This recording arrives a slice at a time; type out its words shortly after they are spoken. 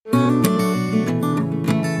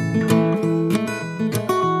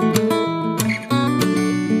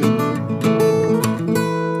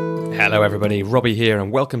everybody. Robbie here,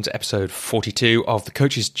 and welcome to episode 42 of the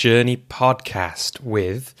Coach's Journey podcast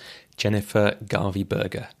with Jennifer Garvey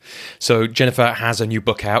Berger. So Jennifer has a new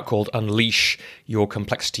book out called Unleash Your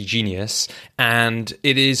Complexity Genius, and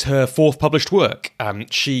it is her fourth published work.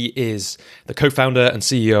 She is the co-founder and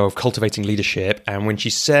CEO of Cultivating Leadership, and when she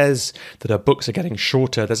says that her books are getting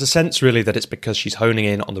shorter, there's a sense really that it's because she's honing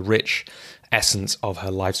in on the rich essence of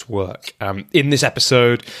her life's work. In this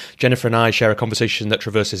episode, Jennifer and I share a conversation that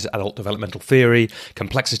traverses adult developmental theory,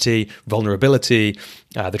 complexity, vulnerability,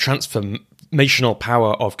 the transformational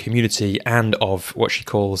power of community, and of what she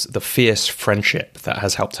calls the fierce friendship that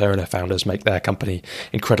has helped her and her founders make their company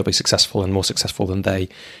incredibly successful and more successful than they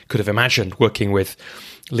could have imagined, working with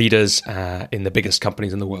leaders in the biggest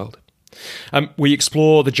companies in the world. We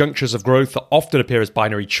explore the junctures of growth that often appear as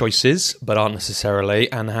binary choices, but aren't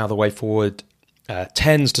necessarily, and how the way forward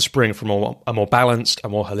tends to spring from a more balanced, a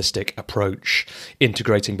more holistic approach,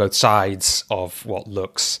 integrating both sides of what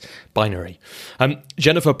looks binary.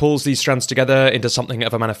 Jennifer pulls these strands together into something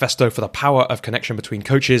of a manifesto for the power of connection between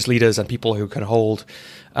coaches, leaders, and people who can hold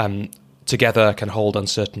together, can hold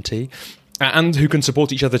uncertainty, and who can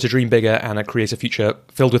support each other to dream bigger and create a future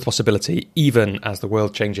filled with possibility, even as the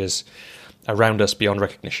world changes around us beyond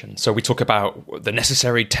recognition. So we talk about the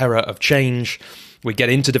necessary terror of change. We get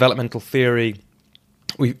into developmental theory.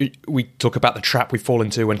 We talk about the trap we fall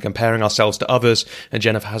into when comparing ourselves to others, and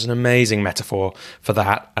Jennifer has an amazing metaphor for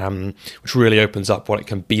that, which really opens up what it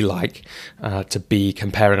can be like to be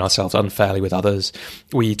comparing ourselves unfairly with others.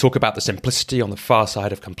 We talk about the simplicity on the far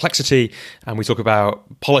side of complexity, and we talk about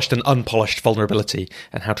polished and unpolished vulnerability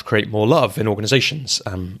and how to create more love in organizations.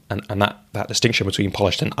 And that distinction between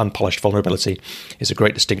polished and unpolished vulnerability is a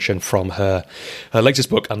great distinction from her latest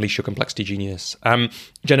book, Unleash Your Complexity Genius.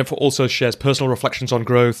 Jennifer also shares personal reflections on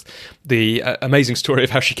growth, the amazing story of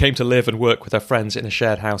how she came to live and work with her friends in a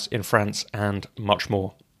shared house in France, and much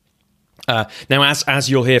more. Now, as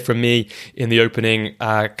you'll hear from me in the opening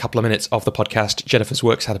couple of minutes of the podcast, Jennifer's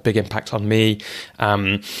work's had a big impact on me.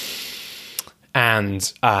 The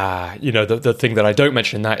thing that I don't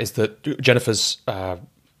mention in that is that Jennifer's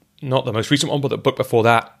not the most recent one, but the book before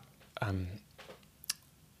that,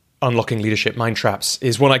 Unlocking Leadership Mind Traps,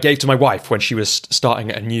 is one I gave to my wife when she was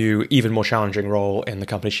starting a new, even more challenging role in the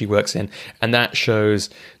company she works in, and that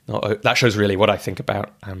shows really what I think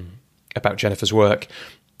about Jennifer's work.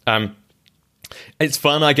 It's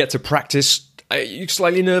fun. I get to practice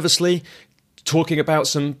slightly nervously talking about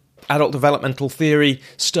some adult developmental theory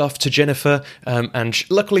stuff to Jennifer, and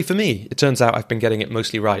luckily for me, it turns out I've been getting it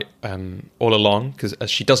mostly right all along, because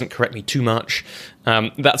she doesn't correct me too much.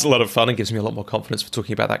 That's a lot of fun and gives me a lot more confidence for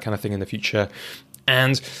talking about that kind of thing in the future.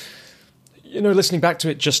 And listening back to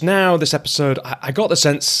it just now, this episode, I got the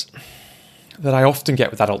sense that I often get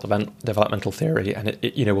with adult developmental theory, and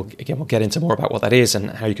we'll get into more about what that is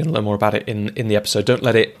and how you can learn more about it in the episode. Don't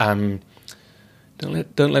let it Don't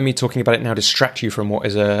let me talking about it now distract you from what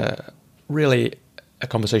is really a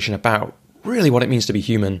conversation about really what it means to be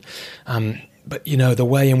human. But the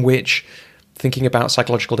way in which thinking about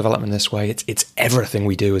psychological development this way, it's everything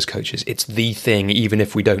we do as coaches. It's the thing, even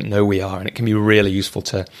if we don't know we are, and it can be really useful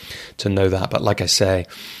to know that. But like I say,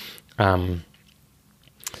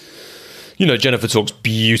 Jennifer talks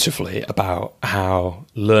beautifully about how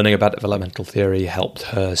learning about developmental theory helped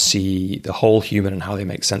her see the whole human and how they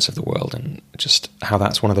make sense of the world, and just how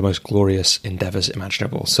that's one of the most glorious endeavors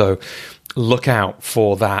imaginable. So look out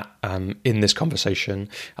for that in this conversation.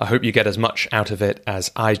 I hope you get as much out of it as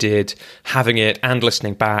I did having it and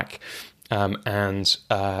listening back.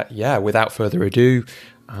 Without further ado,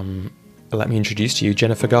 let me introduce to you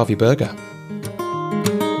Jennifer Garvey Berger.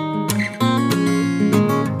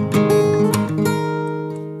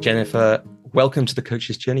 Jennifer, welcome to the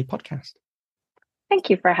Coach's Journey podcast. Thank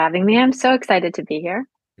you for having me. I'm so excited to be here.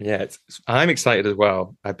 Yeah, I'm excited as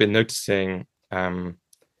well. I've been noticing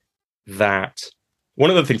that one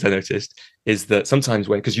of the things I noticed is that sometimes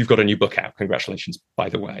because you've got a new book out, congratulations, by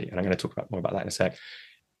the way, and I'm going to talk more about that in a sec.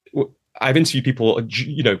 I've interviewed people,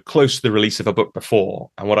 close to the release of a book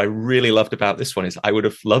before. And what I really loved about this one is I would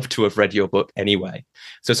have loved to have read your book anyway.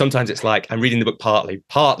 So sometimes it's like I'm reading the book partly,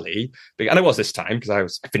 and it was this time because I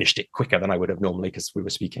finished it quicker than I would have normally because we were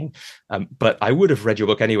speaking. But I would have read your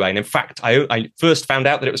book anyway. And in fact, I first found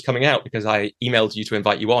out that it was coming out because I emailed you to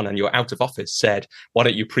invite you on, and your out of office said, why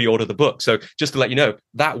don't you pre-order the book? So just to let you know,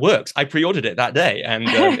 that works. I pre-ordered it that day, and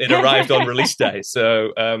it arrived on release day.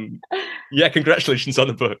 So congratulations on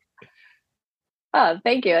the book. Oh,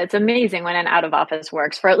 thank you. It's amazing when an out of office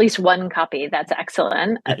works for at least one copy. That's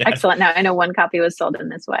excellent. Yeah. Excellent. Now I know one copy was sold in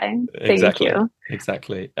this way. Thank you.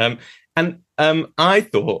 Exactly. I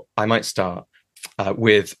thought I might start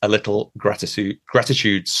with a little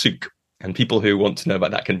gratitude souk. And people who want to know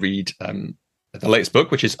about that can read the latest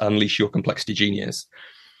book, which is Unleash Your Complexity Genius.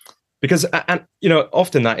 Because, and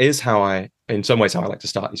often that is in some ways, how I like to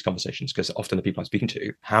start these conversations, because often the people I'm speaking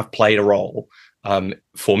to have played a role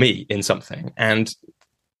for me in something. And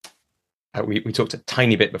we talked a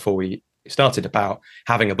tiny bit before we started about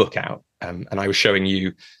having a book out. And I was showing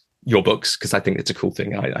you your books because I think it's a cool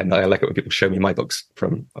thing. I like it when people show me my books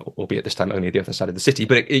from, albeit this time only the other side of the city,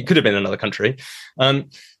 but it could have been another country.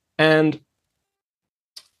 And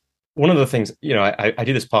one of the things, I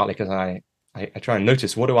do this partly because I try and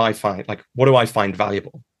notice what do I find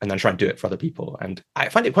valuable, and then try and do it for other people. And I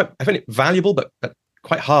find it valuable, but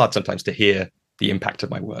quite hard sometimes to hear the impact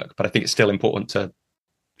of my work. But I think it's still important to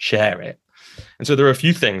share it. And so there are a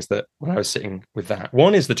few things that when I was sitting with that,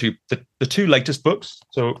 one is the two latest books.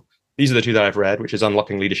 So these are the two that I've read, which is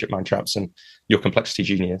Unlocking Leadership Mind Traps and Your Complexity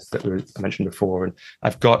Genius that I mentioned before. And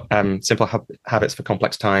I've got Simple Habits for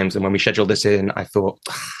Complex Times. And when we scheduled this in, I thought,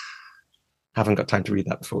 haven't got time to read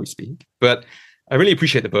that before we speak. But I really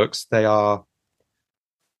appreciate the books. They're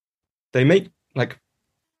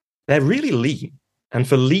really lean. And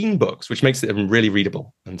for lean books, which makes them really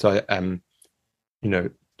readable. And so,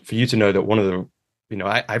 for you to know that one of the,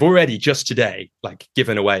 I've already just today,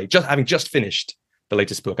 given away, having just finished the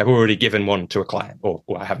latest book, I've already given one to a client, or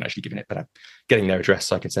I haven't actually given it, but I'm getting their address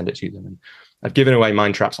so I can send it to them. And I've given away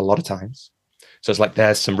Mind Traps a lot of times. So it's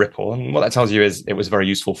there's some ripple. And what that tells you is it was very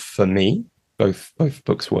useful for me. Both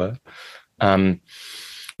books were.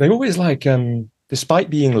 They always despite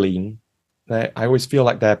being lean, I always feel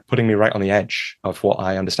like they're putting me right on the edge of what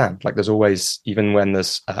I understand. There's always, even when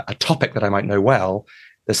there's a topic that I might know well,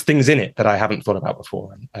 there's things in it that I haven't thought about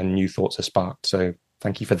before, and new thoughts are sparked. So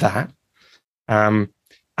thank you for that.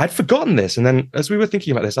 I'd forgotten this. And then as we were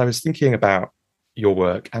thinking about this, I was thinking about your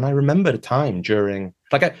work. And I remembered a time during,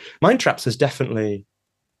 Mind Traps has definitely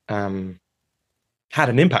had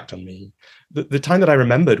an impact on me. The time that I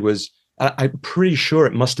remembered was, I'm pretty sure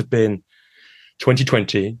it must have been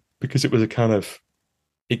 2020, because it was a kind of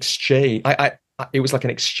exchange. It was like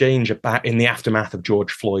an exchange about in the aftermath of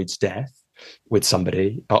George Floyd's death with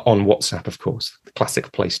somebody on WhatsApp, of course, the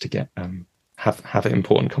classic place to get have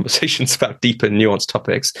important conversations about deep and nuanced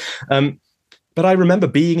topics. But I remember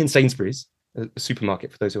being in Sainsbury's, a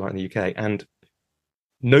supermarket for those who aren't in the UK, and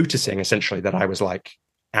noticing essentially that I was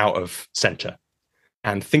out of center,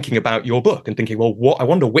 and thinking about your book and thinking, well, I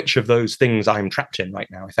wonder which of those things I'm trapped in right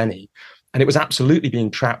now, if any. And it was absolutely being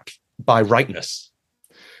trapped by rightness.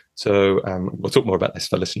 So we'll talk more about this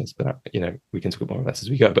for listeners, but we can talk more about this as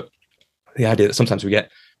we go. But the idea that sometimes we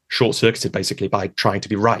get short-circuited basically by trying to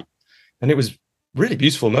be right. And it was a really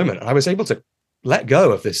beautiful moment. And I was able to let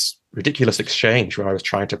go of this ridiculous exchange where I was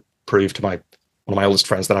trying to prove to one of my oldest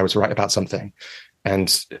friends that I was right about something,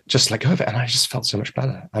 and just let go of it. And I just felt so much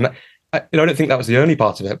better. And I don't think that was the only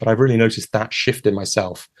part of it, but I've really noticed that shift in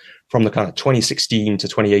myself from the kind of 2016 to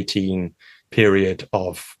 2018 period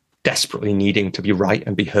of desperately needing to be right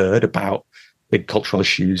and be heard about big cultural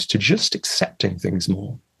issues to just accepting things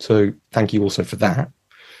more. So thank you also for that.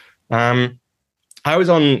 I was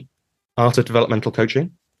on Art of Developmental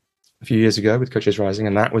Coaching a few years ago with Coaches Rising,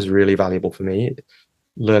 and that was really valuable for me.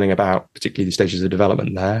 Learning about particularly the stages of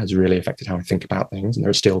development there has really affected how I think about things. And there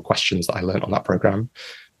are still questions that I learned on that program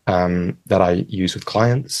that I use with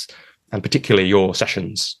clients, and particularly your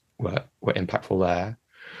sessions were impactful there.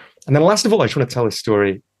 And then last of all, I just want to tell this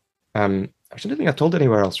story. I don't think I've told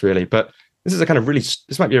anywhere else really, but this is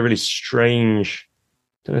this might be a really strange, I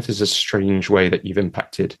don't know if this is a strange way that you've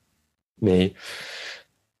impacted me.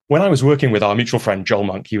 When I was working with our mutual friend, Joel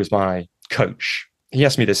Monk, he was my coach. He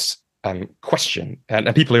asked me this question,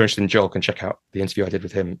 and people who are interested in Joel can check out the interview I did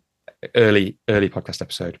with him, early podcast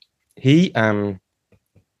episode. He asked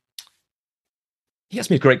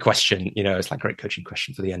me a great question. It's like a great coaching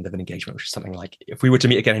question for the end of an engagement, which is something like, if we were to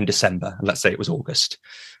meet again in December, and let's say it was August,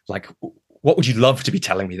 what would you love to be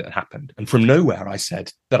telling me that happened? And from nowhere, I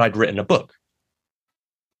said that I'd written a book.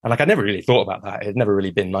 And I never really thought about that. It had never really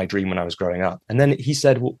been my dream when I was growing up. And then he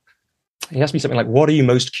said, he asked me something like, what are you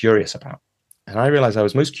most curious about? And I realized I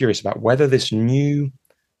was most curious about whether this new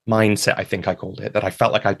mindset, I think I called it, that I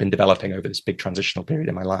felt like I'd been developing over this big transitional period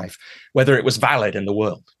in my life, whether it was valid in the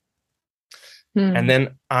world. And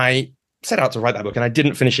then I set out to write that book, and I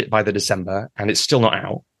didn't finish it by the December, and it's still not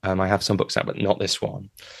out. I have some books out, but not this one.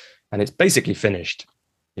 And it's basically finished,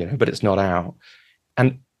 but it's not out.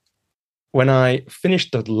 And when I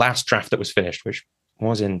finished the last draft that was finished, which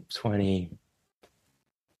was in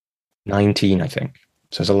 2019, I think.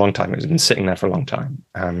 So it's a long time. It's been sitting there for a long time.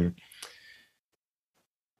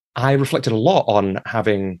 I reflected a lot on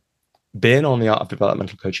having been on the art of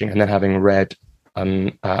developmental coaching and then having read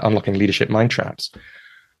Unlocking Leadership Mind Traps,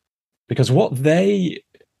 because what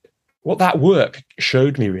that work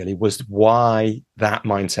showed me really was why that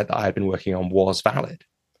mindset that I had been working on was valid,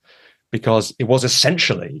 because it was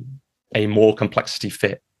essentially a more complexity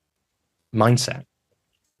fit mindset.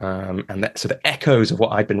 So the echoes of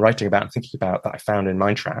what I'd been writing about and thinking about that I found in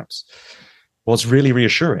Mind Traps was really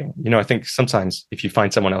reassuring. I think sometimes if you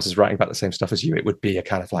find someone else is writing about the same stuff as you, it would be a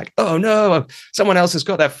kind of like, oh no, someone else has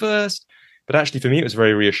got there first. But actually for me, it was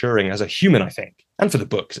very reassuring as a human, I think. And for the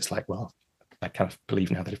books, it's like, well, I kind of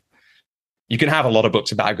believe now that you can have a lot of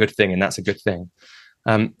books about a good thing, and that's a good thing.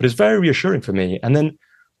 But it's very reassuring for me. And then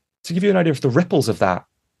to give you an idea of the ripples of that,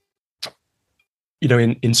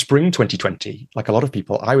 in spring 2020, like a lot of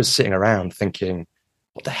people, I was sitting around thinking,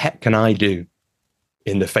 what the heck can I do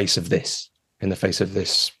in the face of this,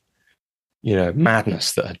 madness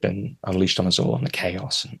that had been unleashed on us all, and the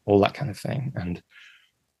chaos and all that kind of thing, and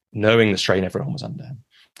knowing the strain everyone was under.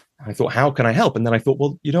 I thought, how can I help? And then I thought,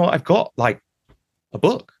 well, I've got like a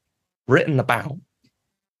book written about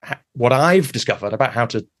what I've discovered about how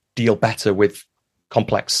to deal better with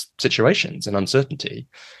complex situations and uncertainty.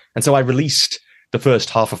 And so I released the first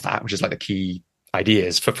half of that, which is like the key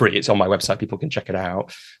ideas, for free. It's on my website. People can check it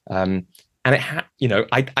out. And I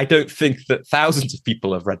don't think that thousands of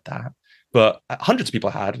people have read that, but hundreds of people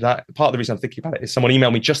had. Part of the reason I'm thinking about it is someone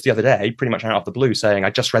emailed me just the other day, pretty much out of the blue, saying, I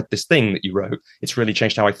just read this thing that you wrote. It's really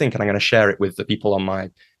changed how I think, and I'm going to share it with the people on my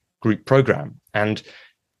group program. And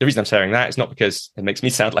the reason I'm sharing that is not because it makes me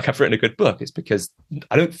sound like I've written a good book. It's because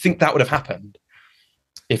I don't think that would have happened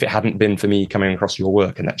if it hadn't been for me coming across your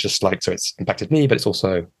work. And that's just like, so it's impacted me, but it's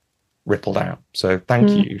also rippled out. So thank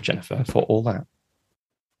you, Jennifer, for all that.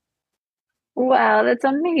 Wow, that's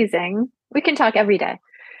amazing. We can talk every day.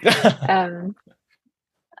 The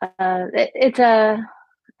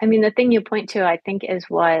thing you point to, I think, is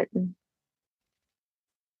what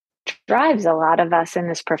drives a lot of us in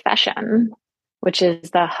this profession, which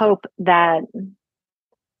is the hope that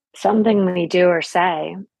something we do or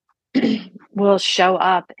say will show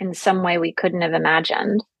up in some way we couldn't have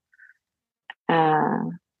imagined,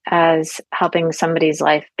 as helping somebody's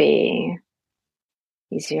life be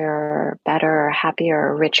easier, better,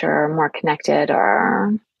 happier, richer, more connected,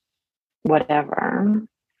 or whatever,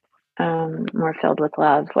 more filled with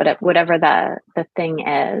love, whatever the thing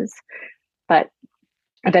is. But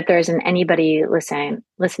that there isn't anybody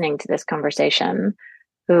listening to this conversation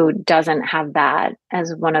who doesn't have that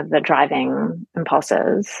as one of the driving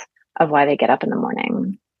impulses of why they get up in the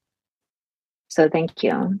morning. So thank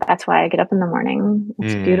you. That's why I get up in the morning.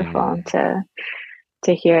 It's beautiful to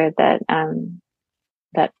hear that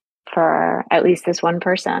that for at least this one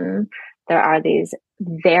person, there are these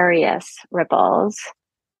various ripples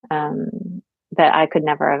that I could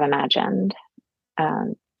never have imagined,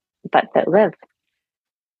 but that live.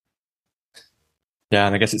 Yeah,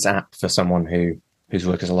 and I guess it's apt for someone whose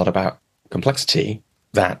work is a lot about complexity,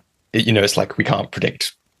 that it's like we can't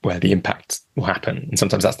predict where the impact will happen, and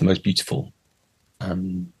sometimes that's the most beautiful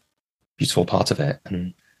part of it.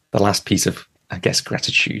 And the last piece of, I guess,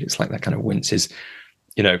 gratitude, it's like that kind of wince, is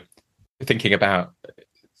thinking about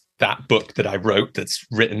that book that I wrote that's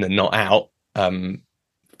written and not out.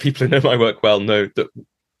 People who know my work well know that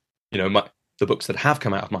the books that have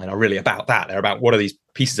come out of mine are really about that. They're about what are these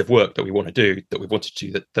pieces of work that we want to do, that we want to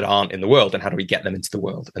do that aren't in the world, and how do we get them into the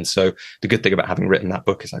world. And so the good thing about having written that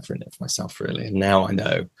book is I've written it for myself, really. And now I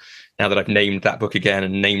know, now that I've named that book again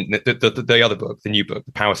and named the other book, the new book,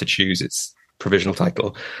 The Power to Choose, its provisional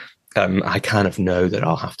title, I kind of know that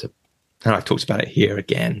I'll have to, and I've talked about it here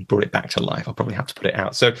again, brought it back to life, I'll probably have to put it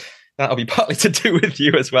out. So that'll be partly to do with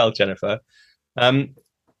you as well, Jennifer. I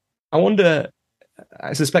wonder,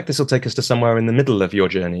 I suspect this will take us to somewhere in the middle of your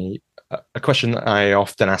journey. A question that I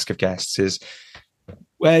often ask of guests is,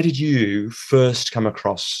 where did you first come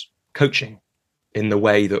across coaching in the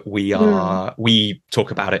way that we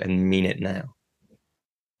talk about it and mean it now?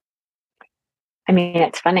 I mean,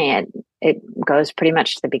 it's funny. It goes pretty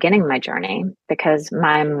much to the beginning of my journey, because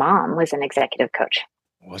my mom was an executive coach.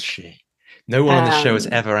 Was she? No one on this show has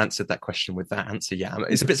ever answered that question with that answer. Yeah,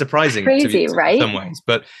 it's a bit surprising, crazy, right? In some ways,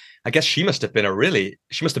 but I guess she must have been an early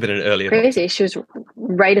crazy. She was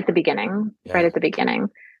right at the beginning,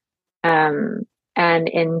 And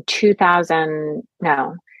in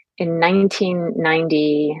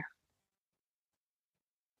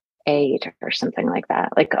 1998 or something like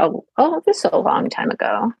that, this is a long time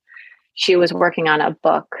ago, she was working on a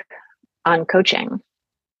book on coaching,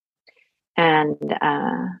 and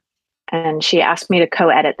she asked me to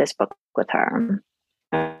co-edit this book with her,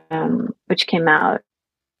 which came out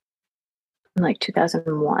in like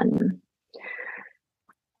 2001.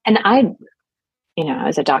 And I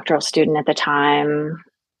was a doctoral student at the time.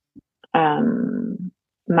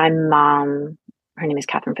 My mom, her name is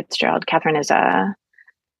Catherine Fitzgerald. Catherine is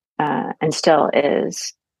and still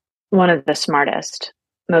is one of the smartest,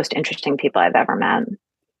 most interesting people I've ever met.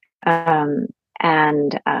 Um,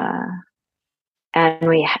 and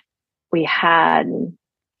we had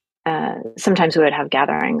sometimes we would have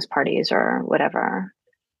gatherings, parties, or whatever,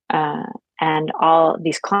 and all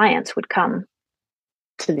these clients would come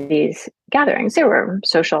to these gatherings. They were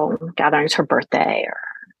social gatherings, her birthday, or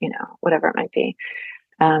whatever it might be.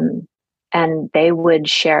 And they would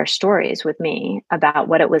share stories with me about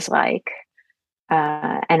what it was like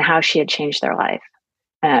and how she had changed their life.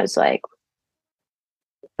 And I was like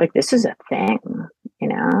this is a thing, you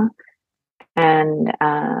know? And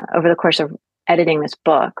over the course of editing this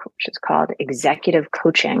book, which is called Executive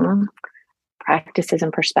Coaching, Practices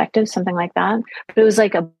and Perspectives, something like that. But it was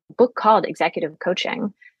like a book called Executive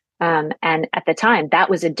Coaching. And at the time, that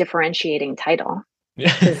was a differentiating title.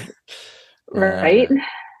 Right?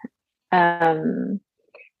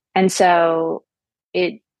 And so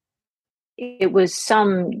it was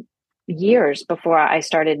some years before I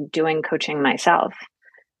started doing coaching myself.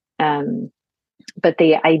 But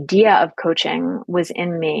the idea of coaching was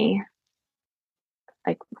in me,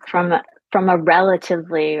 like from a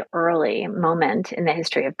relatively early moment in the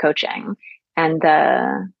history of coaching, and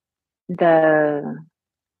the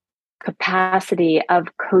capacity of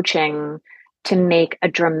coaching to make a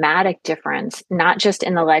dramatic difference, not just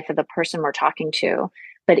in the life of the person we're talking to,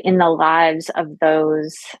 but in the lives of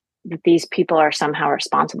those that these people are somehow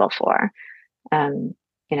responsible for.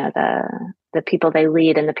 The people they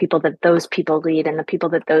lead, and the people that those people lead, and the people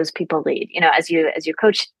that those people lead. As you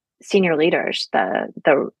coach senior leaders, the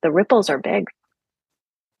ripples are big.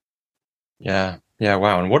 Yeah.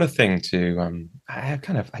 Wow. And what a thing to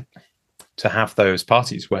to have those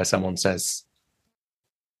parties where someone says,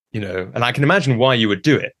 and I can imagine why you would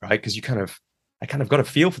do it, right? Because I kind of got a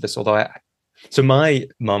feel for this. Although so my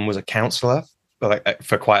mum was a counselor for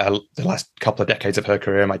the last couple of decades of her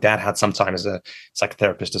career. My dad had some time as a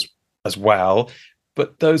psychotherapist as well,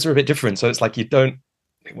 but those are a bit different. So it's like we didn't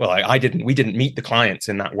meet the clients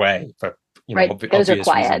in that way for right. Those are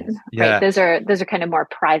quiet, yeah. Right? Those are kind of more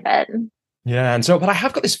private. Yeah, and so, but I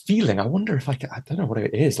have got this feeling. I wonder if I don't know what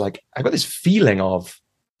it is. Like I got this feeling of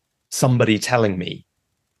somebody telling me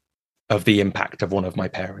of the impact of one of my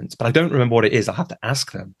parents, but I don't remember what it is. I'll have to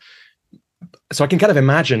ask them. So I can kind of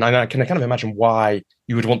imagine. I can kind of imagine why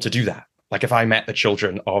you would want to do that. Like if I met the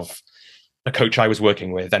children of a coach I was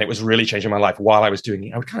working with, and it was really changing my life while I was doing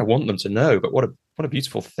it, I would kind of want them to know. But what a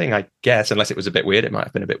beautiful thing, I guess. Unless it was a bit weird, it might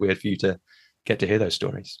have been a bit weird for you to get to hear those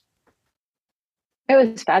stories. It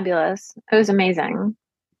was fabulous. It was amazing.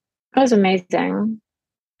 It was amazing.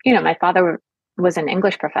 My father was an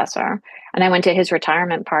English professor, and I went to his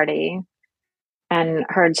retirement party and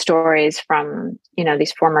heard stories from,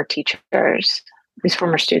 these former teachers, these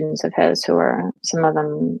former students of his some of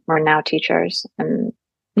them were now teachers. And,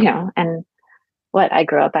 and I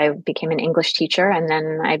grew up, I became an English teacher, and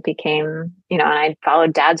then I became, and I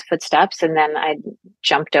followed dad's footsteps, and then I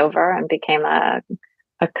jumped over and became a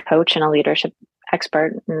coach and a leadership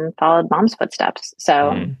expert and followed mom's footsteps.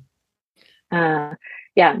 So,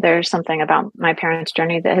 there's something about my parents'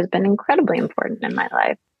 journey that has been incredibly important in my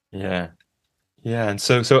life. Yeah. And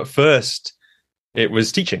so at first it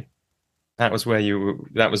was teaching. That was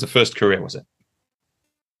that was the first career, was it?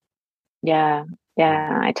 Yeah.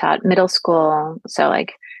 I taught middle school. So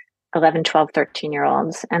like 11, 12,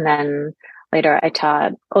 13-year-olds. And then later I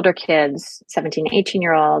taught older kids, 17,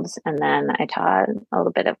 18-year-olds. And then I taught a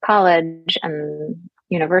little bit of college and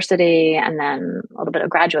university, and then a little bit of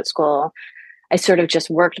graduate school. I sort of just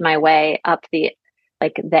worked my way up the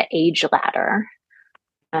age ladder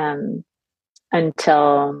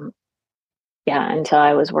until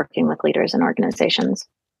I was working with leaders and organizations.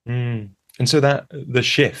 And so that the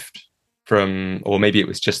shift from, or maybe it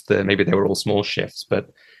was just maybe they were all small shifts,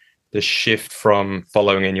 but the shift from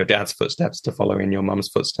following in your dad's footsteps to following in your mum's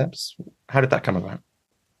footsteps, how did that come about?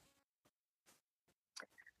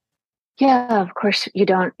 Yeah, of course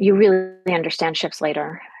you really understand shifts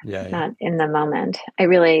later, not in the moment. I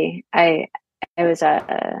was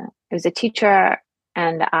a teacher,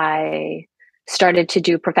 and I started to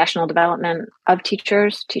do professional development of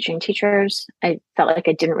teachers, teaching teachers. I felt like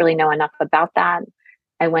I didn't really know enough about that.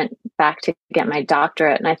 I went back to get my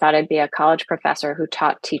doctorate, and I thought I'd be a college professor who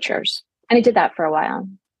taught teachers. And I did that for a while.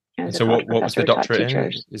 So what was the doctorate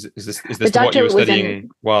in? Is this what you were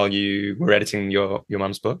studying while you were editing your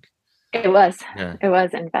mum's book? It was. Yeah. It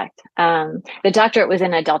was, in fact. The doctorate was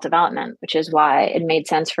in adult development, which is why it made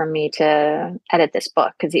sense for me to edit this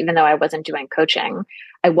book. Because even though I wasn't doing coaching,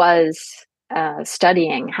 I was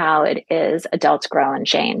studying how it is adults grow and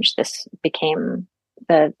change. This became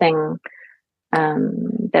the thing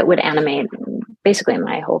that would animate basically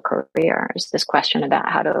my whole career, is this question about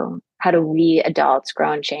how do we adults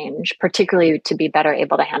grow and change, particularly to be better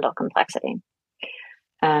able to handle complexity.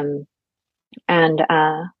 Um, and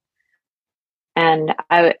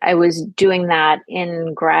I was doing that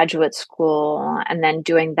in graduate school, and then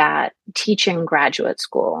doing that teaching graduate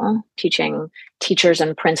school, teaching teachers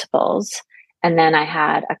and principals. And then I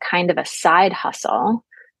had a kind of a side hustle,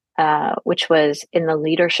 which was in the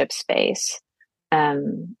leadership space.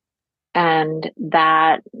 And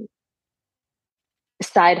that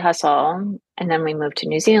side hustle, and then we moved to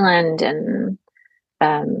New Zealand, and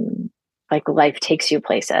like life takes you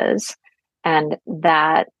places. And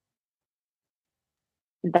that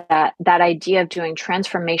idea of doing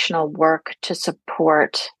transformational work to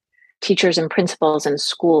support teachers and principals in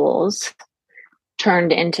schools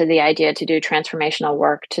turned into the idea to do transformational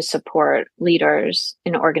work to support leaders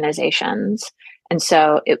in organizations. And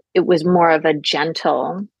so it was more of a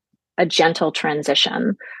gentle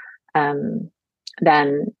transition than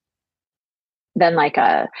like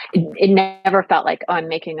it never felt like, oh, I'm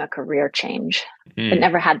making a career change. It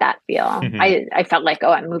never had that feel. I felt like,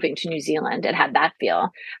 oh, I'm moving to New Zealand. It had that feel,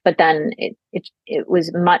 but then it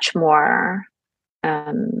was much more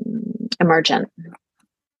emergent.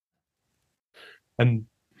 And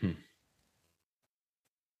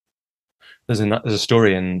there's a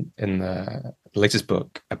story in the latest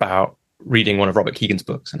book about reading one of Robert Keegan's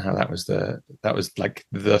books, and how that was like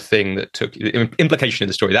the thing that took the implication of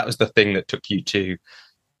the story. That was the thing that took you to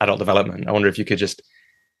adult development. I wonder if you could just,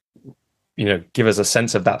 give us a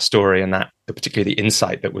sense of that story, and that particularly the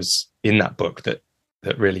insight that was in that book that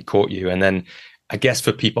really caught you. And then I guess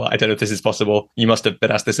for people, I don't know if this is possible, you must have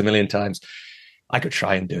been asked this a million times. I could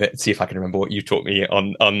try and do it and see if I can remember what you taught me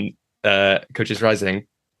on Coaches Rising.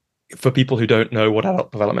 For people who don't know what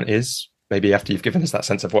adult development is, maybe after you've given us that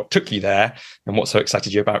sense of what took you there and what so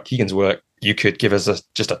excited you about Keegan's work, you could give us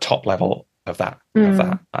just a top level of that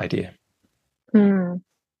idea.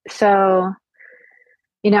 So,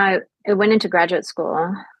 I went into graduate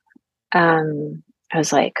school. I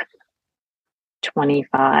was like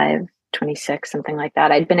 25, 26, something like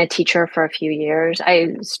that. I'd been a teacher for a few years.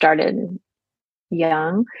 I started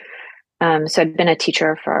young. So I'd been a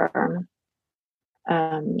teacher for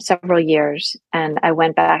several years, and I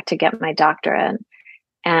went back to get my doctorate.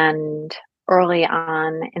 And early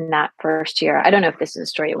on in that first year, I don't know if this is a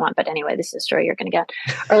story you want, but anyway, this is a story you're going to get.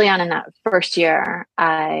 Early on in that first year,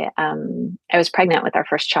 I was pregnant with our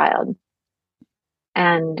first child,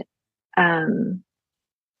 and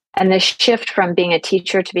the shift from being a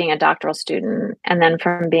teacher to being a doctoral student, and then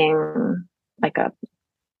from being like a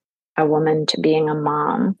woman to being a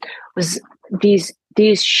mom, was these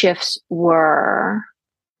shifts were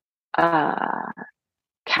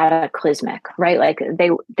cataclysmic, right? Like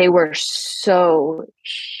they were so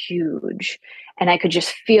huge, and I could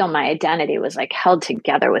just feel my identity was like held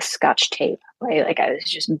together with Scotch tape, right? Like I was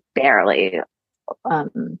just barely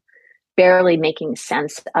making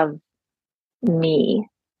sense of me.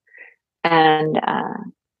 And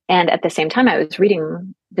at the same time, I was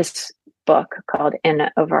reading this book called In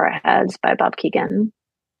Over Our Heads by Bob Keegan,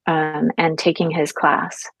 and taking his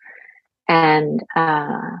class, and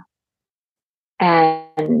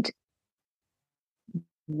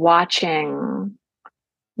watching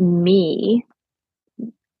me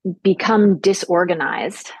become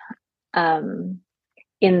disorganized,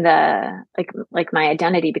 in the like my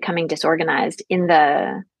identity becoming disorganized in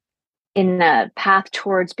the path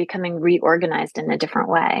towards becoming reorganized in a different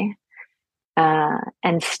way,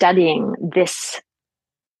 and studying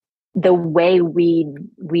the way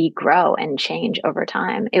we grow and change over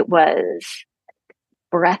time. It was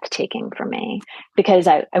breathtaking for me, because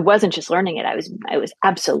I wasn't just learning it, I was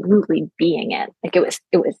absolutely being it. Like it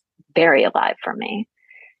was very alive for me.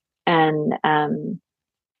 And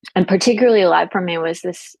particularly alive for me was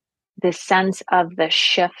this sense of the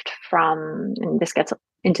shift from, and this gets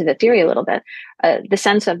into the theory a little bit, the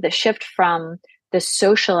sense of the shift from the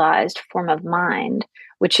socialized form of mind,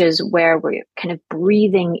 which is where we're kind of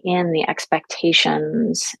breathing in the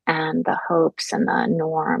expectations and the hopes and the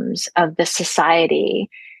norms of the society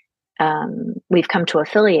we've come to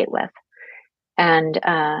affiliate with, and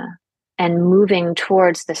moving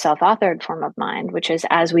towards the self-authored form of mind, which is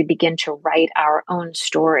as we begin to write our own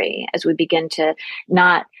story, as we begin to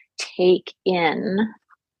not take in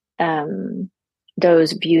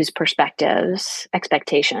those views, perspectives,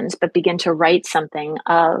 expectations, but begin to write something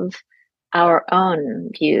of our own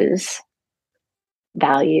views,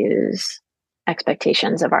 values,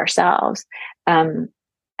 expectations of ourselves.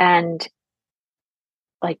 And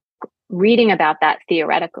like reading about that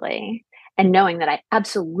theoretically and knowing that I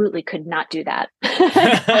absolutely could not do that.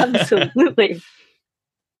 Absolutely.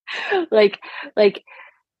 like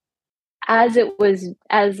as it was,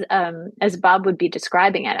 as Bob would be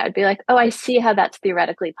describing it, I'd be like, oh, I see how that's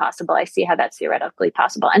theoretically possible. I see how that's theoretically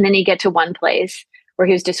possible. And then you get to one place where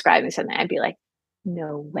he was describing something, I'd be like,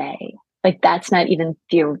 no way. Like that's not even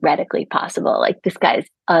theoretically possible. Like this guy's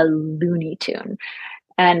a Looney Tune.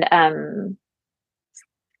 And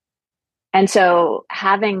so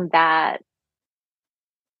having that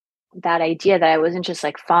idea that I wasn't just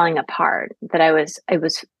like falling apart, that it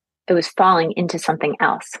was falling into something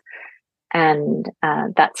else. And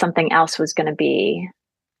that something else was going to be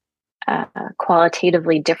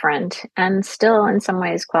qualitatively different and still in some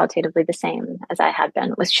ways qualitatively the same as I had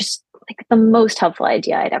been, was just like the most helpful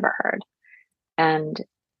idea I'd ever heard. And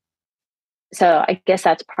so I guess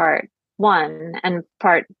that's part one. And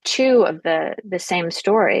part two of the same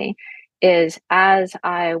story is, as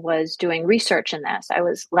I was doing research in this, I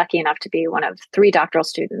was lucky enough to be one of 3 doctoral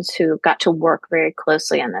students who got to work very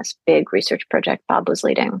closely on this big research project Bob was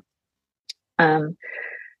leading. And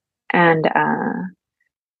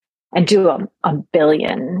do a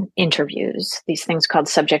billion interviews, these things called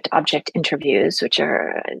subject-object interviews, which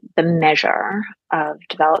are the measure of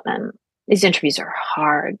development. These interviews are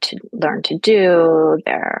hard to learn to do.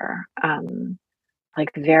 They're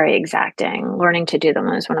like very exacting. Learning to do them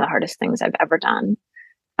is one of the hardest things I've ever done.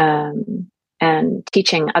 And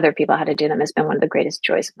teaching other people how to do them has been one of the greatest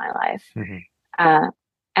joys of my life. Mm-hmm.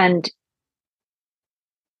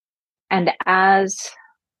 And as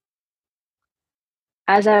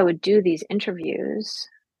I would do these interviews,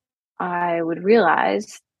 I would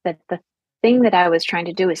realize that the thing that I was trying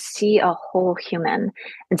to do is see a whole human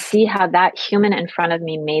and see how that human in front of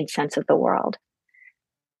me made sense of the world.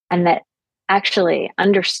 And that actually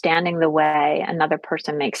understanding the way another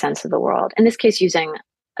person makes sense of the world, in this case, using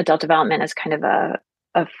adult development as kind of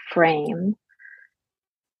a frame,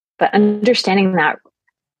 but understanding that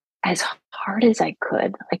as hard as I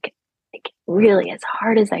could, like really as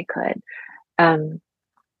hard as I could,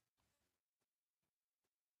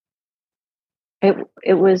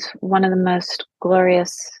 it was one of the most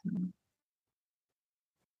glorious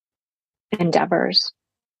endeavors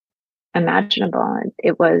imaginable.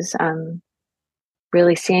 It was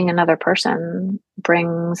really seeing another person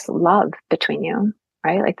brings love between you,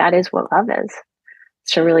 right? Like that is what love is.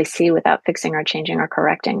 It's to really see without fixing or changing or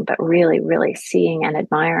correcting, but really, really seeing and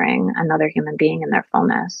admiring another human being in their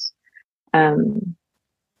fullness. That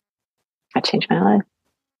changed my life.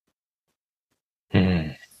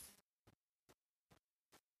 Mm.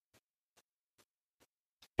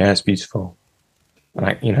 Yeah, it's beautiful.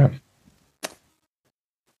 And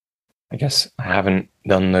I guess I haven't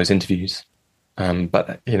done those interviews,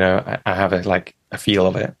 but I have a feel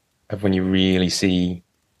of it, of when you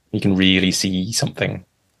can really see something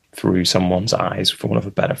through someone's eyes, for want of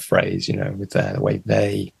a better phrase, with the way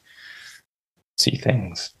they see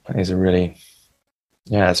things. It's a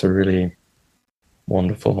really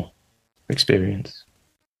wonderful experience.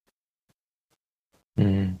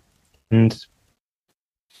 And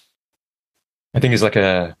I think it's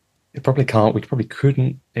it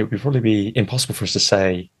would probably be impossible for us to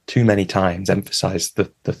say too many times, emphasize the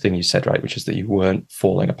thing you said, right? Which is that you weren't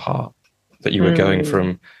falling apart, that you were going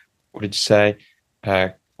from, what did you say?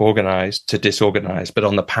 Organized to disorganized, but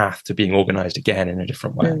on the path to being organized again in a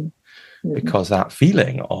different way. Because that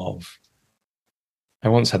feeling of, I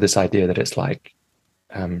once had this idea that it's like,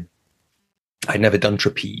 I'd never done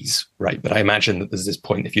trapeze, right? But I imagine that there's this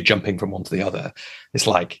point, if you're jumping from one to the other, it's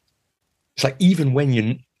like even when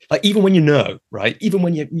you know, right? Even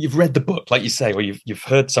when you've read the book, like you say, or you've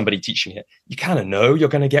heard somebody teaching it, you kind of know you're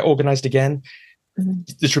going to get organized again. Mm-hmm.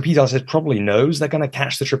 The trapeze artist probably knows they're going to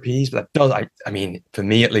catch the trapeze, but that does, I mean, for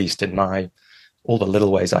me at least, in all the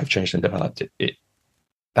little ways I've changed and developed it,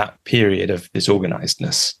 that period of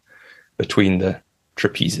disorganizedness between the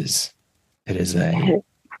trapezes, it is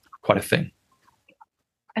quite a thing.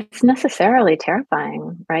 It's necessarily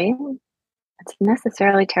terrifying, right? It's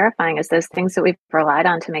necessarily terrifying as those things that we've relied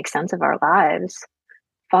on to make sense of our lives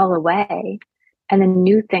fall away. And the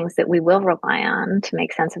new things that we will rely on to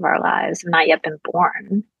make sense of our lives have not yet been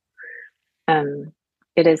born. I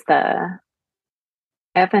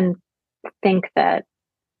often think that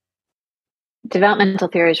developmental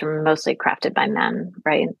theories were mostly crafted by men,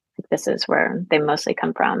 right? This is where they mostly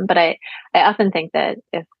come from. But I often think that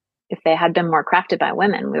if they had been more crafted by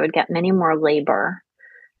women, we would get many more labor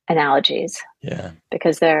analogies. Yeah.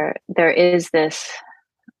 Because there is this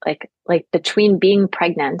like between being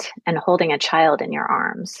pregnant and holding a child in your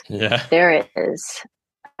arms, Yeah. there's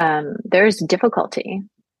difficulty,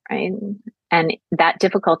 right? And that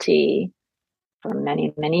difficulty for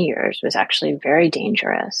many, many years was actually very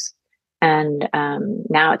dangerous. And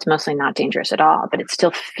now it's mostly not dangerous at all, but it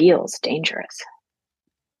still feels dangerous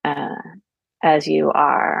as you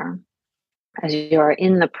are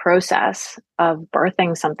in the process of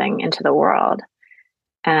birthing something into the world,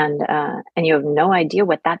 and you have no idea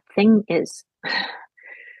what that thing is.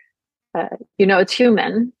 It's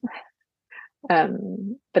human,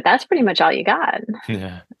 but that's pretty much all you got.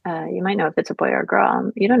 Yeah. You might know if it's a boy or a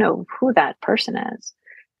girl. You don't know who that person is.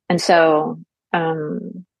 And so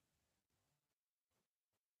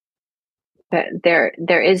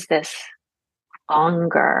there is this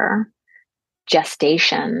longer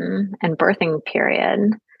gestation and birthing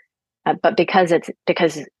period, but because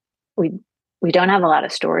we don't have a lot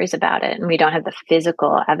of stories about it, and we don't have the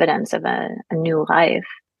physical evidence of a new life,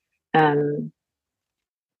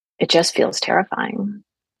 it just feels terrifying.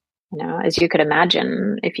 As you could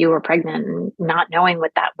imagine, if you were pregnant and not knowing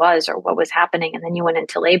what that was or what was happening, and then you went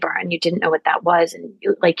into labor and you didn't know what that was, and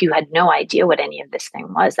you had no idea what any of this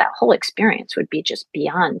thing was, that whole experience would be just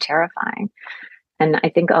beyond terrifying. And I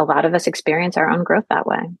think a lot of us experience our own growth that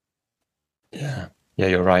way. Yeah. Yeah,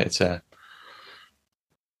 you're right. It's a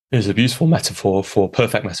beautiful metaphor, for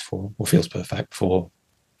perfect metaphor, or feels perfect for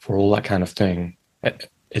all that kind of thing.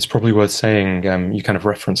 It's probably worth saying, you kind of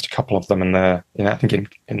referenced a couple of them in the, I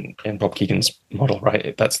think in Bob Kegan's model,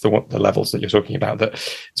 right? That's the levels that you're talking about, that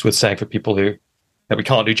it's worth saying for people that we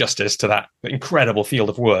can't do justice to that incredible field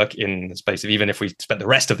of work in the space of, even if we spent the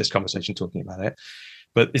rest of this conversation talking about it.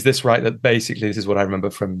 But is this right, that basically this is what I remember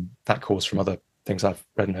from that course, from other things I've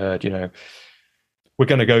read and heard, we're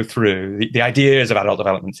going to go through the ideas of adult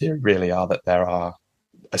development theory really are that there are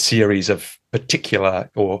a series of particular,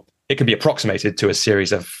 or it can be approximated to a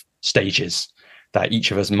series of stages that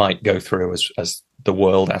each of us might go through as the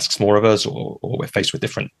world asks more of us, or we're faced with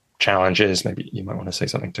different challenges. Maybe you might want to say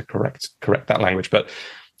something to correct that language, but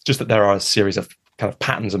just that there are a series of kind of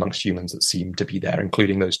patterns amongst humans that seem to be there,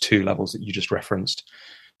 including those two levels that you just referenced,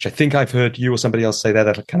 which I think I've heard you or somebody else say there,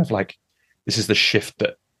 that are kind of like, this is the shift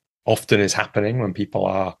that often is happening when people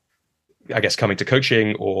are, I guess, coming to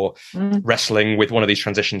coaching or wrestling with one of these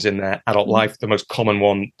transitions in their adult life. The most common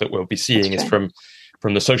one that we'll be seeing is from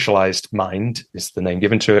the socialized mind, is the name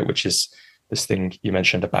given to it, which is this thing you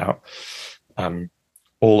mentioned about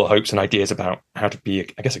all the hopes and ideas about how to be,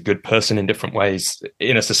 I guess, a good person in different ways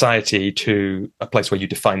in a society, to a place where you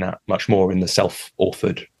define that much more in the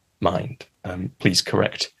self-authored mind. Please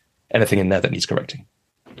correct anything in there that needs correcting.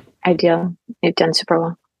 Ideal. You've done super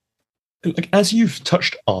well. Like, as you've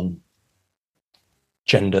touched on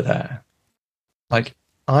gender there, like,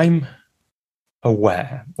 I'm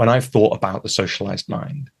aware when I've thought about the socialized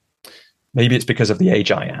mind, maybe it's because of the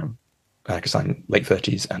age I am, because I'm late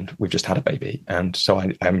 30s and we've just had a baby, and so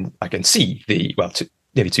I can see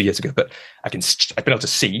nearly 2 years ago, but I've been able to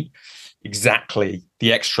see exactly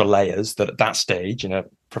the extra layers that at that stage in a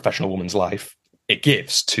professional woman's life it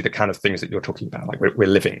gives to the kind of things that you're talking about. Like, we're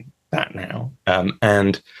living that now,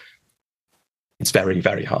 and it's very,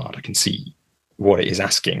 very hard. I can see what it is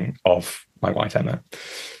asking of my wife, Emma.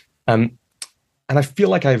 And I feel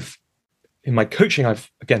like in my coaching,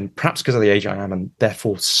 again, perhaps because of the age I am, and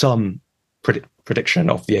therefore some prediction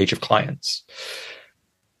of the age of clients.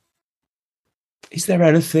 Is there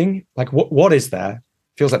anything, like, what is there?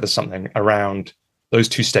 Feels like there's something around those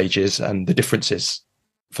two stages and the differences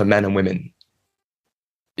for men and women.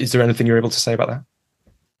 Is there anything you're able to say about that?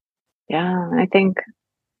 Yeah, I think,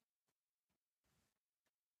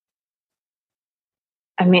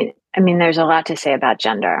 I mean, there's a lot to say about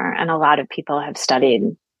gender, and a lot of people have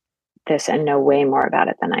studied this and know way more about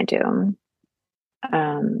it than I do.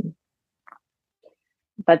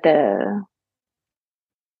 But there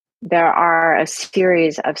are a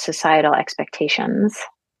series of societal expectations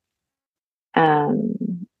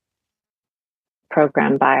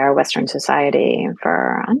programmed by our Western society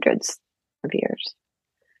for hundreds of years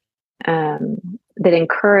that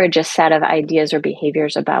encourage a set of ideas or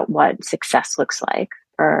behaviors about what success looks like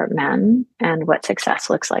for men and what success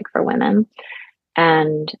looks like for women.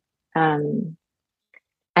 And then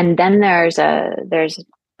there's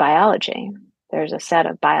biology. There's a set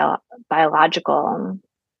of biological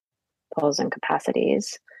goals and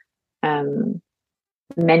capacities,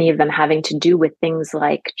 many of them having to do with things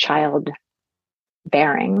like child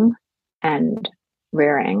bearing and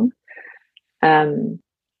rearing,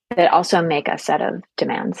 that also make a set of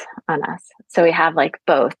demands on us. So we have like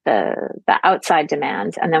both the outside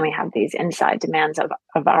demands, and then we have these inside demands of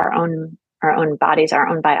our own bodies, our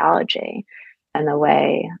own biology, and the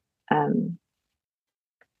way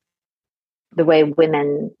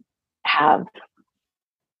women have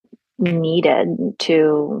needed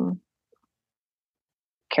to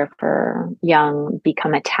care for young,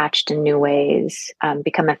 become attached in new ways,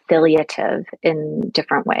 become affiliative in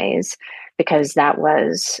different ways, because that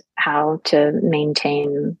was how to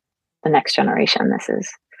maintain the next generation. This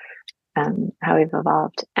is how we've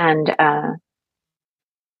evolved. And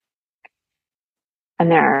there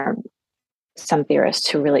are some theorists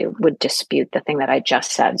who really would dispute the thing that I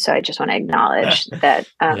just said. So I just want to acknowledge that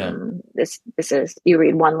this is, you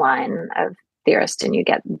read one line of theorist and you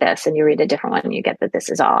get this, and you read a different one and you get that this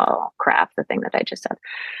is all crap, the thing that I just said.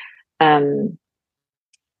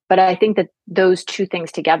 But I think that those two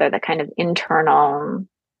things together, the kind of internal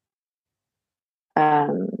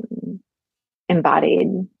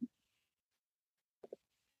embodied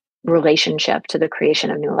relationship to the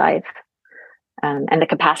creation of new life, and the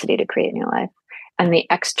capacity to create new life, and the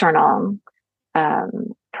external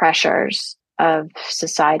pressures of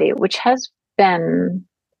society, which has been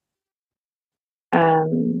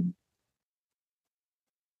in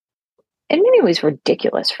many ways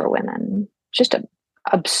ridiculous for women, just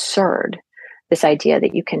absurd. This idea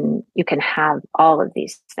that you can have all of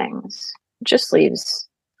these things just leaves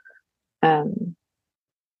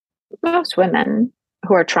most women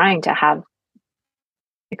who are trying to have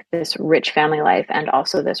like this rich family life and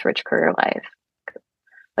also this rich career life,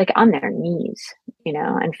 like on their knees,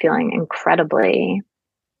 and feeling incredibly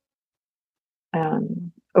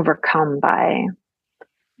overcome by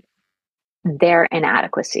their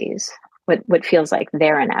inadequacies, what feels like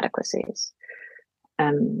their inadequacies. I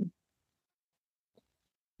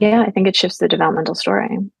think it shifts the developmental story.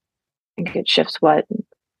 I think it shifts what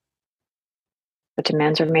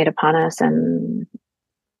demands are made upon us and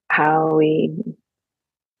how we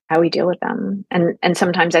deal with them. And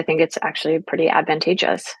sometimes I think it's actually pretty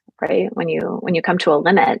advantageous, right? When you come to a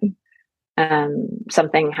limit,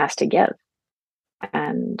 something has to give.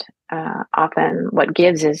 And often what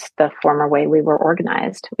gives is the former way we were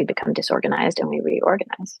organized. We become disorganized and we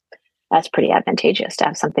reorganize. That's pretty advantageous to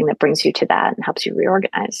have something that brings you to that and helps you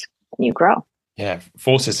reorganize and you grow. Yeah,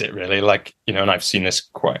 forces it really. Like, and I've seen this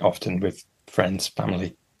quite often with friends,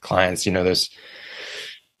 family, clients, those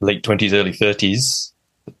late 20s, early 30s,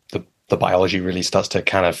 the biology really starts to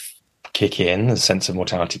kind of kick in, the sense of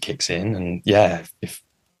mortality kicks in. And if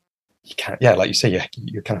you can't, like you say,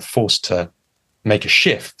 you're kind of forced to make a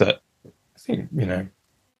shift that I think, men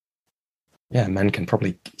can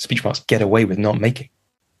probably, speech marks, get away with not making.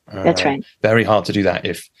 That's right. Very hard to do that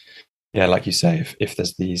if, like you say, if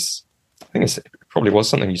there's these, I think it probably was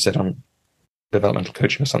something you said on developmental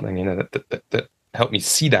coaching or something, that helped me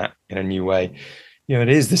see that in a new way. It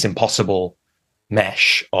is this impossible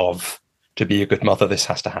mesh of, to be a good mother, this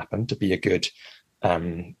has to happen. To be a good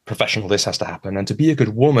professional, this has to happen. And to be a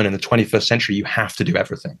good woman in the 21st century, you have to do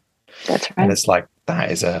everything. That's right. And it's like,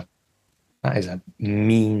 that is a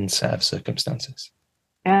mean set of circumstances.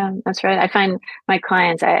 Yeah, that's right. I find my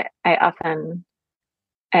clients, I often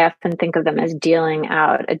think of them as dealing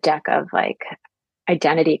out a deck of like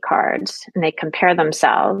identity cards, and they compare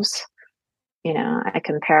themselves. I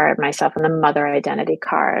compare myself on the mother identity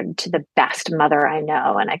card to the best mother I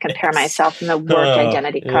know. And I compare myself in the work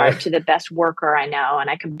identity card to the best worker I know. And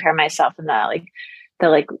I compare myself in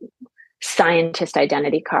the scientist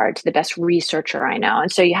identity card to the best researcher I know.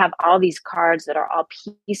 And so you have all these cards that are all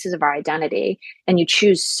pieces of our identity, and you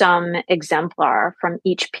choose some exemplar from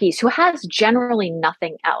each piece who has generally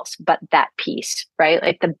nothing else but that piece, right?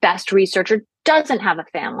 Like the best researcher doesn't have a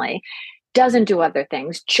family, doesn't do other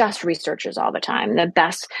things, just researches all the time. The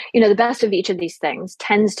best of each of these things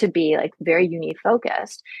tends to be like very unique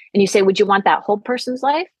focused. And you say, would you want that whole person's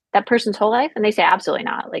life, that person's whole life? And they say, absolutely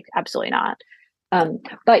not. Like, absolutely not.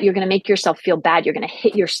 But you're going to make yourself feel bad. You're going to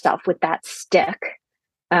hit yourself with that stick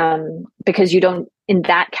because you don't, in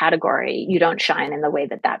that category, you don't shine in the way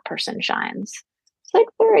that person shines. It's like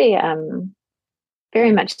very,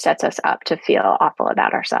 very much sets us up to feel awful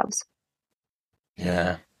about ourselves.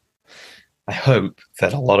 Yeah. I hope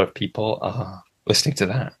that a lot of people are listening to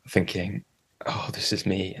that thinking, oh, this is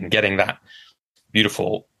me, and getting that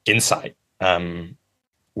beautiful insight,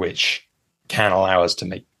 which can allow us to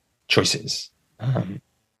make choices. I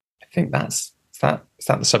think that's the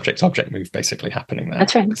subject-object move basically happening there.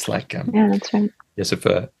 That's right. It's like, that's right. Yeah,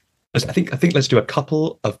 so I think let's do a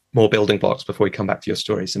couple of more building blocks before we come back to your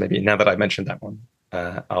story. So maybe now that I've mentioned that one,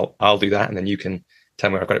 I'll do that, and then you can tell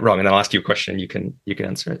me where I've got it wrong, and then I'll ask you a question. You can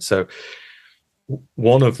answer it. So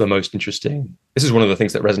one of the most interesting, this is one of the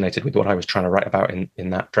things that resonated with what I was trying to write about in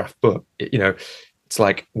that draft book. It's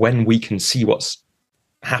like when we can see what's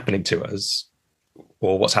happening to us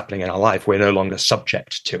or what's happening in our life, we're no longer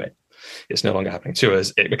subject to it. It's no longer happening to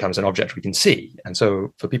us. It becomes an object we can see. And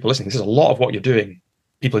so for people listening, this is a lot of what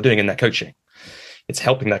people are doing in their coaching. It's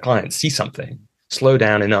helping their clients see something, slow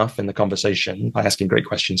down enough in the conversation by asking great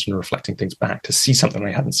questions and reflecting things back to see something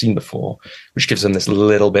they hadn't seen before, which gives them this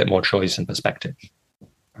little bit more choice and perspective.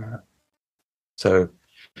 So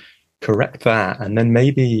correct that. And then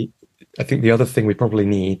maybe, I think the other thing we probably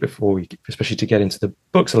need before we, especially to get into the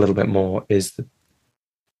books a little bit more, is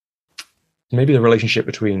maybe the relationship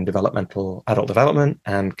between adult development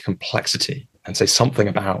and complexity, and say something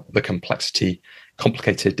about the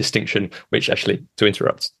complicated distinction, which actually, to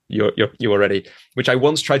interrupt you already, which I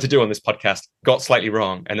once tried to do on this podcast, got slightly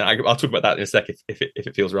wrong. And I'll talk about that in a sec if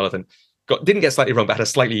it feels relevant. Didn't get slightly wrong, but had a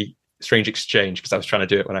slightly strange exchange because I was trying to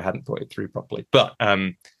do it when I hadn't thought it through properly. But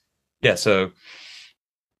so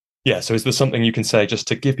is there something you can say just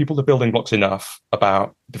to give people the building blocks enough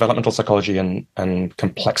about developmental psychology and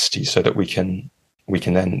complexity so that we can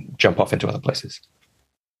then jump off into other places?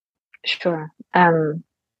 Sure.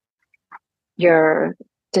 Your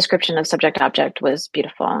description of subject-object was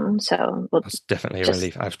beautiful. So that's definitely a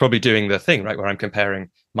relief. I was probably doing the thing, right, where I'm comparing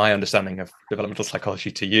my understanding of developmental psychology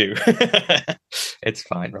to you. It's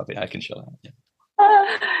fine, Robbie. I can show that.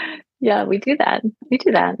 Yeah, we do that.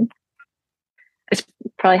 It's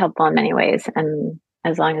probably helpful in many ways. And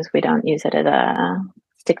as long as we don't use it as a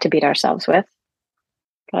stick to beat ourselves with,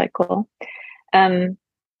 probably cool.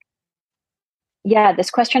 This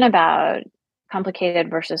question about complicated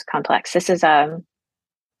versus complex. This is a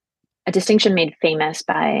distinction made famous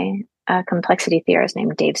by a complexity theorist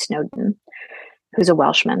named Dave Snowden, who's a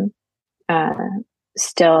Welshman,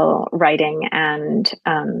 still writing and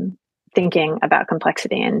thinking about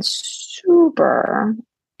complexity in super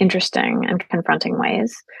interesting and confronting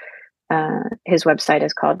ways. His website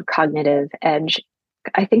is called Cognitive Edge.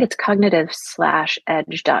 I think it's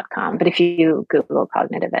cognitive/edge.com, but if you Google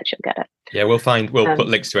Cognitive Edge, you'll get it. Yeah, we'll put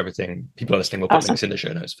links to everything. People are listening, we'll put links in the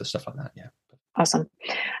show notes for stuff like that. Yeah. Awesome.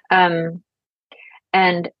 And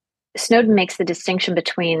Snowden makes the distinction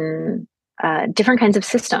between different kinds of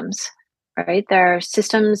systems, right? There are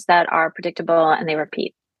systems that are predictable and they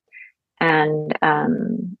repeat. And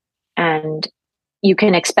you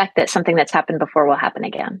can expect that something that's happened before will happen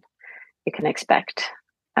again. You can expect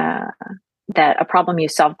that a problem you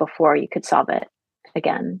solved before, you could solve it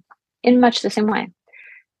again in much the same way.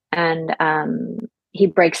 And he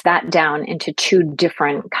breaks that down into two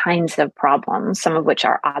different kinds of problems, some of which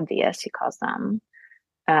are obvious, he calls them,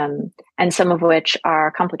 and some of which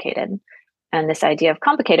are complicated. And this idea of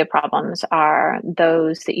complicated problems are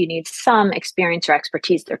those that you need some experience or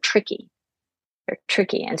expertise. They're tricky.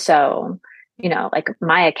 And so, like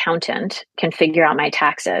my accountant can figure out my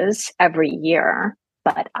taxes every year,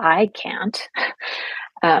 but I can't.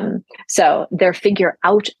 So they're figure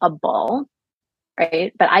outable,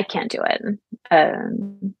 right? But I can't do it.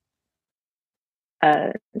 An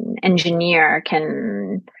engineer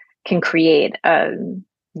can create the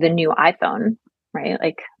new iPhone, right?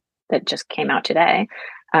 Like that just came out today.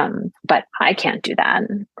 But I can't do that,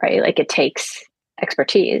 right? Like it takes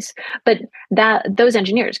expertise, but those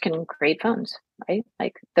engineers can create phones, right?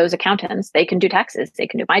 Like those accountants, they can do taxes. They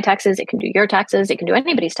can do my taxes. They can do your taxes. They can do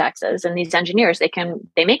anybody's taxes. And these engineers, they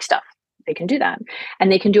make stuff. They can do that.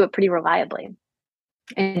 And they can do it pretty reliably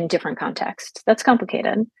in different contexts. That's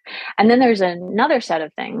complicated. And then there's another set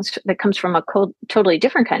of things that comes from a totally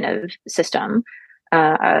different kind of system,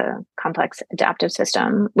 a complex adaptive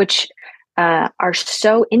system, which are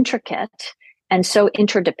so intricate and so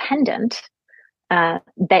interdependent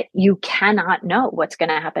that you cannot know what's going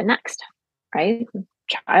to happen next, right?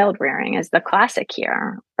 Child rearing is the classic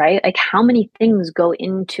here, right? Like how many things go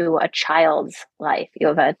into a child's life? You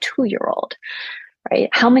have a 2-year-old, right?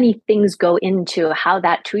 How many things go into how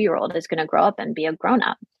that 2-year-old is going to grow up and be a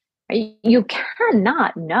grown-up, right? You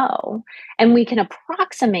cannot know. And we can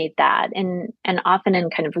approximate that and often in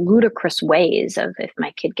kind of ludicrous ways of if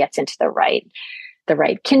my kid gets into the right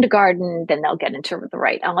kindergarten, then they'll get into the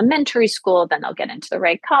right elementary school, then they'll get into the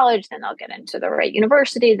right college, then they'll get into the right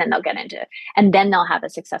university, then they'll have a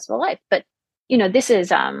successful life. But this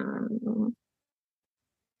is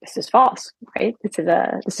false, right? This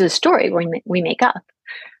is a story we make up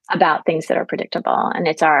about things that are predictable, and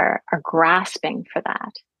it's our grasping for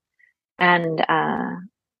that. And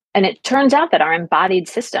And it turns out that our embodied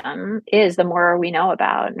system is, the more we know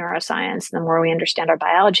about neuroscience, the more we understand our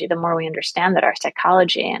biology, the more we understand that our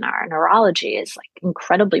psychology and our neurology is like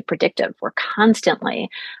incredibly predictive. We're constantly,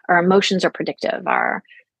 our emotions are predictive, our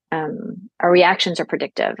reactions are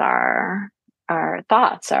predictive, our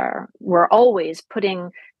thoughts are, we're always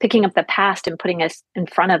picking up the past and putting us in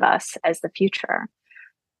front of us as the future.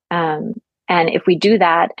 And if we do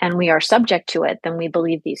that and we are subject to it, then we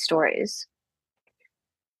believe these stories.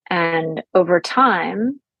 And over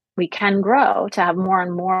time, we can grow to have more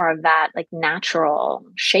and more of that like natural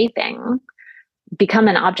shaping become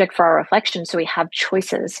an object for our reflection. So we have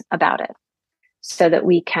choices about it so that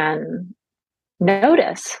we can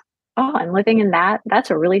notice, oh, I'm living in that.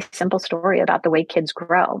 That's a really simple story about the way kids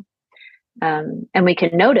grow. And we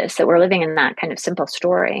can notice that we're living in that kind of simple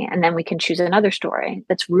story. And then we can choose another story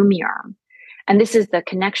that's roomier. And this is the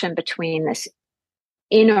connection between this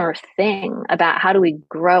inner thing about how do we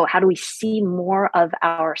grow, how do we see more of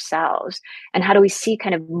ourselves, and how do we see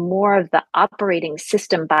kind of more of the operating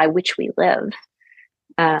system by which we live.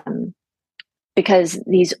 Because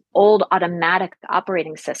these old automatic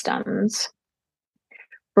operating systems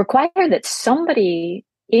require that somebody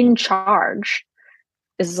in charge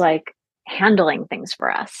is like handling things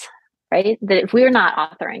for us, right? That if we're not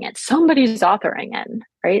authoring it, somebody's authoring it,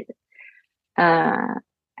 right?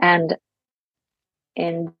 And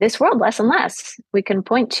in this world, less and less, we can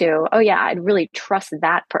point to, oh yeah, I'd really trust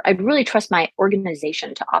that. I'd really trust my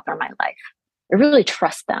organization to author my life. I really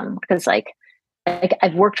trust them because like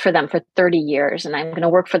I've worked for them for 30 years and I'm going to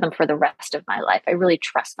work for them for the rest of my life. I really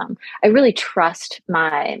trust them. I really trust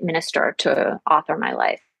my minister to author my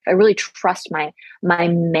life. I really trust my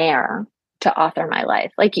mayor to author my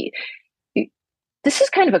life. Like this is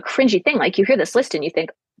kind of a cringy thing. Like you hear this list and you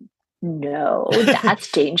think, no, that's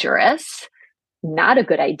dangerous. Not a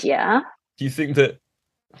good idea. Do you think that,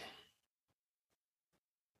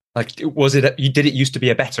 like, did it used to be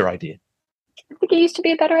a better idea? I think it used to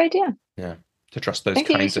be a better idea. Yeah, to trust those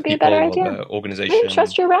kinds of people or the organization. Maybe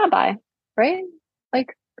trust your rabbi, right?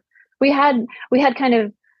 Like we had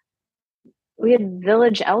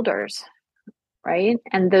village elders, right?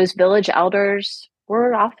 And those village elders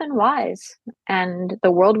were often wise, and the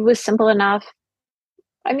world was simple enough.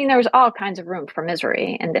 I mean, there was all kinds of room for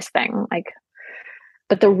misery in this thing, like.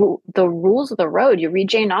 But the rules of the road, you read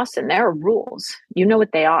Jane Austen, there are rules. You know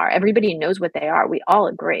what they are. Everybody knows what they are. We all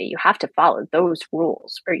agree. You have to follow those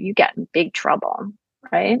rules or you get in big trouble,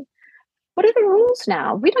 right? What are the rules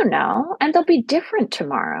now? We don't know. And they'll be different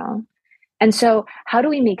tomorrow. And so how do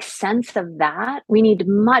we make sense of that? We need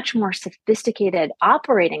much more sophisticated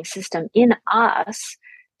operating system in us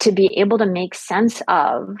to be able to make sense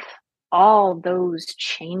of all those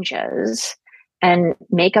changes and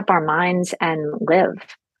make up our minds and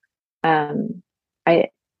live. I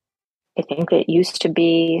think it used to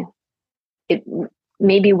be, it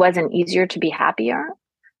maybe wasn't easier to be happier,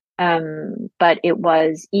 but it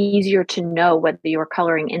was easier to know whether you were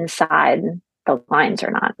coloring inside the lines or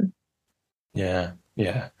not. Yeah,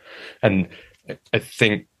 yeah. And I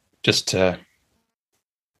think just to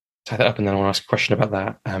tie that up, and then I want to ask a question about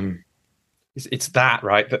that. It's that,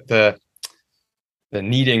 right? That the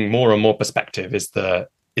needing more and more perspective is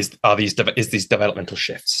these developmental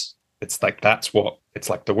shifts. It's like that's what it's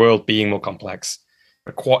like, the world being more complex,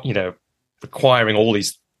 requiring all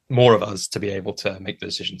these more of us to be able to make the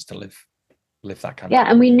decisions to live that kind of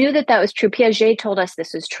and we knew that was true. Piaget told us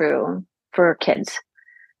this is true for kids,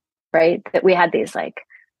 right? That we had these like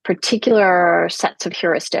particular sets of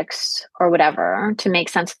heuristics or whatever to make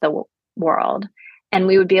sense of the world, and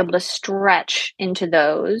we would be able to stretch into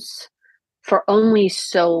those for only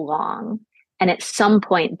so long. And at some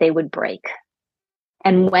point they would break.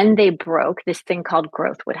 And when they broke, this thing called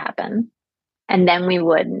growth would happen. And then we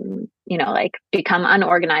would, like become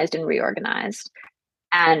unorganized and reorganized.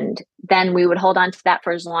 And then we would hold on to that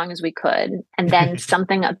for as long as we could. And then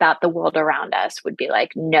something about the world around us would be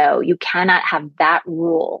like, no, you cannot have that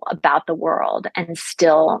rule about the world and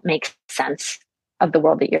still make sense of the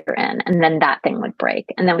world that you're in. And then that thing would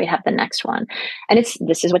break. And then we'd have the next one. And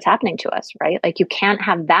this is what's happening to us, right? Like you can't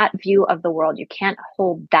have that view of the world. You can't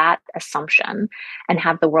hold that assumption and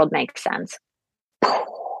have the world make sense.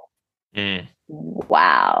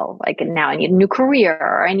 Wow. Like now I need a new career,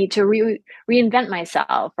 or I need to reinvent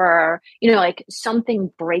myself, or, like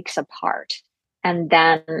something breaks apart. And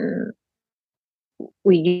then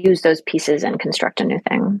we use those pieces and construct a new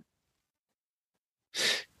thing.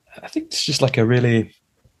 I think it's just like a really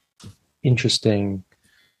interesting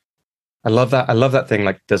I love that. I love that thing.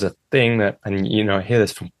 Like, there's a thing that, and I hear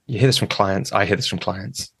this from clients. I hear this from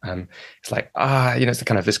clients. It's like, it's the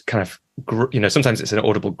kind of this kind of, sometimes it's an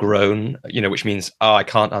audible groan, which means, I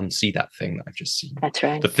can't unsee that thing that I've just seen. That's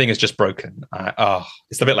right. The thing is just broken.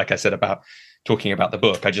 It's a bit like I said about talking about the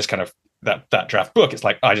book. I just kind of that draft book. It's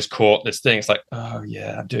like I just caught this thing. It's like, oh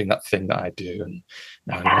yeah, I'm doing that thing that I do, and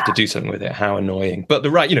now I'm gonna have to do something with it. How annoying! But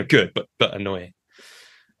good, but annoying.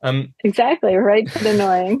 Exactly right. But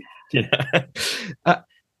annoying. Yeah.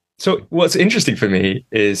 So what's interesting for me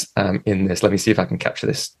is in this. Let me see if I can capture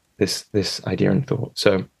this idea and thought.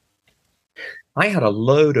 So I had a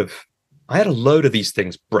load of these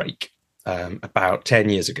things break about 10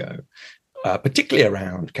 years ago, particularly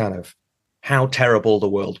around kind of how terrible the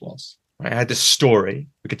world was. Right? I had this story,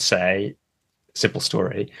 we could say, simple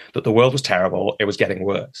story, that the world was terrible, it was getting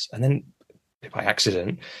worse, and then by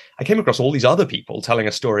accident, I came across all these other people telling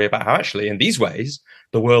a story about how actually in these ways,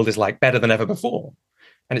 the world is like better than ever before.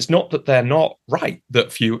 And it's not that they're not right,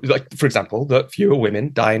 that for example, that fewer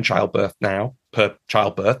women die in childbirth now per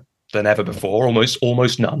childbirth than ever before,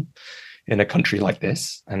 almost none in a country like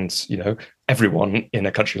this. And, everyone in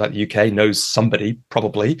a country like the UK knows somebody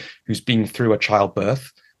probably who's been through a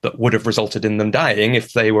childbirth that would have resulted in them dying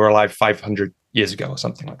if they were alive 500 years ago or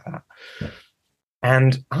something like that.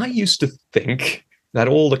 And I used to think that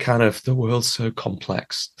all the kind of the world's so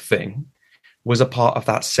complex thing was a part of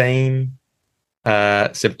that same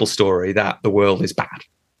simple story that the world is bad.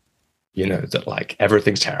 That like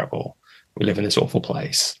everything's terrible. We live in this awful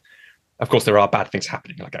place. Of course, there are bad things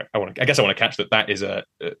happening. Like I guess I want to catch that is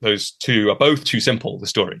those two are both too simple, the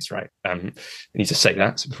stories, right? I need to say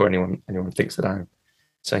that before anyone thinks that I'm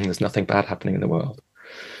saying there's nothing bad happening in the world.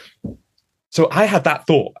 So I had that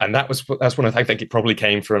thought, and that's one of I think it probably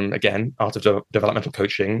came from, again, Art of Developmental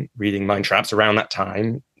Coaching, reading Mind Traps around that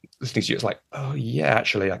time, listening to you. It's like, oh yeah,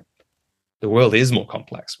 actually, the world is more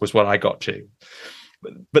complex, was what I got to.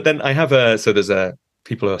 But then I have there's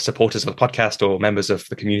people who are supporters of the podcast or members of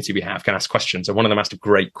the community we have can ask questions. And one of them asked a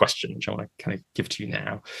great question, which I want to kind of give to you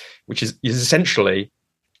now, which is essentially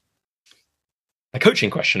a coaching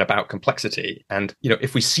question about complexity. And,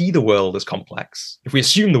 if we see the world as complex, if we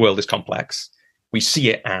assume the world is complex, we see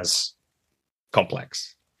it as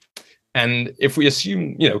complex. And if we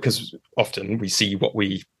assume, because often we see what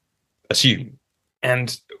we assume.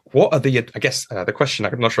 And what are the question,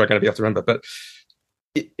 I'm not sure I'm going to be able to remember, but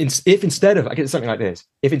if instead of, I guess something like this,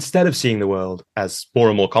 if instead of seeing the world as more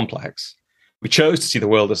and more complex, we chose to see the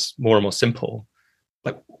world as more and more simple,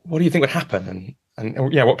 like, what do you think would happen?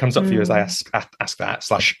 And yeah, what comes up for you as I ask that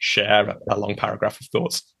 / share a long paragraph of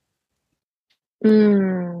thoughts?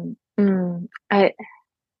 I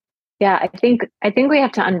think we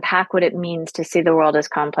have to unpack what it means to see the world as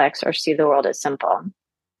complex or see the world as simple.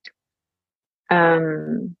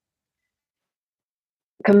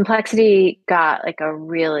 Complexity got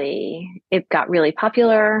really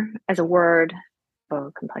popular as a word.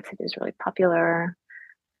 Oh, complexity is really popular.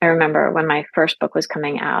 I remember when my first book was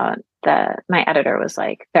coming out, my editor was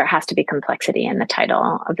like, there has to be complexity in the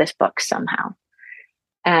title of this book somehow.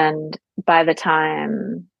 And by the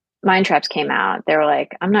time Mind Traps came out, they were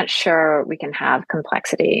like, I'm not sure we can have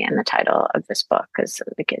complexity in the title of this book because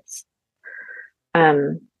it's,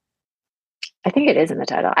 I think it is in the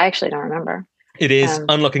title. I actually don't remember. It is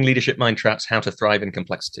Unlocking Leadership Mind Traps, How to Thrive in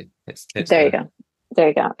Complexity. It's there you go. There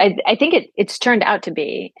you go. I think it's turned out to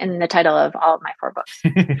be in the title of all of my 4 books.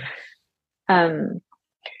 And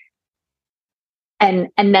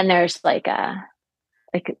then there's I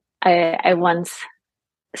once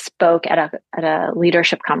spoke at a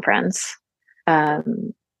leadership conference,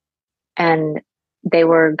 and they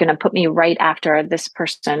were going to put me right after this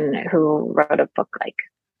person who wrote a book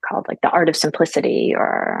called The Art of Simplicity,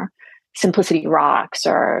 or Simplicity Rocks,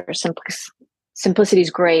 or Simplicity's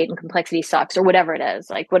great and complexity sucks, or whatever it is,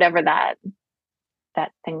 whatever that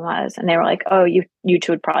thing was. And they were like, oh, you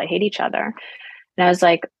two would probably hate each other. And I was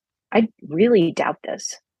like, I really doubt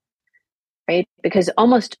this, right? Because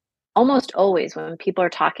almost always when people are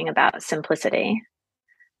talking about simplicity,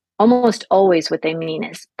 almost always what they mean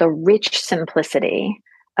is the rich simplicity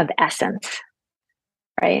of essence,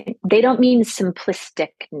 right? They don't mean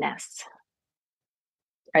simplisticness,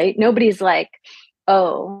 right? Nobody's like,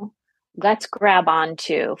 oh, let's grab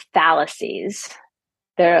onto fallacies.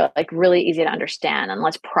 They're really easy to understand and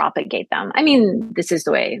let's propagate them. I mean, this is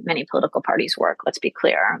the way many political parties work, let's be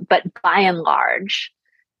clear. But by and large,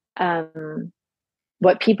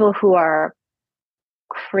 what people who are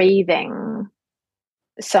craving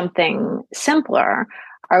something simpler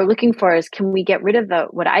are looking for is, can we get rid of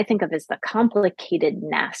what I think of as the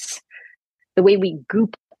complicatedness, the way we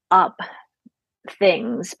goop up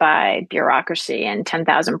things by bureaucracy and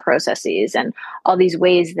 10,000 processes and all these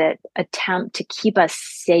ways that attempt to keep us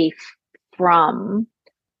safe from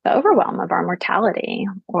the overwhelm of our mortality,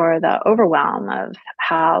 or the overwhelm of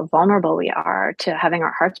how vulnerable we are to having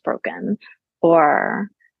our hearts broken, or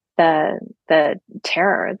the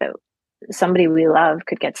terror that somebody we love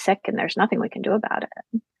could get sick and there's nothing we can do about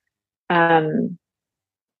it.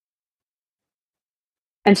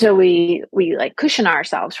 And so we like cushion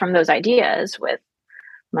ourselves from those ideas with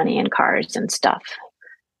money and cars and stuff.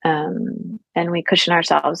 And we cushion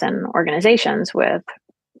ourselves in organizations with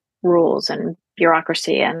rules and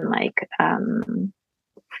bureaucracy and like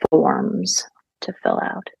forms to fill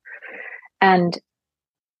out. And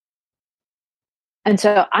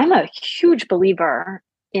so I'm a huge believer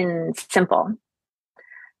in simple.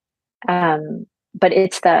 But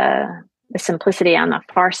it's the simplicity on the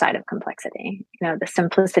far side of complexity, the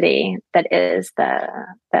simplicity that is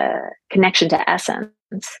the connection to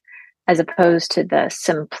essence, as opposed to the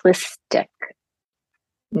simplistic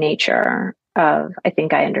nature of, I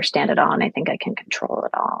think I understand it all and I think I can control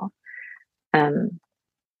it all.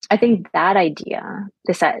 I think that idea,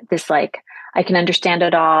 this like, I can understand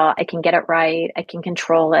it all, I can get it right, I can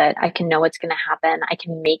control it, I can know what's going to happen, I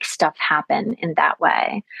can make stuff happen in that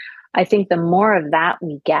way. I think the more of that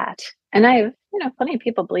we get, and plenty of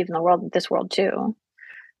people believe in this world too.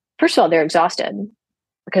 First of all, they're exhausted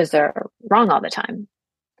because they're wrong all the time.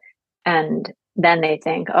 And then they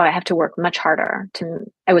think, oh, I have to work much harder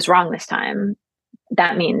I was wrong this time.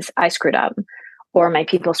 That means I screwed up, or my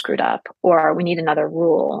people screwed up, or we need another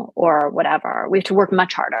rule, or whatever. We have to work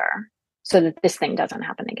much harder so that this thing doesn't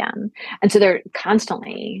happen again. And so they're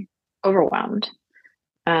constantly overwhelmed.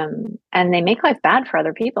 And they make life bad for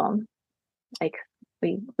other people. Like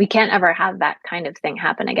we can't ever have that kind of thing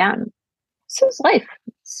happen again. So it's life.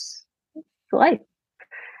 It's life.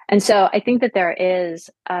 And so I think that there is,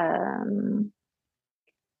 I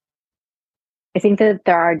think that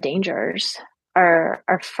there are dangers.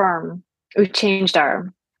 Our firm, we've changed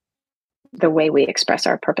the way we express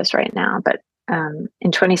our purpose right now. But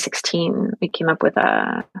in 2016, we came up with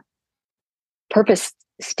a purpose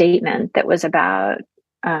statement that was about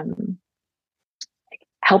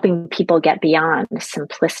helping people get beyond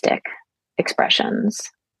simplistic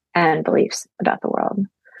expressions and beliefs about the world,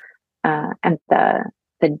 and the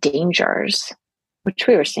dangers, which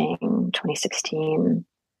we were seeing in 2016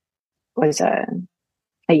 was a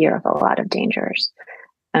year of a lot of dangers,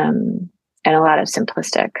 and a lot of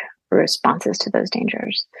simplistic responses to those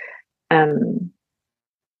dangers. I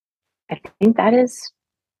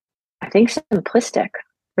think simplistic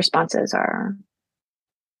responses are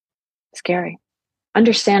scary.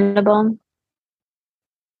 Understandable,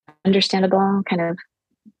 kind of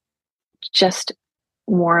just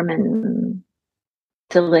warm and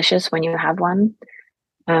delicious when you have one.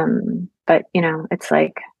 But it's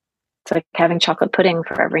like having chocolate pudding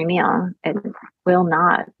for every meal. It will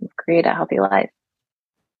not create a healthy life.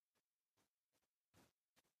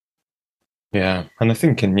 Yeah. And I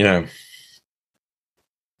think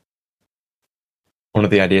one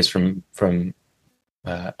of the ideas from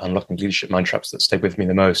Unlocking Leadership Mind Traps that stayed with me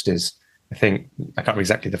the most is, I can't remember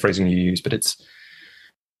exactly the phrasing you use, but it's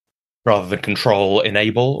rather than control,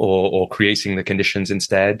 enable, or creating the conditions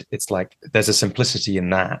instead. It's like there's a simplicity in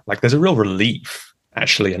that. Like there's a real relief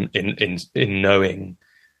actually in knowing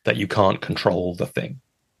that you can't control the thing.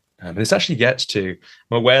 And this actually gets to,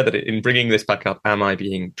 I'm aware that in bringing this back up, am I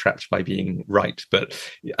being trapped by being right? But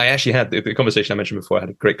I actually had the conversation I mentioned before. I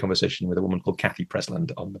had a great conversation with a woman called Kathy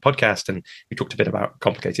Presland on the podcast, and we talked a bit about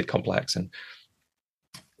complicated, complex, and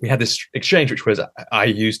we had this exchange, which was, I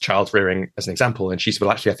used child rearing as an example, and she said,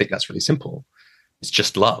 well, actually, I think that's really simple. It's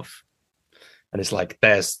just love. And it's like,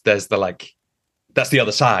 there's the like, that's the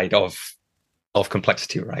other side of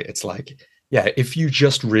complexity, right? It's like, yeah, if you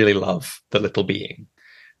just really love the little being,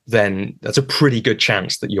 then that's a pretty good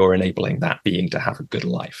chance that you're enabling that being to have a good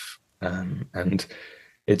life. And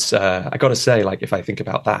it's, I got to say, like, if I think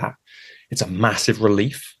about that, it's a massive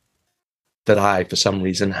relief that I, for some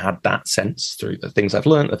reason, had that sense through the things I've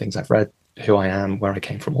learned, the things I've read, who I am, where I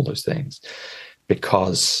came from, all those things.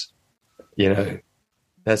 Because,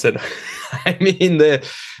 there's the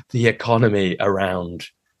economy around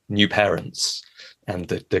new parents and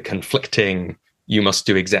the conflicting, you must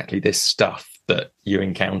do exactly this stuff that you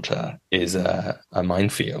encounter is a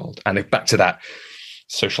minefield. And back to that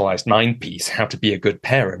socialized mind piece, how to be a good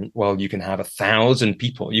parent. Well, you can have 1,000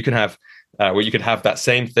 people. You can have, you could have that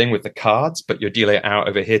same thing with the cards, but you're dealing it out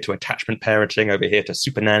over here to attachment parenting, over here to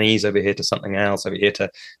super nannies, over here to something else, over here to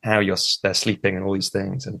how they're sleeping and all these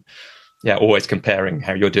things. And yeah, always comparing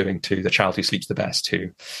how you're doing to the child who sleeps the best, who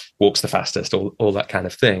walks the fastest, all that kind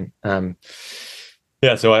of thing.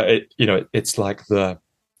 Yeah, so it's like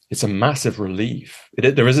it's a massive relief.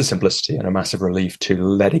 There is a simplicity and a massive relief to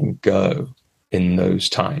letting go in those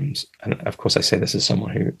times. And of course, I say this as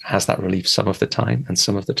someone who has that relief some of the time, and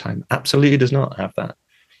some of the time absolutely does not have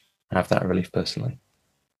that relief personally.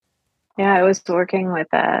 Yeah, I was working with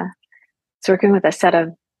a set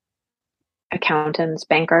of accountants,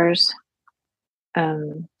 bankers,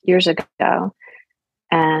 years ago,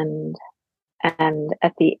 and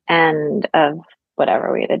at the end of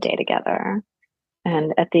whatever, we had a day together,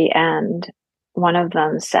 and at the end, one of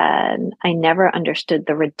them said, "I never understood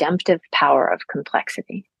the redemptive power of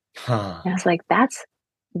complexity." Huh. And I was like, that's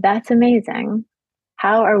amazing.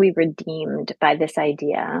 How are we redeemed by this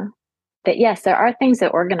idea that yes, there are things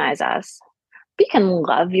that organize us. You can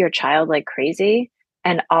love your child like crazy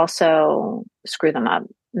and also screw them up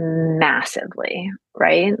massively,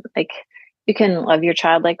 right? Like you can love your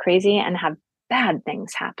child like crazy and have bad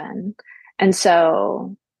things happen. And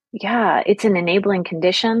so, yeah, it's an enabling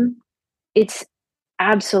condition. It's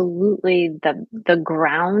absolutely the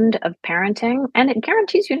ground of parenting, and it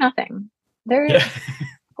guarantees you nothing. There, Yeah.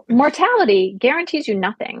 mortality guarantees you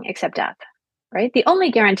nothing except death, right? The only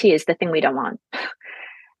guarantee is the thing we don't want.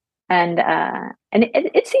 And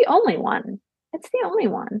it's the only one. It's the only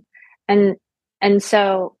one. And and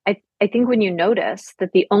so I think when you notice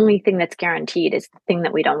that the only thing that's guaranteed is the thing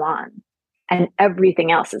that we don't want, and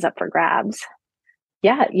everything else is up for grabs,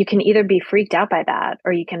 yeah, you can either be freaked out by that,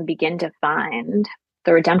 or you can begin to find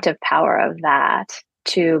the redemptive power of that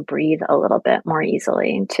to breathe a little bit more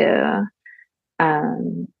easily,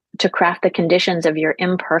 um, to craft the conditions of your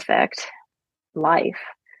imperfect life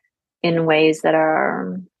in ways that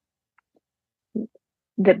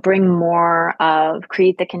bring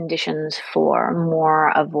create the conditions for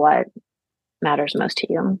more of what matters most to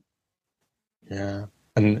you. Yeah.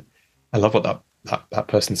 And I love what that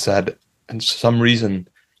person said. And for some reason,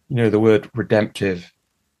 the word redemptive,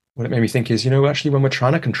 what it made me think is, actually when we're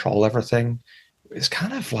trying to control everything, it's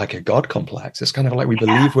kind of like a God complex. It's kind of like we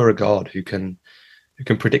believe we're a God who can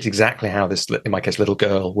predict exactly how this, in my case, little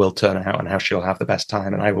girl will turn out and how she'll have the best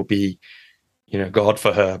time. And I will be, God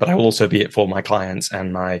for her, but I will also be it for my clients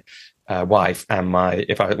and my wife and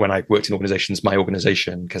when I worked in organizations, my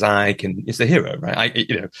organization, because it's the hero, right?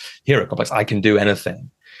 Hero complex. I can do anything.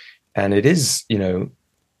 And it is,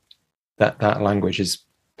 that language is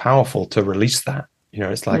powerful to release that.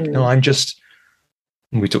 It's like, no, I'm just,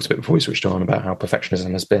 we talked a bit before we switched on about how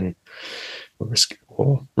perfectionism has been,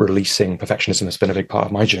 or releasing perfectionism has been a big part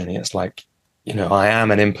of my journey. It's like, I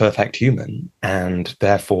am an imperfect human, and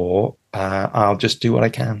therefore I'll just do what I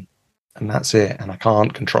can, and that's it. And I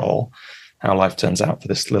can't control how life turns out for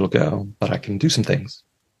this little girl, but I can do some things.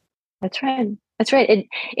 That's right. That's right.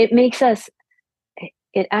 It makes us.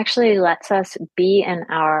 It actually lets us be in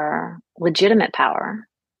our legitimate power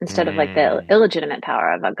instead of like the illegitimate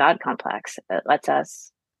power of a God complex. It lets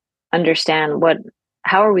us understand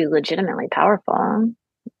how are we legitimately powerful.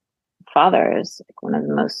 Father is like one of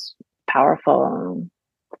the most powerful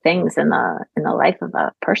things in the life of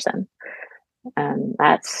a person, and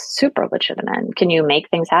that's super legitimate. Can you make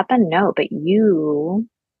things happen? No, but you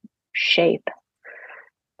shape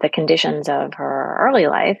the conditions of her early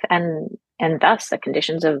life, and thus the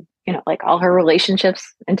conditions of like all her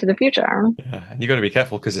relationships into the future. Yeah, and you got to be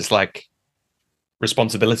careful because it's like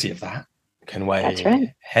responsibility of that can weigh That's right.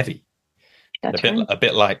 heavy. That's A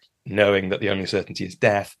bit like knowing that the only certainty is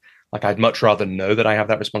death. Like I'd much rather know that I have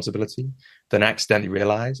that responsibility than accidentally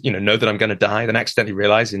realize, know that I'm going to die, than accidentally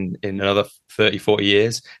realize in another 30, 40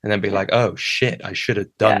 years and then be like, oh shit, I should have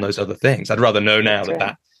done those other things. I'd rather know now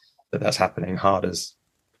that's happening, hard as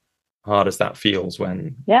that feels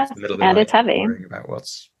when it's the middle of the and night it's heavy. worrying about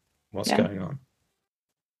what's going on.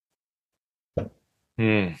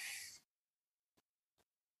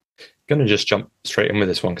 Going to just jump straight in with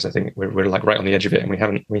this one because I think we're like right on the edge of it, and we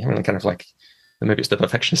haven't kind of like, maybe it's the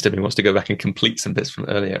perfectionist in me wants to go back and complete some bits from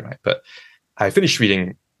earlier, right? But I finished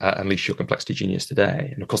reading Unleash Your Complexity Genius today,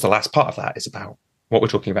 and of course the last part of that is about what we're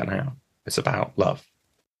talking about now. It's about love,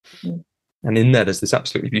 and in there's this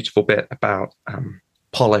absolutely beautiful bit about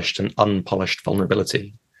polished and unpolished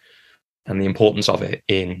vulnerability, and the importance of it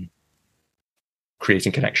in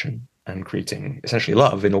creating connection and creating essentially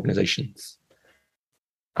love in organizations.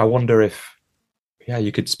 I wonder if,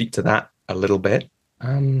 you could speak to that a little bit.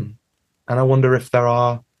 And I wonder if this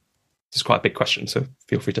is quite a big question, so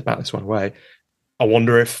feel free to bat this one away. I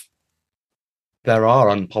wonder if there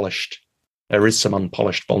is some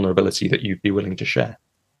unpolished vulnerability that you'd be willing to share.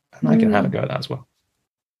 And I can have a go at that as well.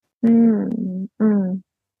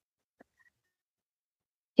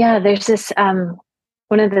 Yeah, there's this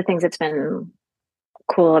one of the things that's been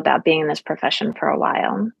cool about being in this profession for a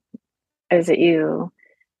while is that you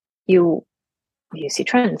you see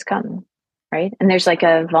trends come, right? And there's like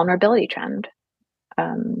a vulnerability trend,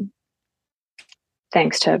 um,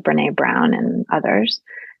 thanks to Brene Brown and others,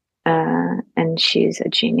 and she's a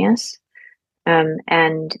genius. And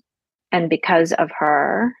because of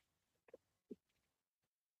her,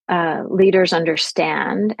 leaders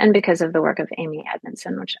understand, and because of the work of Amy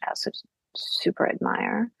Edmondson, which I also super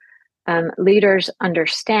admire, leaders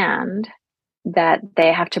understand that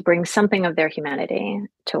they have to bring something of their humanity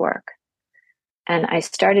to work. And I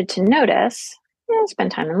started to notice, I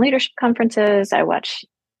spend time in leadership conferences. I watch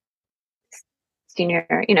senior,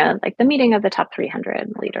 like the meeting of the top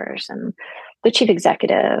 300 leaders and the chief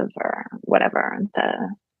executive or whatever,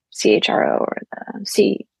 the CHRO or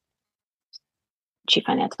the chief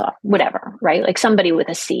financial officer, whatever, right? Like somebody with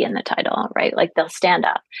a C in the title, right? Like they'll stand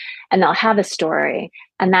up and they'll have a story,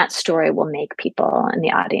 and that story will make people in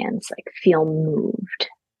the audience like feel moved,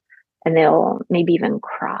 and they'll maybe even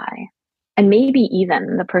cry. And maybe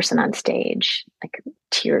even the person on stage like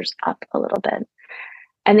tears up a little bit.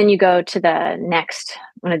 And then you go to the next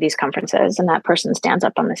one of these conferences, and that person stands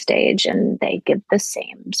up on the stage and they give the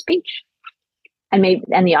same speech. And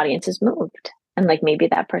the audience is moved. And like maybe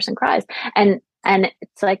that person cries. And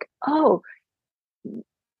it's like, oh,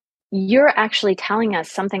 you're actually telling us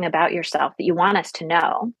something about yourself that you want us to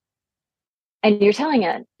know. And you're telling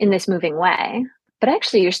it in this moving way, but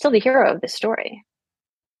actually you're still the hero of the story,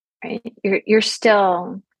 right? You're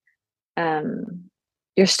still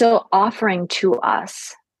offering to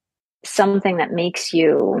us something that makes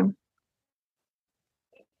you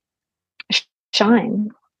shine,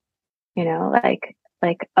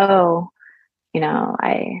 like, oh,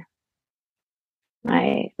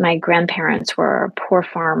 my grandparents were poor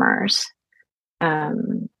farmers,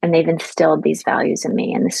 and they've instilled these values in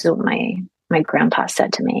me, and this is what my grandpa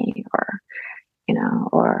said to me, or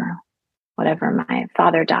whatever, my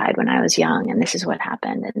father died when I was young, and this is what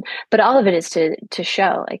happened. But all of it is to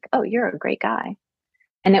show like, oh, you're a great guy.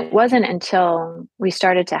 And it wasn't until we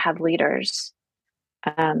started to have leaders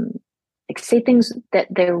like say things that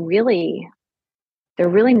they're really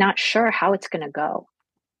not sure how it's going to go.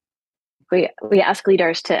 We ask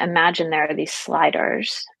leaders to imagine there are these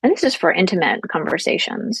sliders, and this is for intimate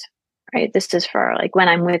conversations, right? This is for like when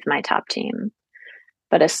I'm with my top team,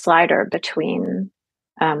 but a slider between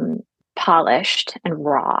polished and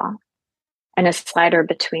raw, and a slider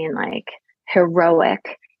between like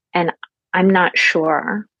heroic and I'm not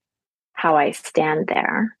sure how I stand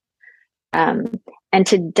there. And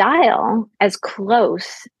to dial as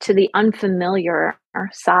close to the unfamiliar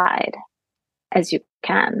side as you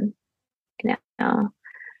can,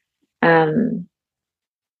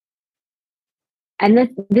 and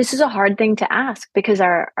this is a hard thing to ask because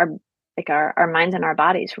our minds and our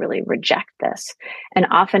bodies really reject this, and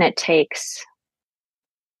often it takes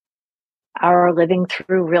our living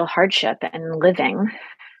through real hardship and living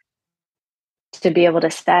to be able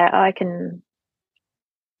to say, oh, I can,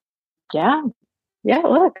 yeah,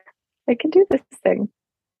 look, I can do this thing.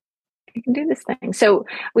 I can do this thing. So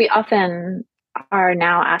we often are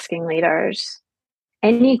now asking leaders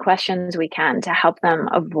any questions we can to help them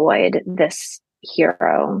avoid this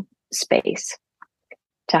hero space,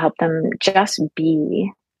 to help them just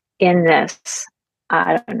be in this,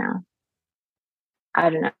 I don't know how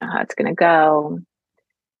it's going to go.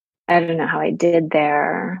 I don't know how I did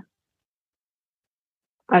there.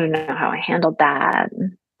 I don't know how I handled that.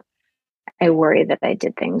 I worry that I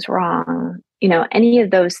did things wrong. Any of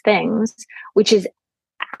those things, which is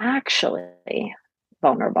actually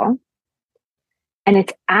vulnerable. And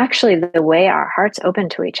it's actually the way our hearts open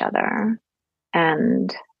to each other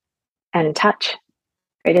and touch,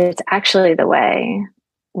 right? It's actually the way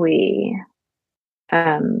we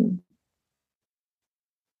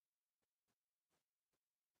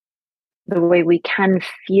can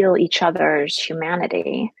feel each other's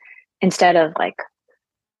humanity instead of like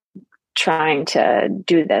trying to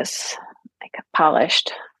do this like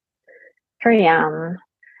polished, here I am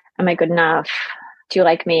I good enough, do you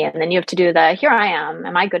like me? And then you have to do the here I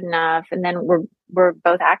am I good enough? And then we're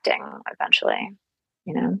both acting eventually,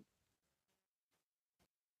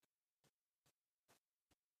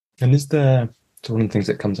 And is there, so one of the things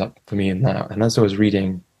that comes up for me in that, and as I was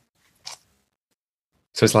reading,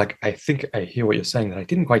 so it's like, I think I hear what you're saying that I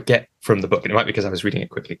didn't quite get from the book, and it might be because I was reading it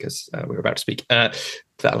quickly because we were about to speak that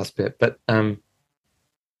last bit, but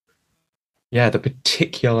yeah, the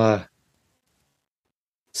particular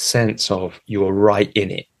sense of you're right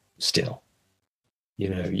in it still.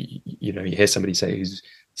 You hear somebody say who's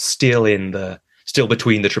still still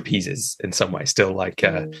between the trapezes in some way, still like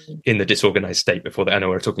in the disorganized state before that. I know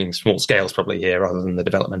we're talking small scales probably here rather than the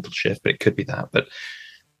developmental shift, but it could be that. But,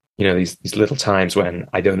 you know, these little times when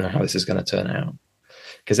I don't know how this is going to turn out.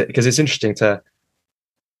 Because it's interesting to,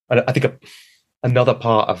 I think another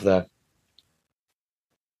part of the,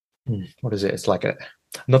 what is it? It's like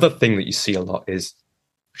another thing that you see a lot is,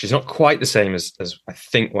 which is not quite the same as I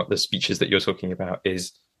think what the speeches that you're talking about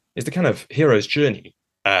is the kind of hero's journey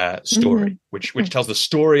story, which tells the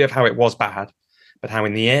story of how it was bad, but how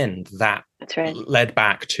in the end that's right, led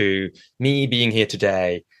back to me being here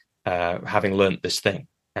today, having learned this thing.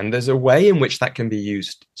 And there's a way in which that can be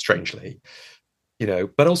used strangely, you know,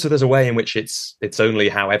 but also there's a way in which it's only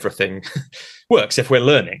how everything works if we're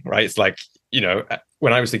learning, right? It's like, you know,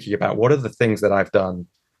 when I was thinking about what are the things that I've done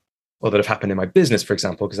or that have happened in my business, for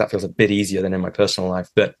example, because that feels a bit easier than in my personal life,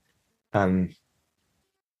 that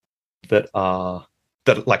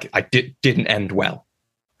like I didn't end well.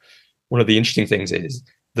 One of the interesting things is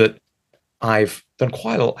that I've done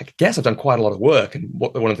quite a lot, I guess I've done quite a lot of work. And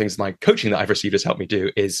one of the things my coaching that I've received has helped me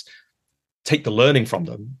do is take the learning from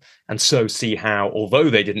them and so see how, although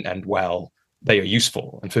they didn't end well, they are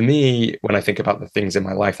useful. And for me, when I think about the things in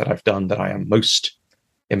my life that I've done that I am most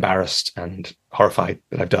embarrassed and horrified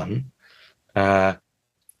that I've done,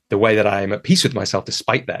 the way that I am at peace with myself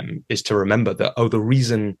despite them is to remember that, the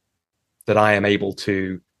reason that I am able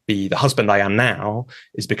to be the husband I am now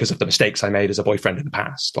is because of the mistakes I made as a boyfriend in the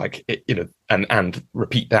past. Like, you know, and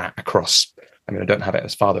repeat that across, I mean, I don't have it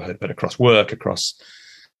as fatherhood, but across work, across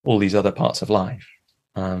all these other parts of life.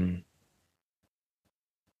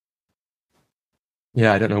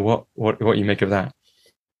 Yeah, I don't know what you make of that.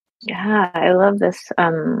 Yeah, I love this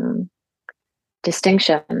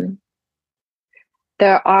distinction.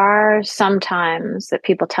 There are some times that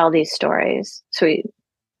people tell these stories. So we've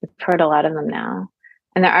heard a lot of them now.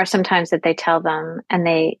 And there are some times that they tell them and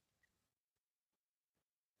they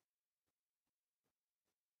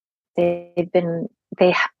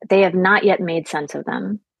have not yet made sense of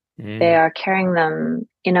them. They are carrying them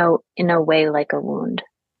in a way like a wound.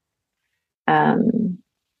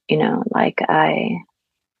 You know, like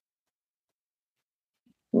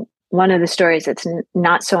one of the stories that's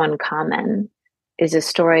not so uncommon is a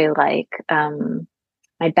story like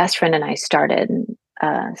my best friend and I started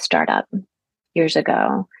a startup years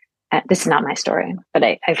ago. This is not my story, but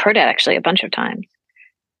I've heard it actually a bunch of times.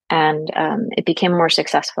 And it became more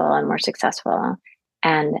successful and more successful.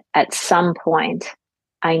 And at some point,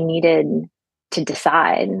 I needed to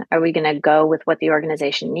decide, are we going to go with what the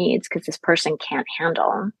organization needs? Because this person can't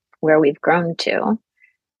handle where we've grown to.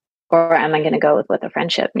 Or am I going to go with what the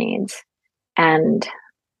friendship needs? And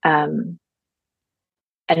in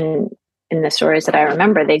the stories that I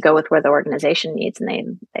remember, they go with where the organization needs, and they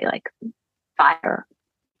like fire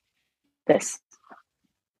this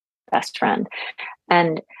best friend.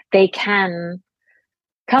 And they can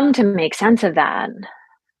come to make sense of that.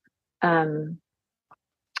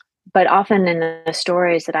 But often in the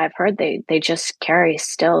stories that I've heard, they just carry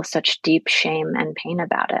still such deep shame and pain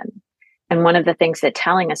about it. And one of the things that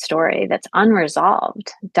telling a story that's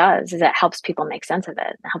unresolved does is it helps people make sense of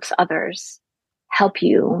it. It helps others help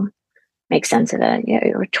you make sense of it. Yeah,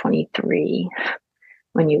 you were 23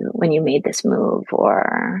 when you made this move,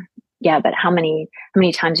 or yeah, but how many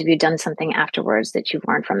times have you done something afterwards that you've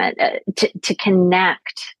learned from it? To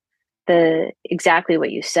connect exactly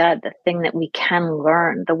what you said, the thing that we can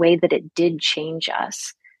learn, the way that it did change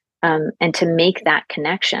us. And to make that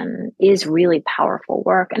connection is really powerful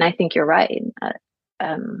work. And I think you're right.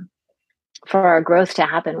 For our growth to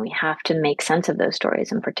happen, we have to make sense of those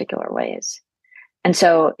stories in particular ways. And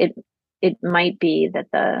so it might be that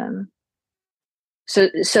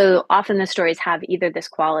so often the stories have either this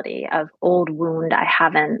quality of old wound I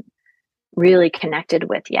haven't really connected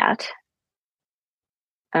with yet,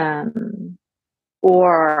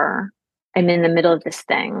 or I'm in the middle of this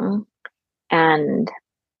thing and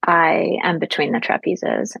I am between the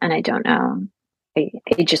trapezes and I don't know.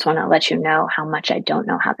 I just want to let you know how much I don't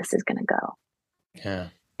know how this is going to go. Yeah.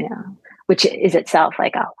 Yeah. Which is itself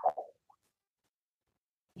like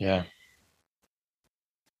yeah.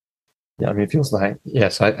 Yeah. I mean, it feels like,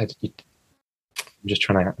 yes, I'm just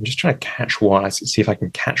trying to catch one. I see if I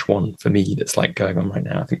can catch one for me that's like going on right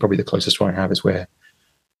now. I think probably the closest one I have is where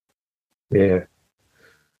we're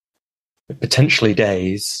potentially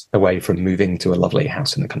days away from moving to a lovely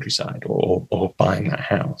house in the countryside or buying that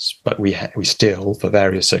house. But we still, for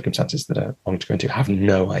various circumstances that are on to go into, have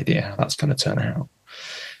no idea how that's going to turn out.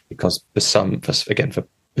 Because for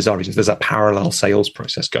bizarre reasons, there's a parallel sales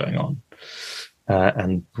process going on.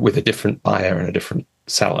 And with a different buyer and a different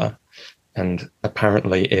seller. And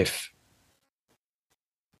apparently if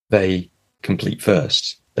they complete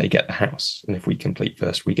first, they get the house. And if we complete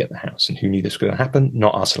first, we get the house. And who knew this was going to happen?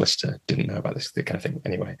 Not our solicitor. Didn't know about this kind of thing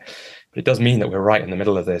anyway. But it does mean that we're right in the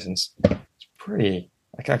middle of this. And it's pretty,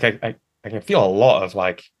 I can feel a lot of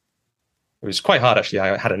like, it was quite hard actually.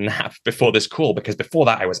 I had a nap before this call because before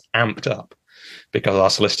that I was amped up because our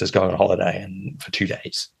solicitor's going on holiday and for 2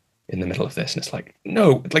 days in the middle of this. And it's like,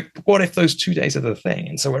 no, like, what if those 2 days are the thing?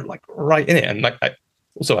 And so we're like right in it. And like, I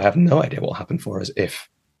have no idea what will happen for us if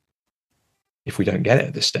we don't get it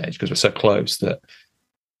at this stage, because we're so close that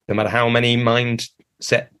no matter how many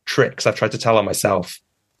mindset tricks I've tried to tell on myself,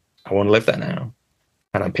 I want to live there now.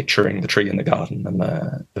 And I'm picturing the tree in the garden and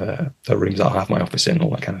the rooms I'll have my office in,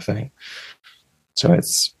 all that kind of thing. So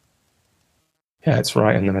it's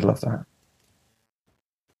right in the middle of that.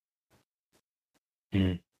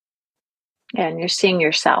 Yeah, and you're seeing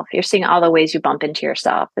yourself. You're seeing all the ways you bump into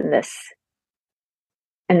yourself in this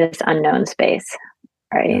unknown space,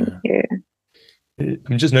 right? Yeah.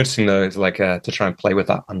 I'm just noticing though, it's like to try and play with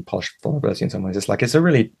that unpolished vulnerability in some ways. It's like it's a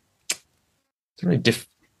really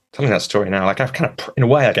telling that story now. Like I've kind of, in a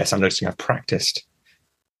way, I guess I'm noticing I've practiced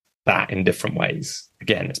that in different ways.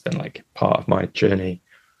 Again, it's been like part of my journey.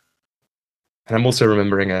 And I'm also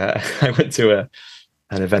remembering I went to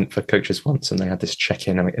an event for coaches once, and they had this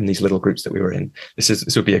check-in in these little groups that we were in.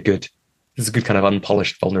 This would be a good kind of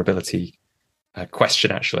unpolished vulnerability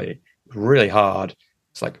question. Actually, really hard.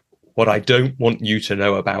 It's like, what I don't want you to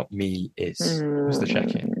know about me was the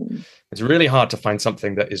check-in. It's really hard to find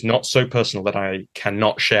something that is not so personal that I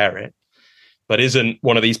cannot share it, but isn't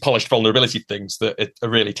one of these polished vulnerability things that are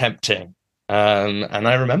really tempting. And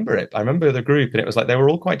I remember it. I remember the group, and it was like they were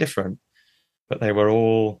all quite different, but they were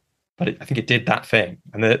all. But I think it did that thing,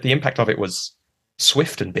 and the impact of it was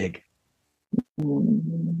swift and big.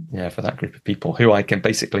 Yeah, for that group of people who I can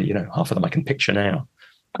basically, half of them I can picture now.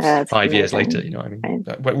 5 years later, I mean,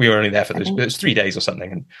 we were only there for those 3 days or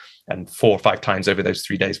something, and 4 or 5 times over those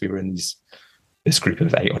 3 days we were in this group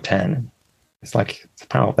of 8 or 10. It's like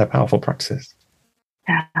they're powerful practices.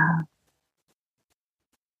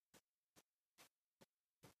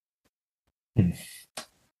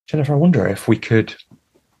 Jennifer, I wonder if we could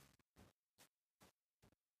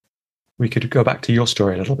go back to your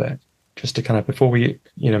story a little bit, just to kind of, before we,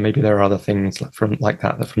 maybe there are other things from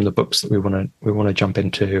the books that we want to jump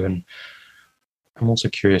into, and I'm also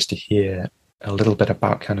curious to hear a little bit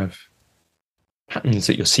about kind of patterns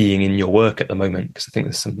that you're seeing in your work at the moment, because I think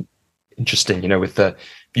there's some interesting, with the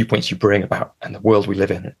viewpoints you bring about and the world we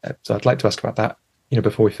live in. So I'd like to ask about that,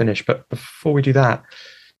 before we finish. But before we do that,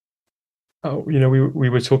 we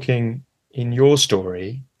were talking in your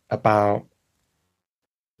story about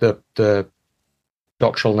the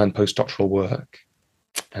doctoral and then postdoctoral work,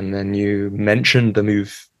 and then you mentioned the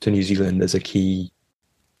move to New Zealand as a key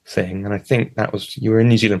thing, and I think you were in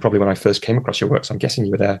New Zealand probably when I first came across your work, so I'm guessing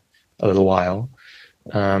you were there a little while.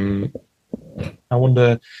 I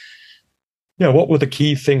wonder, what were the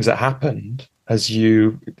key things that happened as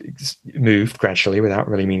you moved gradually, without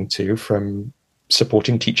really meaning to, from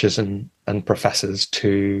supporting teachers and professors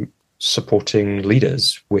to supporting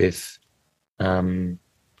leaders with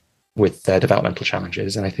their developmental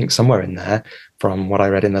challenges? And I think somewhere in there, from what I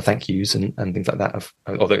read in the thank yous and things like that,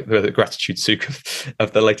 or the gratitude souk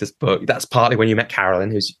of the latest book, that's partly when you met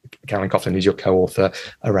Carolyn Coughlin, who's your co-author,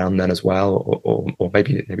 around then as well, or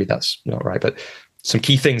maybe that's not right. But some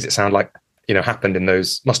key things it sound like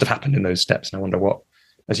must have happened in those steps. And I wonder what,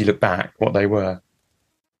 as you look back, what they were.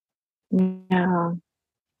 Yeah.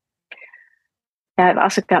 I've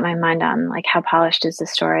also got my mind on like how polished is the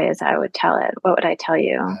story as I would tell it. What would I tell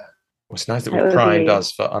you? Well, it's nice that we've primed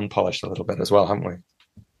us for unpolished a little bit as well, haven't we?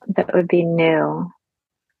 That would be new.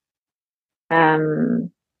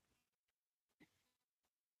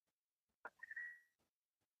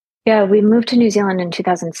 Yeah, we moved to New Zealand in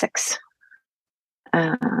 2006.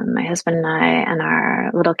 My husband and I and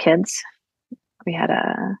our little kids. We had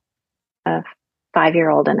a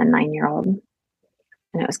 5-year-old and a 9-year-old, and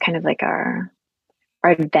it was kind of like our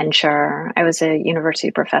adventure. I was a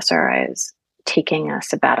university professor. I was taking a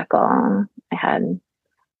sabbatical. I had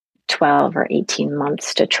 12 or 18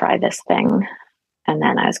 months to try this thing, and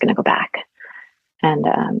then I was going to go back, and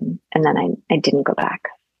then I didn't go back.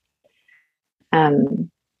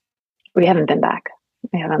 We haven't been back.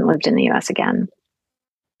 We haven't lived in the US again,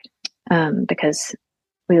 because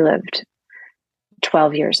we lived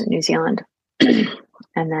 12 years in New Zealand and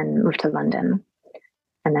then moved to London.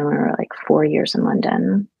 And then we were like 4 years in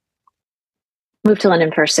London. Moved to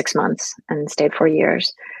London for 6 months and stayed 4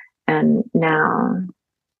 years. And now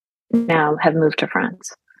have moved to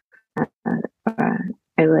France. I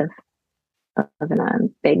live in a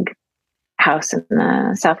big house in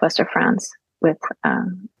the southwest of France with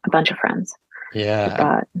a bunch of friends.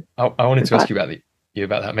 Yeah, I wanted We to ask bought, you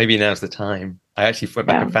about that. Maybe now's the time. I actually went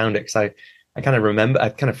back yeah. and found it because I kind of remember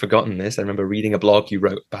I'd kind of forgotten this. I remember reading a blog you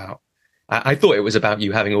wrote about. I thought it was about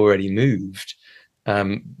you having already moved,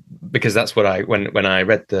 um, because that's what when I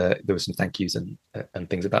read there were some thank yous and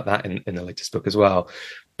things about that in the latest book as well.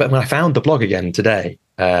 But when I found the blog again today,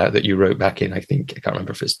 that you wrote back in, I think I can't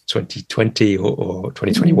remember if it's 2020 or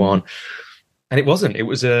 2021. And it wasn't. It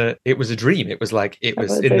was a dream. It was like it It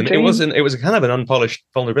was was in a the. It dream. wasn't. It was a kind of an unpolished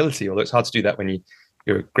vulnerability. Although it's hard to do that when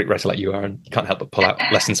you're a great writer like you are, and you can't help but pull out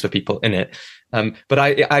lessons for people in it. But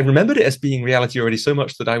I remembered it as being reality already so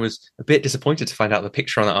much that I was a bit disappointed to find out the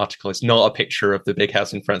picture on that article is not a picture of the big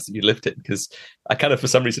house in France that you lived in, because I kind of for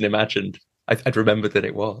some reason imagined I'd remembered that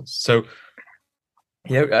it was. So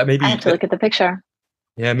yeah, I maybe have to look at the picture.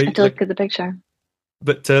 yeah, I have maybe to like, look at the picture.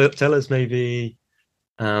 but tell us maybe.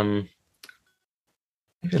 Um,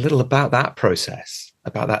 Maybe a little about that process,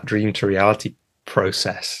 about that dream to reality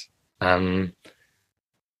process. And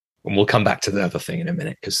we'll come back to the other thing in a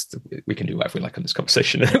minute because we can do whatever we like on this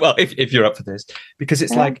conversation. Well, if you're up for this, because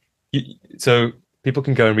it's Yeah. like, so people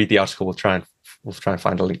can go and read the article. We'll try and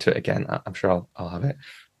find a link to it again. I'm sure I'll have it.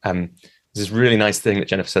 There's this really nice thing that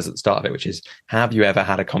Jennifer says at the start of it, which is, have you ever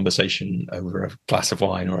had a conversation over a glass of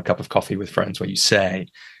wine or a cup of coffee with friends where you say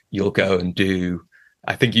you'll go and do,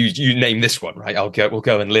 I think you name this one, right? We'll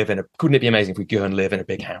go and live couldn't it be amazing if we go and live in a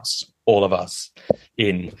big house, all of us,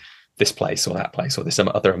 in this place or that place or this some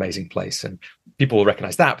other amazing place? And people will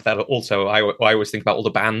recognize that. But that also, I always think about all the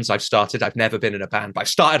bands I've started. I've never been in a band, but I've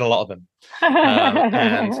started a lot of them.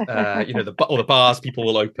 All the bars people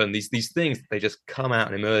will open, these things, they just come out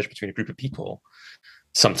and emerge between a group of people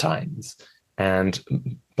sometimes. And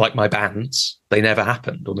like my bands, they never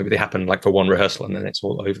happened, or maybe they happened like for one rehearsal and then it's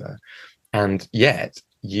all over. And yet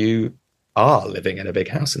you are living in a big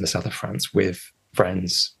house in the south of France with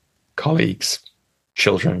friends, colleagues,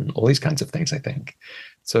 children, all these kinds of things, I think.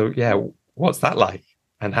 So yeah, what's that like?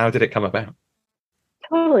 And how did it come about?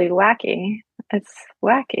 Totally wacky. It's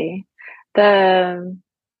wacky. The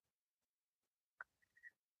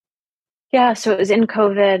Yeah, so it was in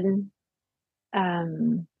COVID.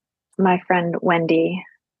 My friend Wendy.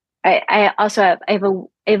 I also I have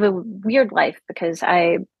a weird life because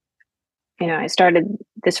I started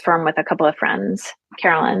this firm with a couple of friends,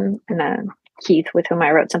 Carolyn and Keith, with whom I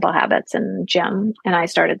wrote Simple Habits, and Jim, and I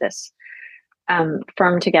started this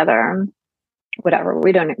firm together. Whatever,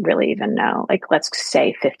 we don't really even know. Like, let's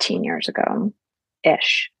say 15 years ago,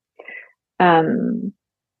 ish. Um,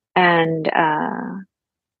 and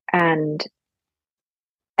and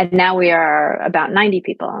and now we are about 90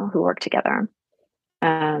 people who work together.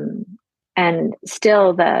 And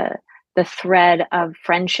still the thread of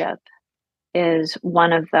friendship is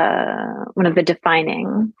one of the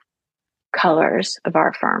defining colors of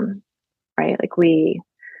our firm, right? Like, we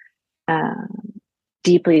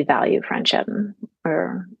deeply value friendship.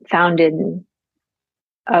 We're founded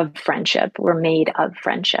of friendship. We're made of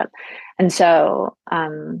friendship. And so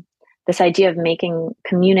this idea of making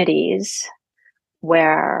communities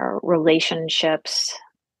where relationships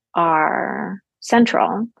are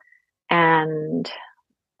central, and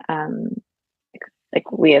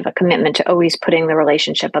like, we have a commitment to always putting the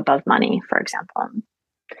relationship above money, for example.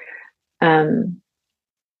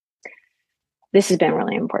 This has been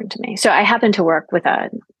really important to me. So I happen to work with a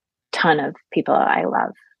ton of people I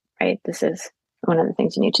love, right? This is one of the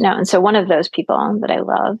things you need to know. And so one of those people that I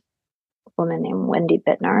love, a woman named Wendy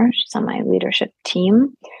Bittner, she's on my leadership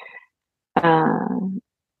team. I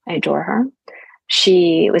adore her.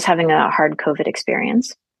 She was having a hard COVID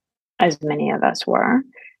experience, as many of us were.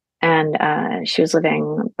 And she was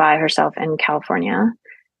living by herself in California,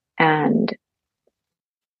 and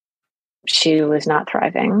she was not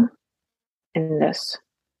thriving in this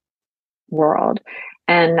world.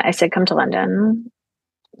 And I said, come to London.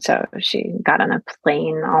 So she got on a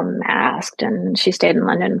plane all masked, and she stayed in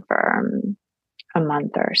London for a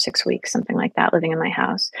month or 6 weeks, something like that, living in my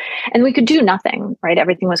house. And we could do nothing, right?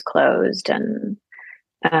 Everything was closed, and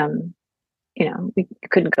we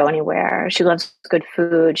couldn't go anywhere. She loves good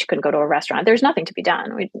food. She couldn't go to a restaurant. There's nothing to be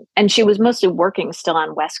done. And she was mostly working still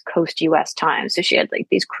on West Coast US time. So she had like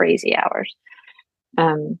these crazy hours.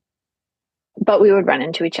 But we would run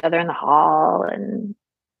into each other in the hall, and,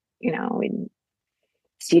 we'd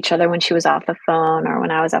see each other when she was off the phone or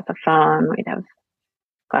when I was off the phone. We'd have a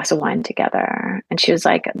glass of wine together. And she was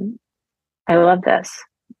like, I love this.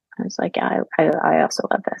 I was like, yeah, I also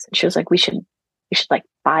love this. And she was like, we should like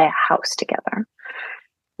buy a house together.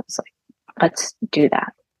 I was like, let's do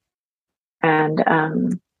that. And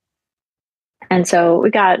so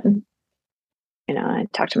we got I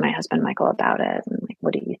talked to my husband, Michael, about it. And like,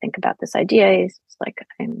 what do you think about this idea? He's like,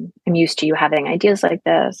 I'm used to you having ideas like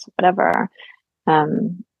this, whatever.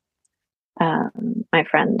 Um, my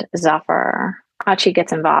friend Zafar Achi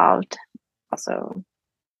gets involved also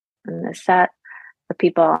in the set of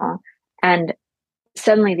people. And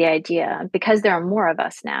suddenly the idea, because there are more of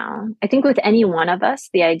us now, I think with any one of us,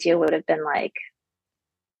 the idea would have been like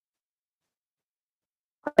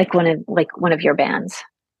one of your bands.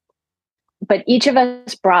 But each of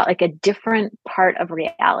us brought like a different part of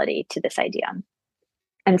reality to this idea.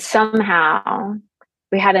 And somehow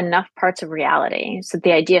we had enough parts of reality so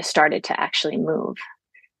the idea started to actually move.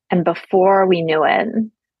 And before we knew it,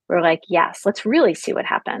 we're like, yes, let's really see what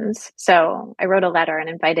happens. So I wrote a letter and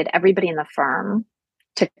invited everybody in the firm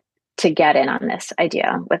to get in on this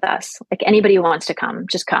idea with us. Like anybody who wants to come,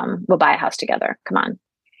 just come. We'll buy a house together. Come on.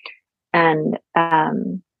 And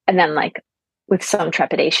then like with some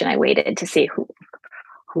trepidation, I waited to see who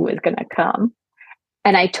was going to come.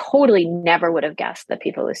 And I totally never would have guessed the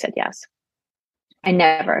people who said yes. I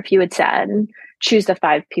never. If you had said, choose the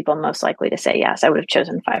 5 people most likely to say yes, I would have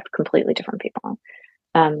chosen 5 completely different people.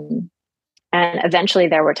 And eventually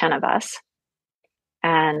there were 10 of us.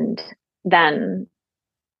 And then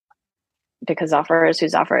because Zafar is who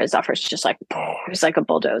Zafar is just like, it's like a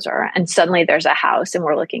bulldozer. And suddenly there's a house and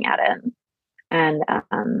we're looking at it.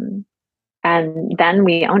 And then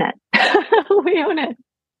we own it. We own it.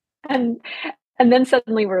 And then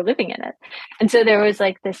suddenly we're living in it. And so there was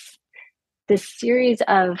like this series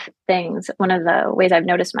of things. One of the ways I've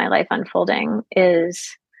noticed my life unfolding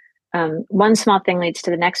is one small thing leads to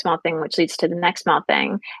the next small thing, which leads to the next small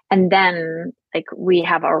thing. And then like we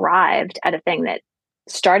have arrived at a thing that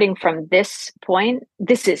starting from this point,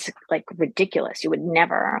 this is like ridiculous. You would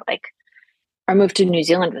never like, our move to New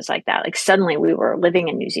Zealand was like that. Like suddenly we were living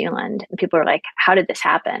in New Zealand and people are like, how did this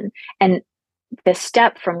happen? And the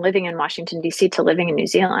step from living in Washington, D.C. to living in New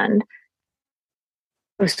Zealand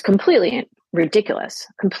was completely ridiculous,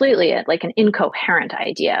 completely like an incoherent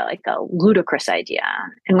idea, like a ludicrous idea.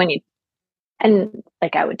 And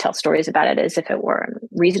like I would tell stories about it as if it were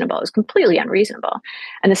reasonable. It was completely unreasonable.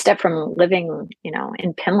 And the step from living,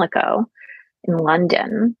 in Pimlico in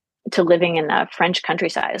London to living in the French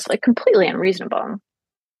countryside is like completely unreasonable.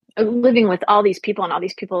 Living with all these people and all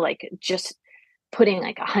these people like just putting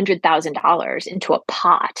like $100,000 into a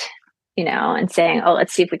pot, and saying, oh,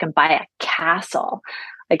 let's see if we can buy a castle.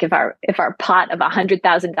 Like if our pot of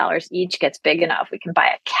 $100,000 each gets big enough, we can buy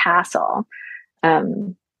a castle.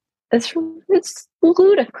 It's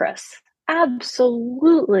ludicrous,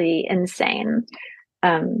 absolutely insane.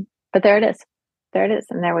 But there it is,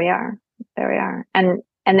 and there we are, and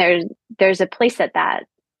there's a place that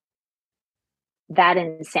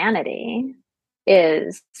insanity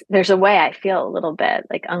is. There's a way I feel a little bit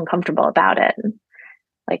like uncomfortable about it,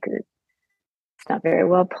 like it's not very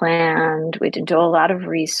well planned. We didn't do a lot of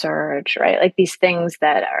research, right? Like these things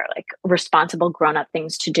that are like responsible grown-up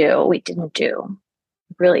things to do, we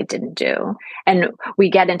really didn't do. And we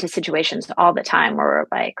get into situations all the time where we're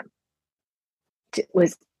like,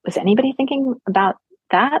 was anybody thinking about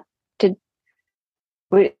that? Did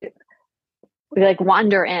we like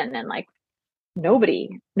wander in and like nobody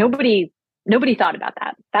thought about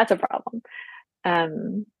that. That's a problem.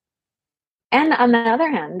 And on the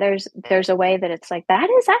other hand, there's a way that it's like, that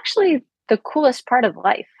is actually the coolest part of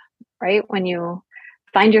life, right? When you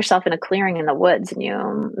find yourself in a clearing in the woods and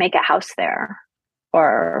you make a house there,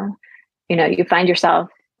 or, you find yourself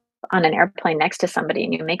on an airplane next to somebody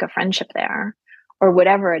and you make a friendship there, or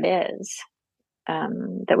whatever it is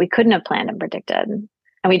that we couldn't have planned and predicted. And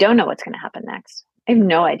we don't know what's going to happen next. I have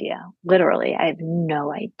no idea. Literally, I have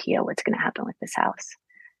no idea what's going to happen with this house.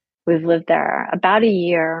 We've lived there about a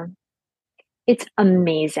year. It's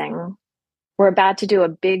amazing. We're about to do a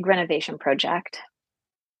big renovation project.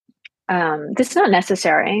 This is not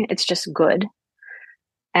necessary. It's just good.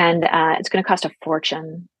 And it's going to cost a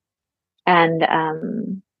fortune. And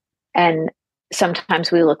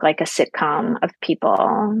sometimes we look like a sitcom of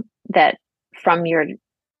people that from your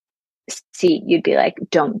seat, you'd be like,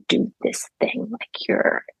 don't do this thing. Like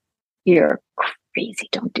you're crazy.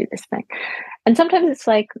 Don't do this thing. And sometimes it's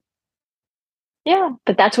like, yeah,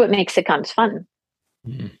 but that's what makes sitcoms fun.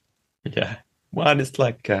 Mm. Yeah. Well, and it's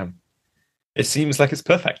like, it seems like it's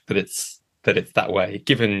perfect that it's that way,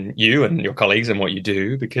 given you and your colleagues and what you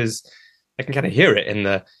do, because I can kind of hear it in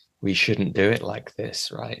the, we shouldn't do it like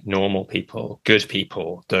this, right? Normal people, good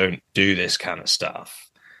people don't do this kind of stuff.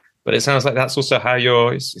 But it sounds like that's also how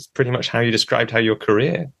it's pretty much how you described how your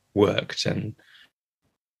career worked. And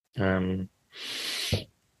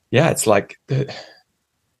yeah, it's like,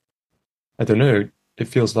 I don't know, it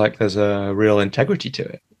feels like there's a real integrity to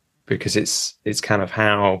it, because it's kind of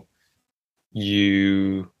how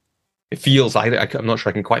you. It feels like I'm not sure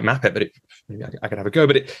I can quite map it, but maybe I could have a go.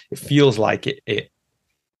 But it feels like it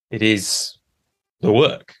is the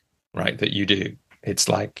work, right, that you do. It's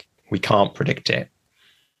like we can't predict it.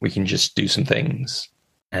 We can just do some things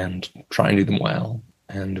and try and do them well,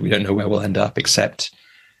 and we don't know where we'll end up except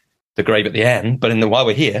the grave at the end. But while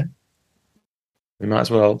we're here, we might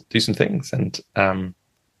as well do some things. And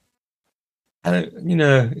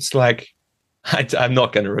it's like I'm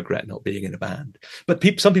not going to regret not being in a band, but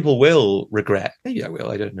some people will regret. Maybe I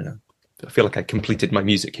will. I don't know. I feel like I completed my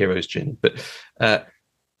music heroes journey, but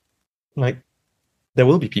like there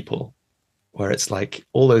will be people where it's like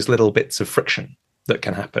all those little bits of friction that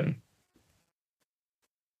can happen.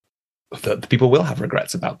 That people will have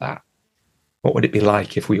regrets about that. What would it be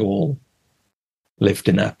like if we all lived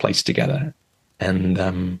in a place together?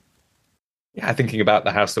 And thinking about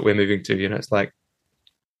the house that we're moving to, it's like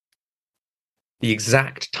the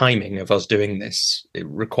exact timing of us doing this,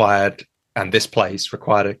 and this place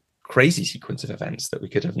required a crazy sequence of events that we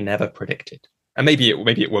could have never predicted. And maybe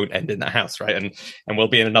it won't end in that house, right? And we'll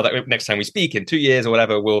be in another, next time we speak in 2 years or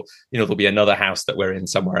whatever, there'll be another house that we're in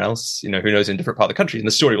somewhere else, who knows, in a different part of the country, and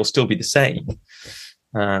the story will still be the same.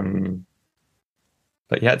 But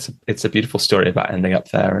yeah, it's a beautiful story about ending up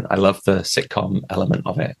there, and I love the sitcom element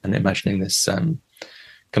of it, and imagining this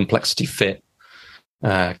complexity fit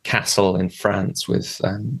castle in France with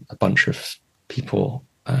a bunch of people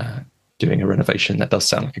doing a renovation. That does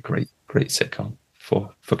sound like a great sitcom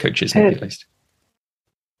for coaches, maybe at least.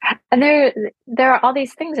 And there are all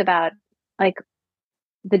these things about like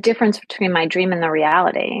the difference between my dream and the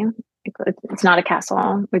reality. It's not a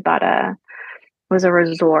castle. We bought was a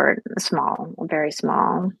resort, a very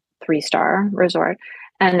small 3-star resort.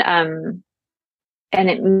 And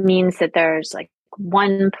it means that there's like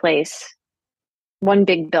one place, one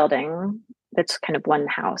big building that's kind of one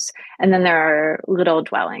house. And then there are little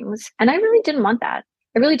dwellings. And I really didn't want that.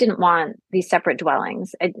 I really didn't want these separate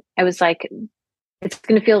dwellings. I was like, it's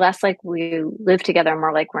going to feel less like we live together,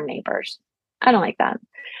 more like we're neighbors. I don't like that.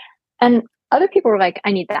 And other people were like,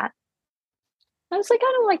 I need that. I was like,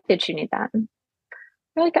 I don't like that you need that.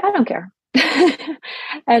 They're like, I don't care.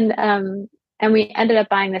 And we ended up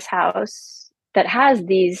buying this house that has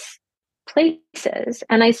these places.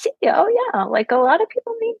 And I see, oh yeah, like a lot of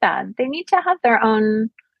people need that. They need to have their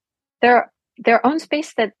own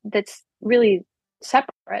space that's really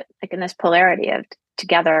separate, like in this polarity of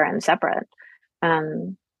together and separate.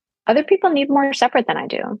 Other people need more separate than I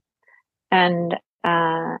do. And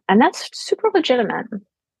that's super legitimate.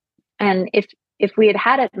 And if we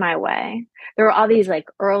had it my way, there were all these like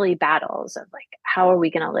early battles of like, how are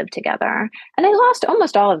we going to live together? And I lost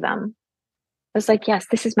almost all of them. I was like, yes,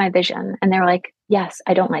 this is my vision. And they were like, yes,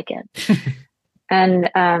 I don't like it. And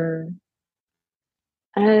I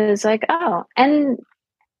was like, oh, and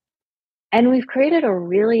we've created a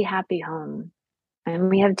really happy home, and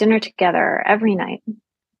we have dinner together every night,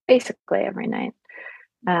 basically every night.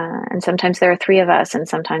 And sometimes there are 3 of us, and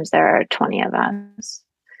sometimes there are 20 of us.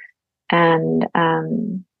 And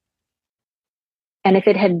if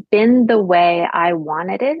it had been the way I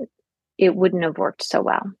wanted it, it wouldn't have worked so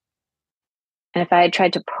well. And if I had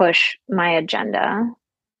tried to push my agenda,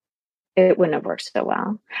 it wouldn't have worked so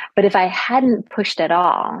well. But if I hadn't pushed at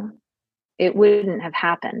all, it wouldn't have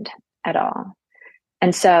happened at all.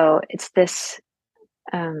 And so it's this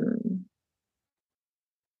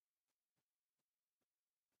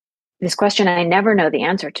this question I never know the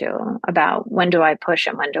answer to about when do I push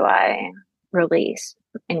and when do I release.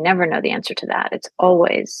 I never know the answer to that. It's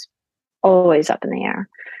always up in the air.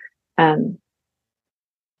 And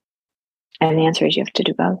the answer is you have to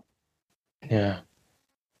do both. Yeah.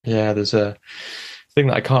 There's a thing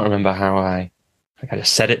that I can't remember how I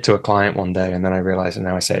just said it to a client one day, and then I realized, and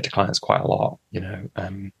now I say it to clients quite a lot,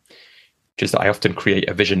 just that I often create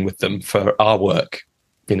a vision with them for our work.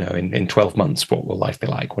 In 12 months, what will life be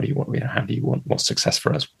like? What do you want? How do you want? What's success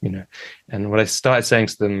for us? And what I started saying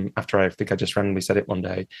to them after I think I just randomly said it one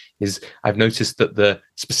day is, I've noticed that the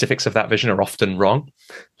specifics of that vision are often wrong,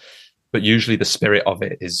 but usually the spirit of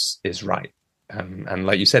it is right. And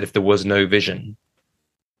like you said, if there was no vision,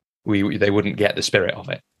 they wouldn't get the spirit of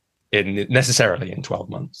it necessarily in 12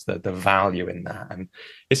 months. The value in that, and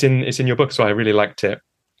it's in your book, so I really liked it.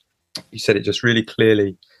 You said it just really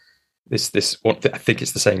clearly. This what I think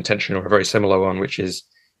it's the same tension, or a very similar one, which is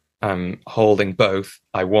holding both.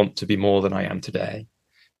 I want to be more than I am today,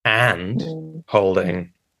 and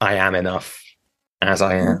holding I am enough as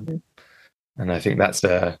I am. And I think that's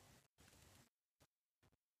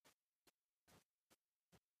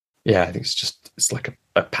Yeah, I think it's like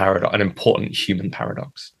a paradox, an important human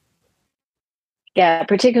paradox. Yeah,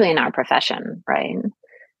 particularly in our profession, right?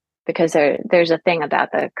 Because there's a thing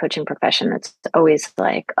about the coaching profession that's always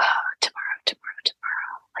like, oh, tomorrow,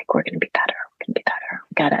 like we're gonna be better, we're gonna be better.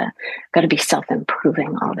 We gotta be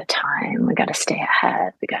self-improving all the time. We gotta stay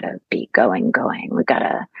ahead. We gotta be going. We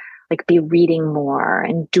gotta like be reading more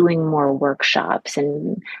and doing more workshops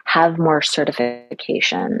and have more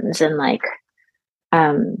certifications and like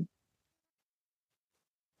um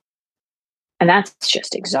and that's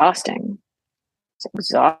just exhausting. It's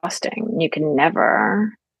exhausting. You can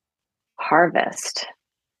never harvest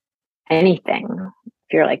anything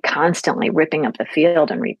if you're like constantly ripping up the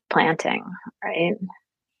field and replanting, right?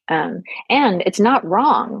 And it's not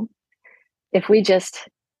wrong if we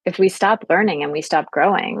stop learning and we stop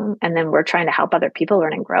growing, and then we're trying to help other people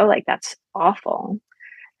learn and grow. Like that's awful.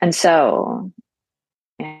 And so,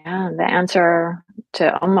 yeah, the answer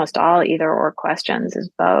to almost all either or questions is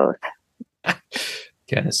both.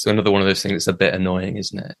 Yeah, it's another one of those things that's a bit annoying,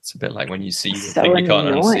 isn't it? It's a bit like when you see the So thing you can't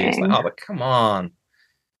unsee. It's like, annoying. oh, but come on.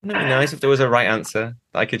 Wouldn't it be nice if there was a right answer?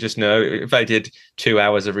 I could just know if I did 2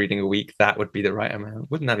 hours of reading a week, that would be the right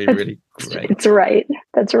amount. Wouldn't that be really great? It's right.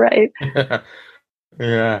 That's right.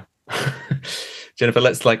 Yeah. Jennifer,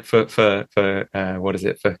 let's like for what is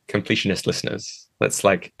it for completionist listeners? Let's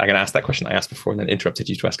like I'm going to ask that question I asked before and then interrupted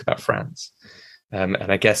you to ask about France. And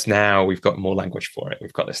I guess now we've got more language for it.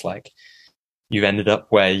 We've got this like you've ended up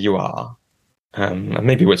where you are, and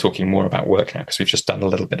maybe we're talking more about work now because we've just done a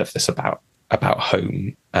little bit of this about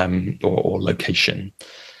home or location.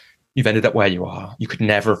 You've ended up where you are. You could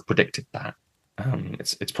never have predicted that.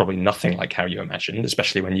 It's probably nothing like how you imagined,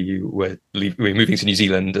 especially when you were moving to New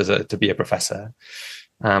Zealand to be a professor.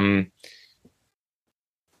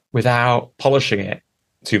 Without polishing it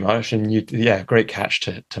too much, and great catch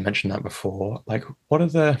to mention that before. Like, what are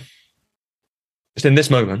the just in this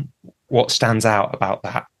moment? What stands out about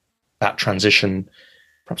that transition,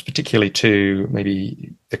 perhaps particularly to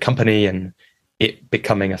maybe the company and it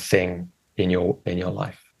becoming a thing in your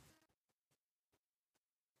life?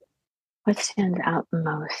 What stands out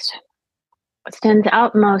most? What stands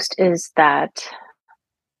out most is that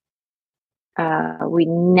we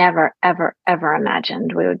never, ever, ever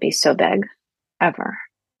imagined we would be so big, ever.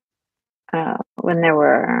 When there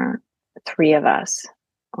were three of us,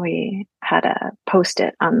 we had a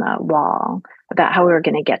post-it on the wall about how we were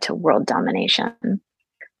going to get to world domination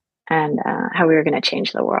and how we were going to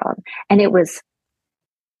change the world. And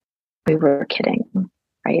we were kidding,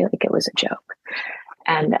 right? Like it was a joke.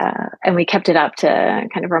 And we kept it up to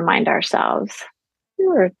kind of remind ourselves we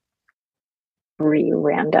were three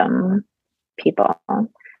random people.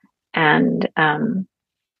 And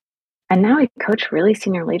now we coach really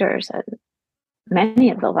senior leaders at many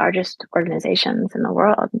of the largest organizations in the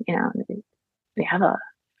world. You know, we have a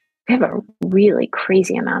really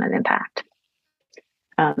crazy amount of impact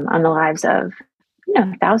on the lives of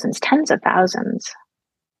thousands, tens of thousands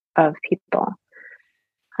of people,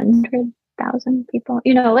 100,000 people.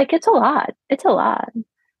 You know, like it's a lot. It's a lot.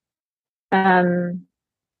 I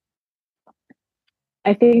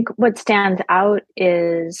think what stands out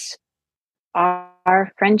is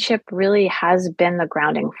our friendship really has been the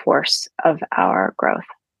grounding force of our growth.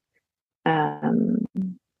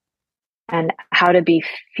 And how to be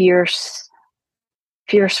fierce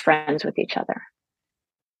friends with each other,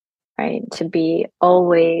 right? To be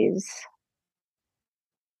always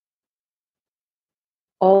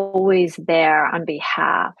there on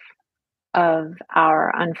behalf of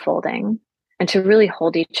our unfolding and to really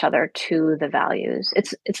hold each other to the values.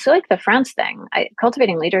 It's like the France thing.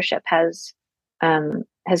 Cultivating leadership has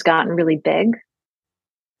gotten really big,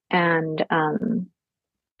 and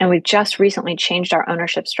we've just recently changed our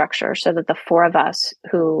ownership structure so that the four of us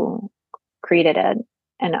who created it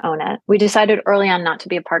and own it, we decided early on not to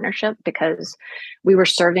be a partnership because we were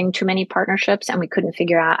serving too many partnerships and we couldn't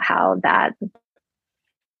figure out how that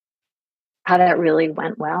really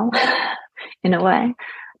went well in a way.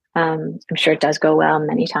 I'm sure it does go well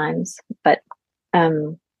many times, but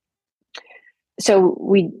so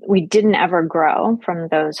we didn't ever grow from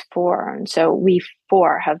those four. And so we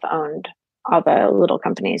four have owned all the little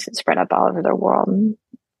companies that spread up all over the world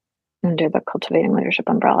under the Cultivating Leadership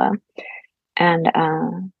umbrella. And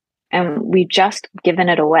we've just given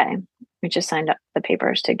it away. We just signed up the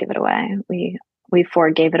papers to give it away. We four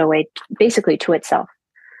gave it away basically to itself.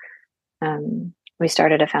 We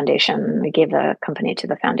started a foundation. We gave the company to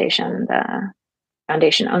the foundation. The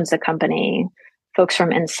foundation owns the company. Folks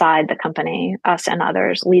from inside the company, us and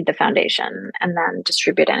others, lead the foundation and then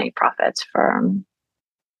distribute any profits for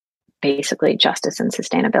basically justice and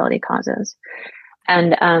sustainability causes.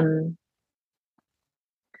 And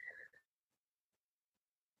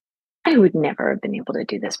I would never have been able to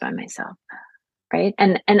do this by myself, right?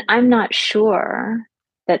 And I'm not sure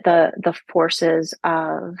that the forces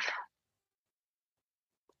of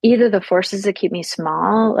either the forces that keep me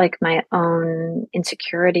small, like my own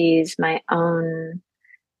insecurities, my own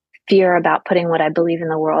fear about putting what I believe in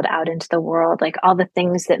the world out into the world, like all the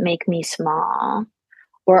things that make me small,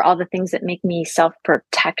 or all the things that make me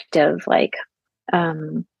self-protective, like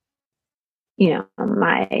um,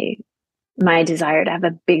 my desire to have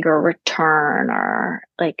a bigger return, or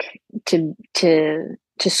like to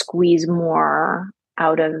squeeze more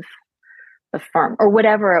out of the firm, or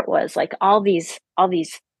whatever it was, like all these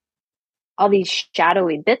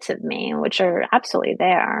shadowy bits of me, which are absolutely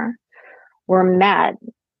there, were met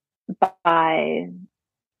by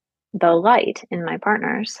the light in my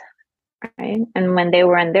partners, right? And when they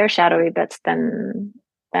were in their shadowy bits, then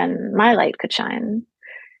my light could shine,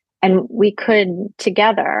 and we could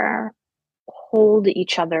together hold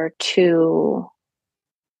each other to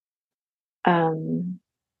um,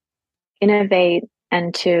 innovate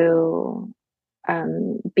and to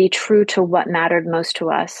be true to what mattered most to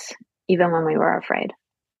us, even when we were afraid.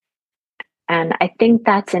 And I think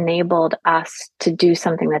that's enabled us to do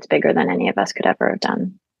something that's bigger than any of us could ever have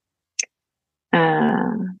done.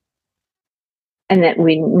 And that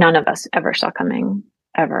none of us ever saw coming,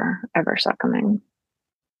 ever saw coming.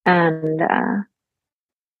 And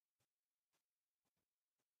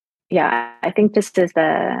yeah, I think this is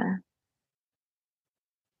the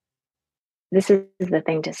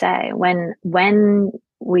thing to say when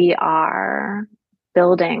we are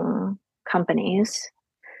building companies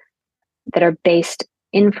that are based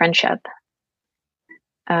in friendship,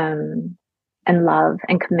 and love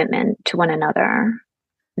and commitment to one another,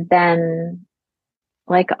 then,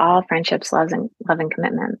 like all friendships, love and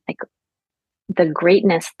commitment, like the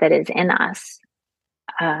greatness that is in us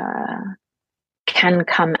can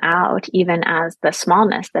come out, even as the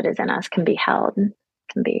smallness that is in us can be held,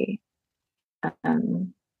 can be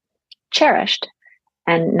cherished,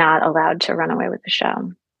 and not allowed to run away with the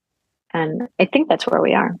show. And I think that's where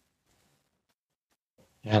we are.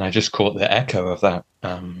 Yeah, and I just caught the echo of that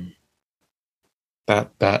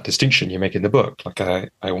that distinction you make in the book. Like,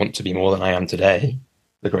 I want to be more than I am today.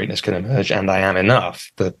 The greatness can emerge, and I am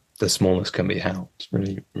enough. The smallness can be held. It's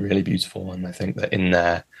really, really beautiful. And I think that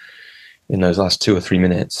in those last 2 or 3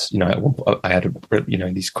 minutes, I had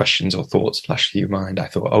these questions or thoughts flash through your mind. I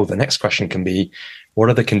thought, oh, the next question can be, what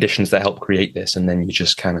are the conditions that help create this? And then you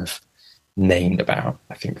just kind of named about,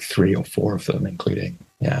 I think, 3 or 4 of them, including,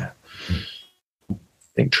 I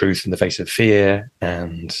think, truth in the face of fear,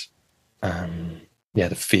 and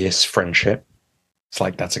the fierce friendship. It's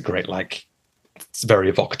like, that's a great, like, it's a very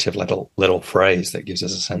evocative little phrase that gives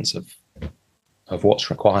us a sense of what's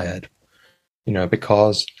required.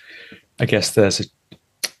 Because I guess those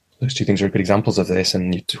 2 things are good examples of this,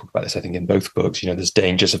 and you talk about this, I think, in both books. There's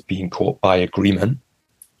dangers of being caught by agreement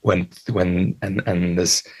and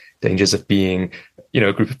there's dangers of being,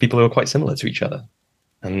 a group of people who are quite similar to each other,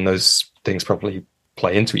 and those things probably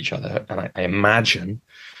play into each other. And I imagine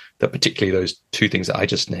that particularly those 2 things that I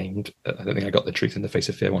just named, I don't think I got the truth in the face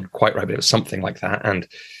of fear one quite right, but it was something like that. And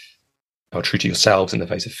true to yourselves in the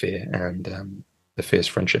face of fear, and the fierce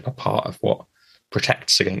friendship are part of what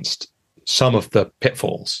protects against some of the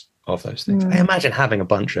pitfalls of those things. I imagine having a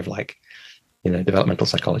bunch of, like, developmental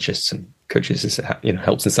psychologists and coaches is,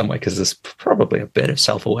 helps in some way, because there's probably a bit of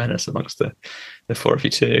self-awareness amongst the 4 of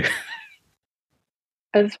you too.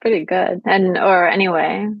 It's pretty good. Or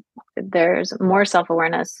anyway, there's more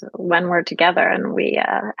self-awareness when we're together, and we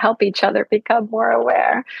help each other become more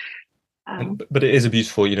aware. But it is a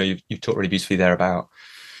beautiful, you've talked really beautifully there about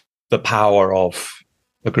the power of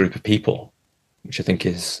a group of people, which I think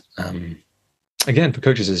is, again, for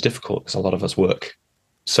coaches is difficult, because a lot of us work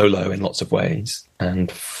solo in lots of ways,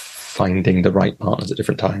 and finding the right partners at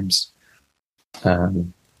different times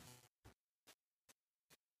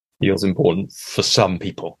feels important for some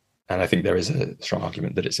people. And I think there is a strong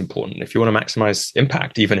argument that it's important if you want to maximize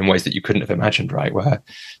impact, even in ways that you couldn't have imagined, right? Where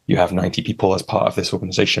you have 90 people as part of this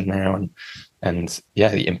organization now, and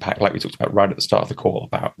the impact, like we talked about right at the start of the call,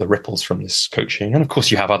 about the ripples from this coaching. And of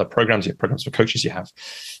course, you have other programs, you have programs for coaches, you have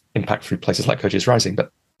impact through places like Coaches Rising.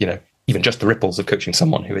 But, even just the ripples of coaching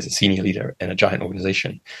someone who is a senior leader in a giant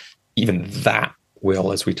organization, even that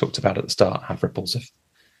will, as we talked about at the start, have ripples of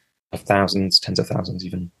thousands, tens of thousands,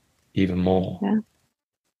 even more. Yeah.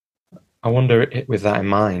 I wonder, with that in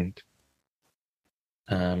mind,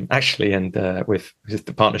 actually, and with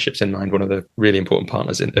the partnerships in mind, one of the really important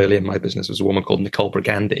partners early in my business was a woman called Nicole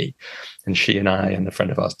Brigandy, and she and I and a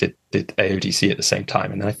friend of ours did AODC at the same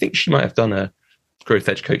time, and I think she might have done a growth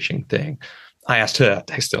edge coaching thing. I asked her, I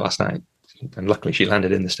texted her last night, and luckily she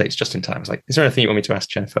landed in the States just in time. I was like, is there anything you want me to ask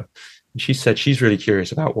Jennifer? And she said she's really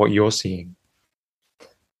curious about what you're seeing,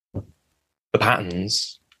 the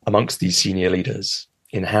patterns amongst these senior leaders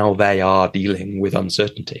in how they are dealing with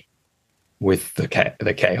uncertainty, with the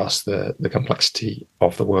chaos, the complexity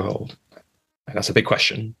of the world. And that's a big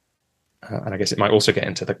question. And I guess it might also get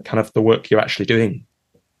into the kind of the work you're actually doing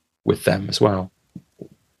with them as well.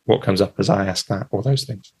 What comes up as I ask that, all those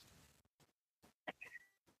things?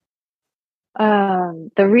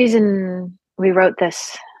 The reason we wrote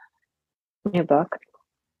this new book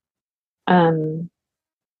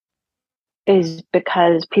is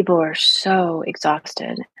because people are so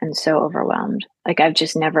exhausted and so overwhelmed. Like, I've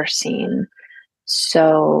just never seen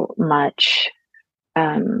so much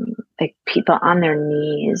like people on their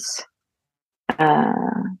knees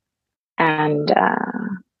and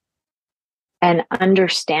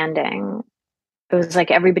understanding. It was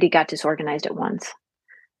like everybody got disorganized at once,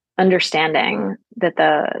 understanding that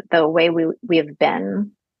the way we have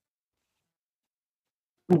been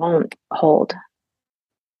won't hold,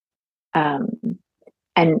 and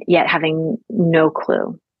yet having no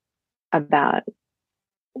clue about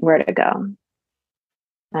where to go.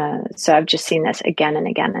 So I've just seen this again and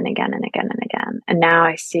again and again and again and again. And now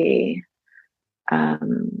I see,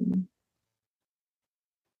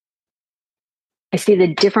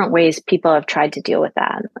 the different ways people have tried to deal with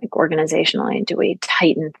that. Like, organizationally, do we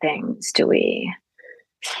tighten things? Do we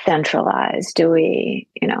centralize? Do we,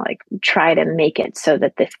 like, try to make it so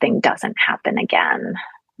that this thing doesn't happen again?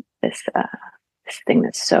 This thing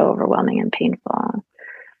that's so overwhelming and painful.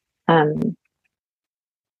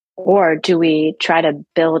 Or do we try to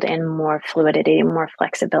build in more fluidity, more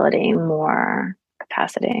flexibility, more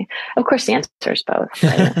capacity? Of course, the answer is both.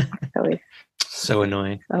 Right? Always, so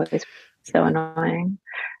annoying. Always so annoying.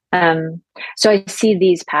 So I see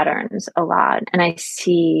these patterns a lot, and I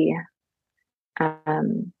see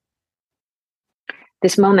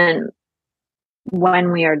this moment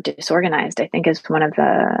when we are disorganized, I think, is one of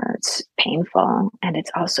it's painful, and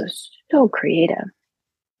it's also so creative.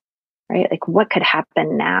 Right? Like, what could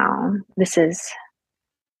happen now? This is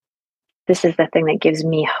the thing that gives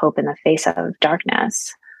me hope in the face of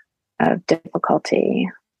darkness, of difficulty,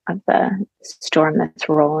 of the storm that's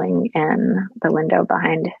rolling in the window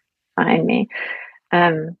behind me.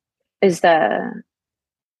 Is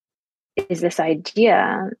this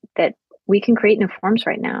idea that we can create new forms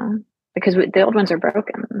right now because the old ones are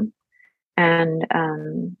broken, and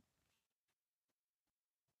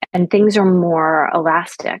things are more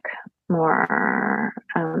elastic, more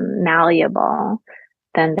malleable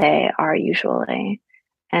than they are usually.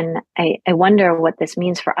 And I wonder what this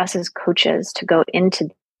means for us as coaches to go into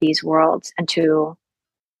these worlds and to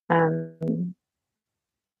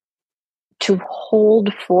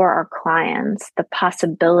hold for our clients the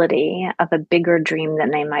possibility of a bigger dream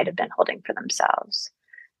than they might have been holding for themselves,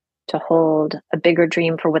 to hold a bigger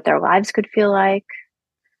dream for what their lives could feel like,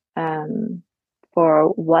 for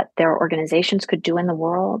what their organizations could do in the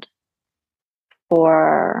world,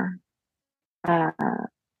 for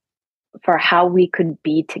how we could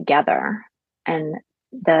be together, and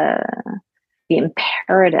the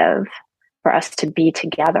imperative for us to be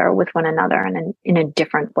together with one another in a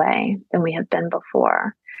different way than we have been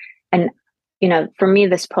before. And, for me,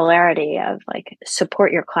 this polarity of, like,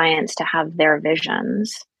 support your clients to have their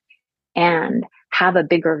visions and have a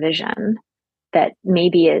bigger vision that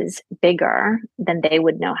maybe is bigger than they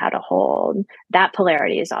would know how to hold. That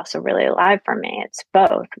polarity is also really alive for me. It's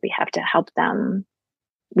both. We have to help them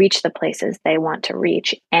reach the places they want to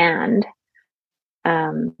reach, and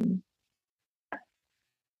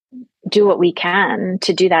do what we can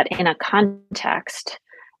to do that in a context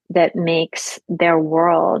that makes their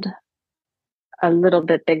world a little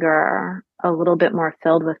bit bigger, a little bit more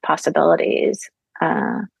filled with possibilities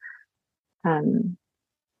than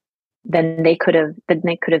they could have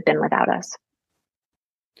been without us.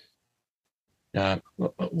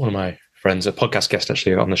 One of my friends, a podcast guest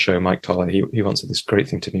actually on the show, Mike Toller, he once said this great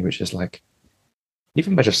thing to me, which is, like,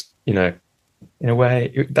 even by just, in a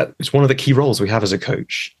way, that it's one of the key roles we have as a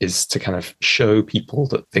coach, is to kind of show people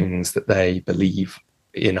that things that they believe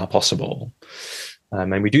in are possible.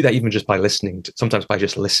 And we do that even just by sometimes by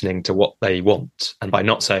just listening to what they want, and by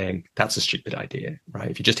not saying, that's a stupid idea, right?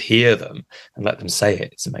 If you just hear them and let them say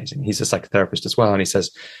it, it's amazing. He's a psychotherapist as well. And he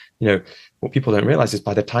says, what people don't realize is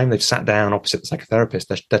by the time they've sat down opposite the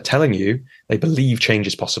psychotherapist, they're telling you they believe change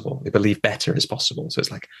is possible. They believe better is possible. So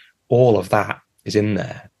it's like all of that is in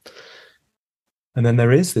there. And then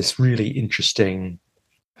there is this really interesting,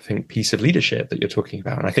 I think, piece of leadership that you're talking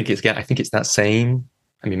about. And I think it's that same,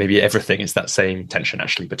 I mean, maybe everything is that same tension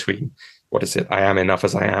actually between what is it? I am enough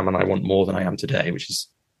as I am, and I want more than I am today, which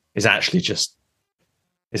is actually just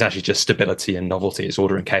stability and novelty. It's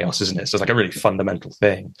order and chaos, isn't it? So it's like a really fundamental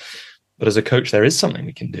thing. But as a coach, there is something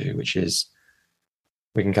we can do, which is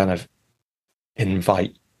we can kind of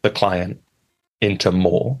invite the client into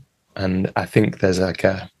more. And I think there's like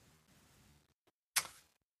at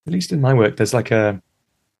least in my work, there's like it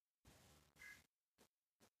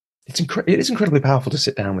is incredibly powerful to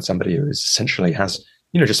sit down with somebody who essentially has,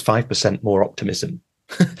 just 5% more optimism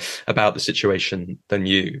about the situation than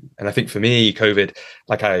you. And I think for me, COVID,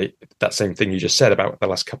 that same thing you just said about the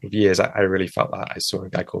last couple of years, I really felt that. I saw a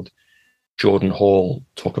guy called Jordan Hall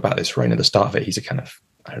talk about this right at the start of it. He's a kind of,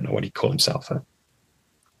 I don't know what he'd call himself, a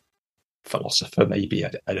philosopher, maybe,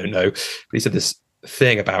 I don't know. But he said this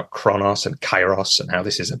thing about chronos and kairos and how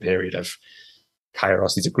this is a period of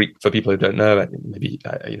kairos. These are Greek, for people who don't know, maybe,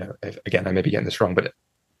 again, I may be getting this wrong, but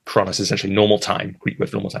chronos is essentially normal time, Greek word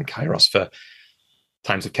for normal time, kairos for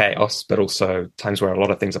times of chaos, but also times where a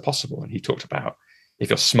lot of things are possible. And he talked about if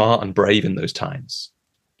you're smart and brave in those times,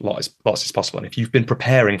 lots is possible. And if you've been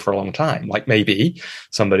preparing for a long time, like maybe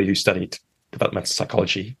somebody who studied developmental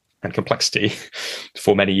psychology and complexity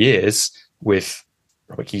for many years with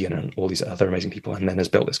Robert Keegan and all these other amazing people, and then has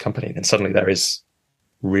built this company, then suddenly there is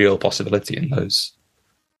real possibility in those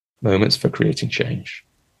moments for creating change.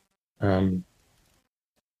 Because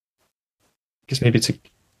maybe to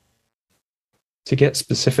get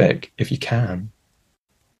specific, if you can,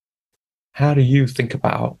 how do you think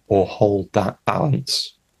about or hold that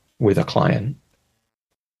balance with a client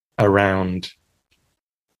around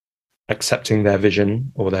accepting their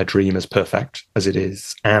vision or their dream as perfect as it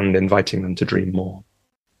is and inviting them to dream more?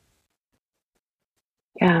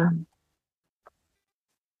 Yeah.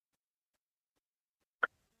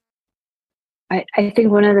 I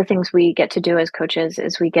think one of the things we get to do as coaches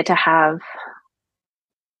is we get to have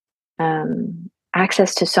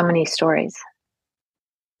access to so many stories.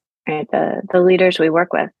 Right? The leaders we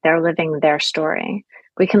work with, they're living their story.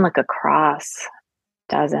 We can look across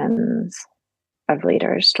dozens of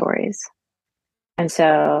leaders' stories. And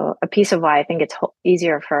so a piece of why I think it's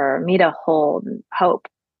easier for me to hold hope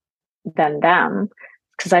than them,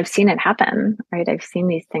 because I've seen it happen, right? I've seen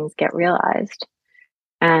these things get realized.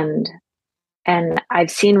 And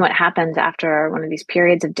I've seen what happens after one of these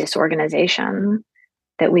periods of disorganization,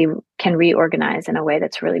 that we can reorganize in a way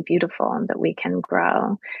that's really beautiful and that we can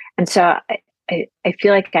grow. And so I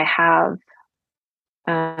feel like I have,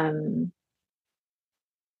 I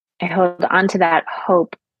hold on to that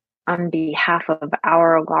hope on behalf of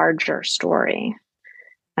our larger story.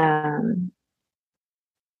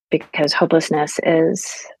 Because hopelessness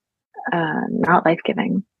is not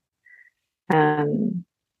life-giving. And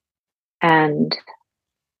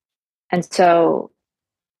so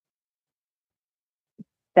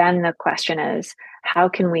then the question is, how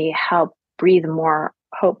can we help breathe more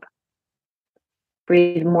hope,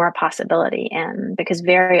 breathe more possibility in? Because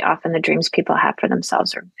very often the dreams people have for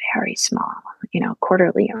themselves are very small,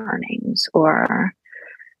 quarterly earnings, or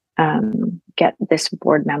get this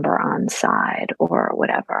board member on side, or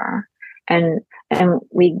whatever. And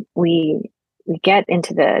we get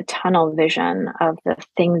into the tunnel vision of the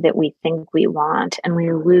thing that we think we want, and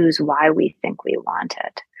we lose why we think we want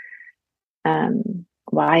it,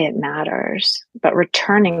 why it matters. But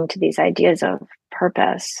returning to these ideas of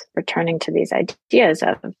purpose, returning to these ideas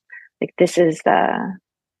of like, this is the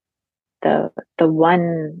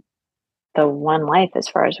one life, as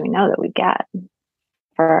far as we know, that we get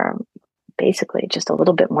for basically just a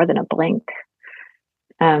little bit more than a blink.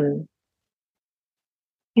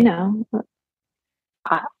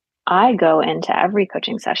 I go into every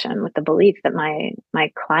coaching session with the belief that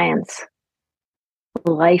my clients'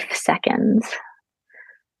 life seconds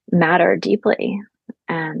matter deeply,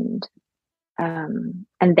 and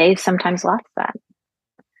they've sometimes lost that,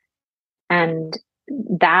 and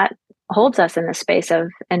that holds us in the space of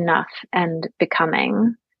enough and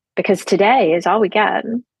becoming, because today is all we get,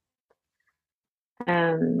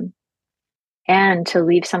 and to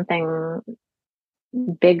leave something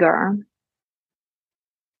bigger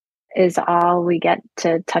is all we get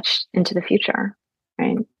to touch into the future,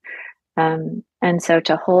 right? And so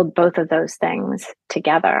to hold both of those things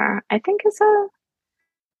together, I think is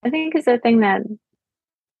a thing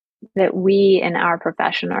that we in our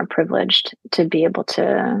profession are privileged to be able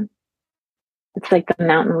to it's like the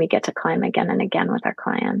mountain we get to climb again and again with our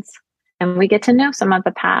clients. And we get to know some of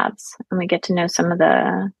the paths, and we get to know some of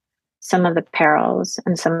the perils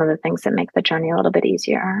and some of the things that make the journey a little bit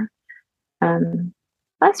easier.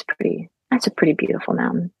 That's a pretty beautiful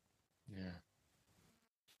mountain.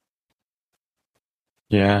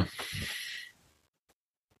 Yeah.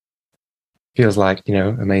 Feels like,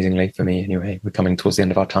 amazingly for me anyway, we're coming towards the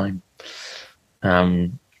end of our time.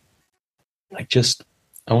 I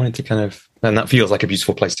wanted to kind of, and that feels like a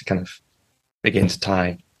beautiful place to kind of begin to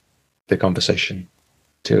tie the conversation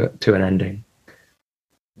to an ending.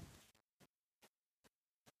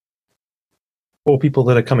 For people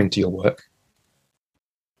that are coming to your work,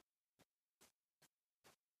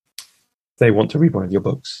 they want to read one of your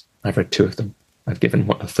books. I've read 2 of them. I've given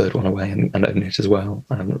a 3rd one away and owned it as well.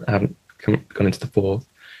 I haven't gone into the 4th.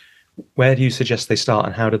 Where do you suggest they start,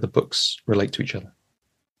 and how do the books relate to each other?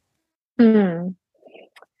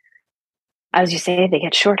 As you say, they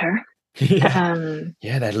get shorter. Yeah,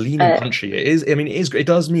 they're lean and punchy. It is. I mean, it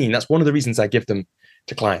does mean that's one of the reasons I give them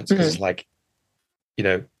to clients, because it's like,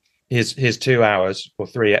 here's 2 hours or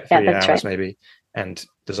 3 hours right. Maybe, and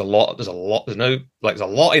there's a lot in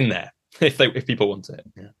there if people want it.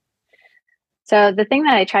 Yeah. So the thing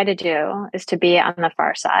that I try to do is to be on the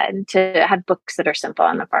far side, to have books that are simple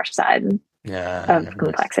on the far side of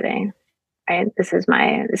complexity. Right. This is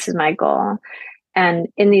my goal. And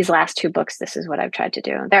in these last 2 books, this is what I've tried to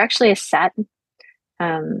do. They're actually a set.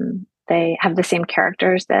 They have the same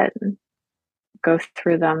characters that go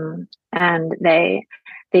through them, and they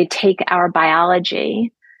take our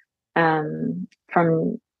biology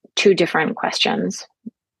from 2 different questions.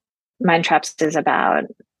 Mind Traps is about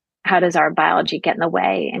how does our biology get in the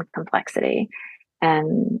way in complexity,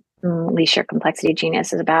 and Unleash Your Complexity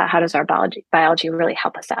Genius is about how does our biology really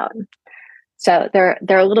help us out. So they're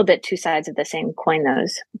a little bit 2 sides of the same coin,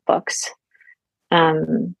 those books.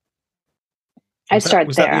 Was that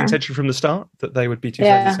the intention from the start, that they would be 2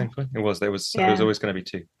 sides of the same coin? It was. There was always going to be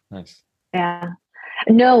 2. Nice. Yeah.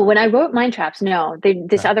 No, when I wrote Mind Traps, no,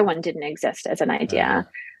 this other one didn't exist as an idea.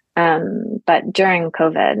 But during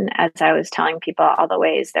COVID, as I was telling people all the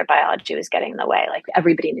ways their biology was getting in the way, like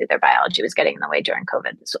everybody knew their biology was getting in the way during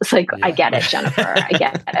COVID. So it's like, I get it, Jennifer. I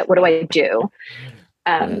get it. What do I do?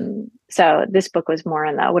 So this book was more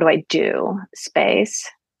in the what do I do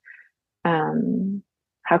space.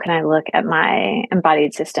 How can I look at my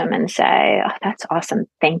embodied system and say, oh, that's awesome.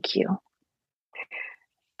 Thank you.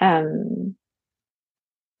 And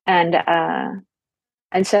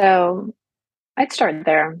so I'd start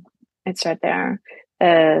there.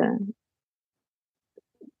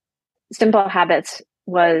 Simple Habits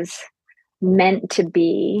was meant to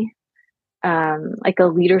be like a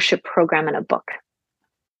leadership program in a book.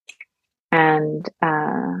 And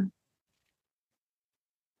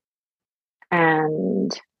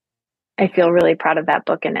I feel really proud of that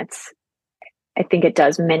book. And I think it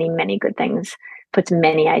does many, many good things, puts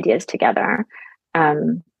many ideas together.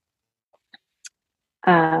 But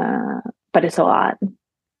it's a lot.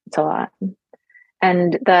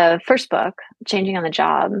 And the first book, Changing on the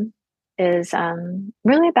Job, is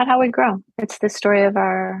really about how we grow. It's the story of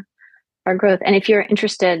our growth. And if you're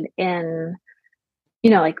interested in,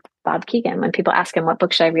 like Bob Keegan, when people ask him, what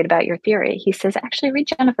book should I read about your theory? He says, actually read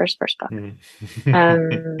Jennifer's first book,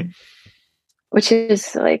 which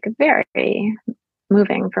is like very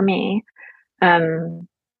moving for me.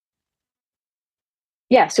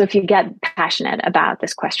 So if you get passionate about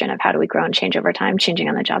this question of how do we grow and change over time, Changing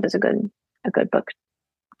on the Job is a good book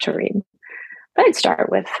to read. But I'd start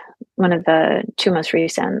with one of the 2 most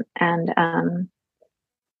recent and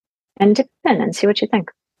dip in and see what you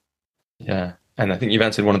think. Yeah. And I think you've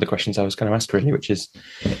answered one of the questions I was going to ask, really, which is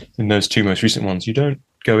in those 2 most recent ones, you don't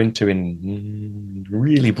go into in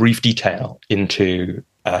really brief detail into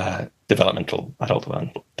adult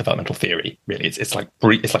developmental theory. Really, it's like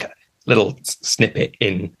a little snippet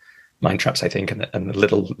in Mind Traps, I think, and a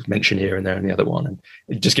little mention here and there in the other one, and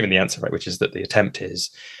just giving the answer, right, which is that the attempt is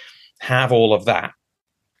have all of that,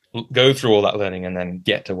 go through all that learning, and then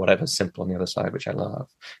get to whatever's simple on the other side, which I love.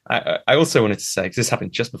 I also wanted to say, because this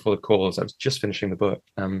happened just before the calls, I was just finishing the book.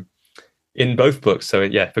 In both books, so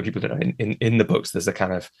yeah, for people to know, in the books, there's a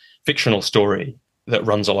kind of fictional story that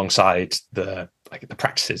runs alongside the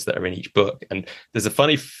practices that are in each book. And there's a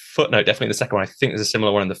funny footnote, definitely in the second one. I think there's a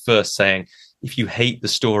similar one in the first, saying, if you hate the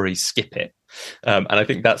story, skip it. And I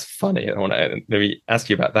think that's funny. I want to maybe ask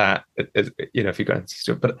you about that, if you go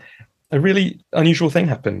into it. But a really unusual thing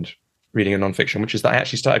happened reading a nonfiction, which is that I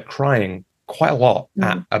actually started crying quite a lot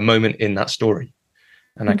at a moment in that story.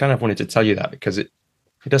 And I kind of wanted to tell you that, because it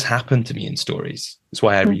does happen to me in stories. It's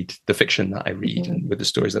why I read the fiction that I read and with the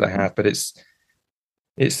stories that I have. But it's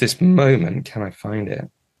It's this moment. Can I find it?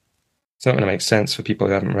 It's not going to make sense for people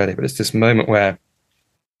who haven't read it, but it's this moment where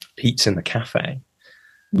Pete's in the cafe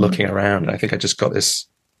looking around. I think I just got this,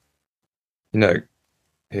 you know,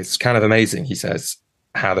 it's kind of amazing, he says,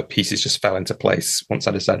 how the pieces just fell into place once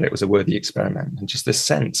I decided it was a worthy experiment. And just this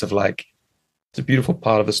sense of like, it's a beautiful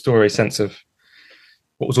part of the story, sense of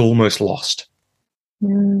what was almost lost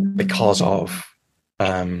because of,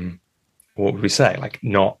 what would we say? Like,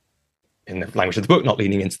 not in the language of the book, not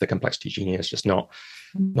leaning into the complexity of genius, just not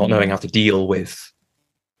knowing how to deal with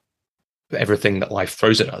everything that life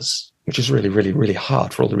throws at us, which is really, really, really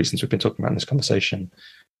hard for all the reasons we've been talking about in this conversation.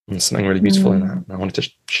 And something really beautiful in that. And I wanted to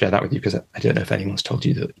share that with you because I don't know if anyone's told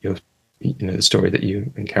you that the story that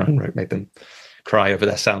you and Karen wrote made them cry over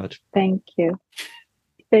their salad. Thank you.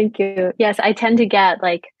 Thank you. Yes, I tend to get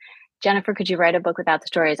like, Jennifer, could you write a book without the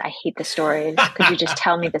stories? I hate the stories. Could you just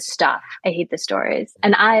tell me the stuff? I hate the stories.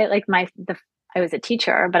 And I like I was a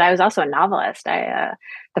teacher, but I was also a novelist. The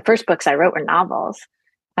first books I wrote were novels,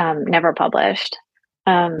 never published.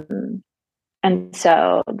 And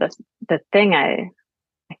so the thing I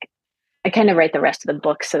kind of write the rest of the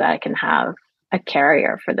book so that I can have a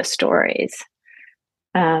carrier for the stories.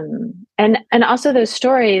 And also those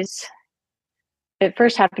stories, it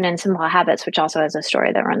first happened in Simple Habits, which also has a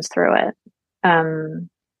story that runs through it.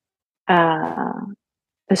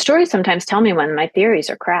 The stories sometimes tell me when my theories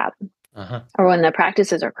are crap, or when the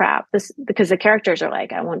practices are crap. Because the characters are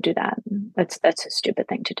like, I won't do that. That's a stupid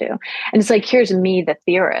thing to do. And it's like, here's me, the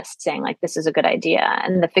theorist, saying like, this is a good idea,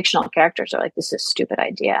 and the fictional characters are like, this is a stupid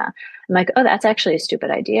idea. I'm like, oh, that's actually a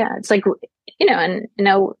stupid idea. It's like, in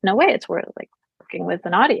no way, it's worth like working with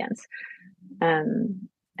an audience. And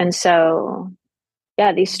so.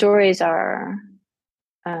 Yeah, these stories are,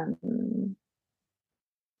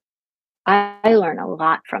 I learn a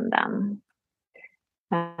lot from them.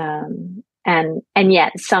 And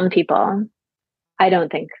yet some people, I don't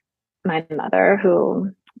think my mother, who,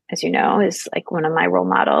 as you know, is like one of my role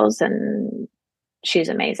models and she's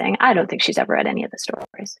amazing. I don't think she's ever read any of the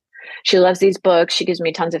stories. She loves these books. She gives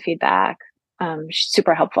me tons of feedback. She's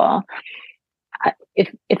super helpful.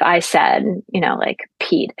 If I said, like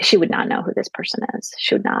Pete, she would not know who this person is.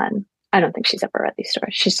 She would not. I don't think she's ever read these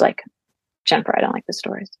stories. She's like, Jennifer, I don't like the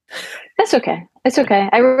stories. That's okay. It's okay.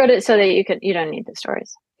 I wrote it so that you don't need the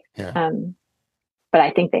stories. Yeah. But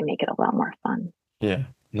I think they make it a lot more fun. Yeah.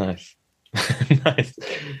 Nice. Nice.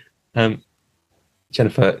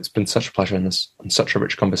 Jennifer, it's been such a pleasure and such a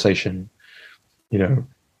rich conversation.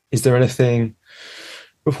 Is there anything,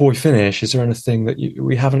 before we finish, is there anything that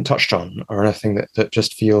we haven't touched on, or anything that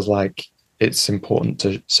just feels like it's important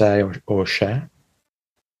to say or share?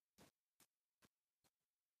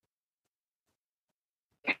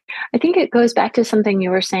 I think it goes back to something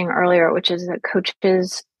you were saying earlier, which is that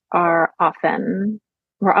coaches we're often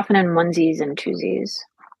in onesies and twosies.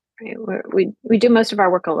 Right? We do most of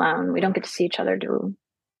our work alone. We don't get to see each other do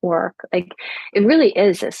work. Like, it really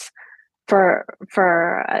is this for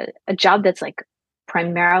a job that's like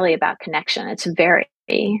primarily about connection. It's a very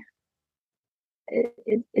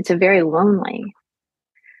lonely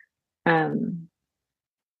thing.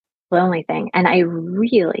 And I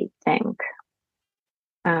really think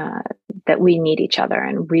that we need each other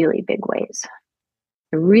in really big ways.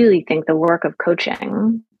 I really think the work of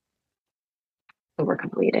coaching, the work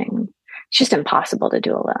of leading, it's just impossible to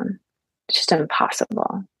do alone. It's just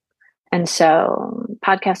impossible. And so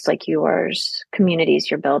podcasts like yours,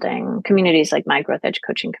 communities you're building, communities like my Growth Edge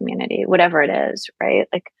coaching community, whatever it is, right?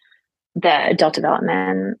 Like the adult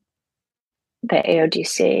development, the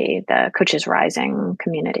AODC, the Coaches Rising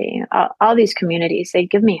community, all these communities, they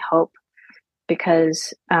give me hope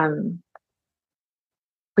because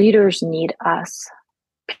leaders need us.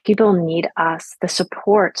 People need us. The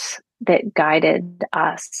supports that guided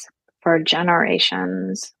us for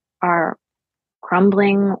generations are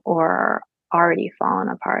crumbling or already fallen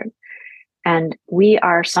apart. And we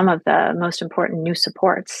are some of the most important new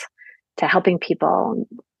supports to helping people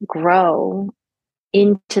grow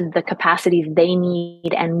into the capacities they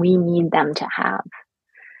need and we need them to have.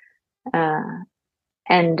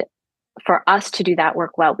 And for us to do that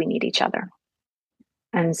work well, we need each other.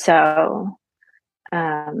 And so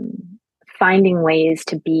finding ways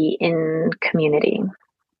to be in community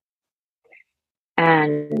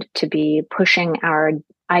and to be pushing our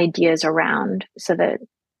ideas around so that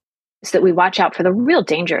we watch out for the real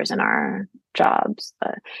dangers in our jobs,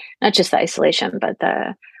 not just the isolation, but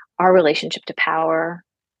our relationship to power.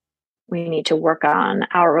 We need to work on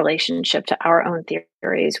our relationship to our own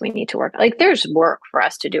theories. We need to work, like, there's work for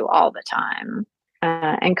us to do all the time.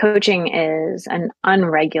 And coaching is an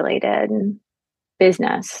unregulated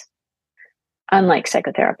business unlike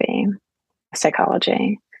psychotherapy,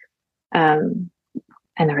 psychology, and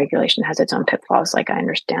the regulation has its own pitfalls, like I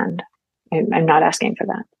understand. I'm not asking for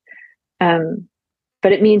that.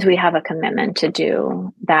 But it means we have a commitment to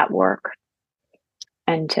do that work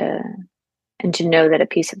and to know that a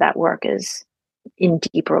piece of that work is in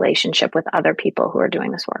deep relationship with other people who are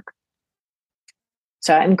doing this work.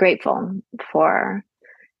 So I'm grateful for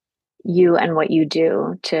you and what you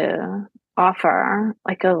do to offer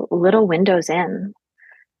like a little windows in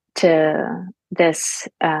to this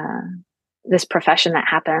this profession that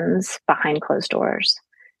happens behind closed doors,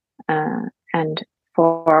 and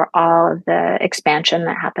for all of the expansion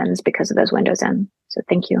that happens because of those windows in. So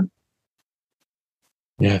thank you.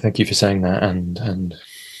 Yeah, thank you for saying that. And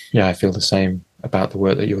yeah, I feel the same about the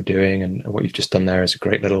work that you're doing, and what you've just done there is a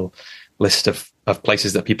great little list of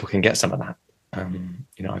places that people can get some of that. I've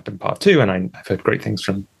been part of too, and I've heard great things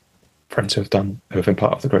from friends who have been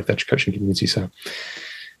part of the growth edge coaching community. So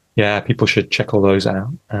yeah, people should check all those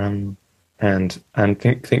out, and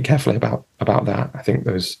think carefully about that. I think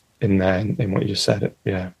those in there, in what you just said,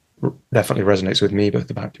 definitely resonates with me,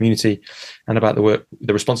 both about community and about the work,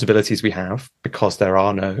 the responsibilities we have, because there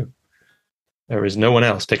is no one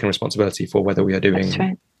else taking responsibility for whether we are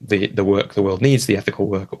doing the work the world needs, the ethical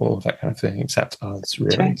work, all of that kind of thing, except us,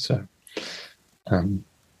 really. Right. So,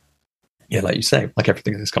 like you say, like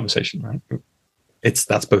everything in this conversation, right?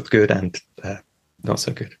 That's both good and not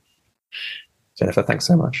so good. Jennifer, thanks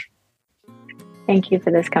so much. Thank you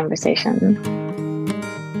for this conversation.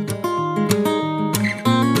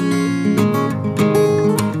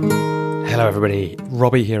 Hello, everybody.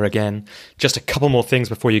 Robbie here again. Just a couple more things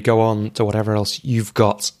before you go on to whatever else you've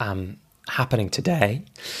got happening today.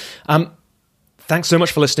 Thanks so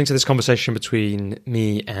much for listening to this conversation between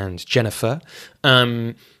me and Jennifer.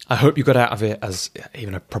 I hope you got out of it as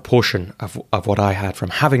even a proportion of what I had from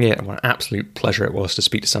having it, and what an absolute pleasure it was to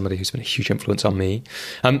speak to somebody who's been a huge influence on me.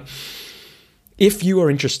 If you are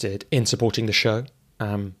interested in supporting the show,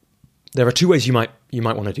 there are two ways you might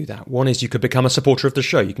want to do that. One is you could become a supporter of the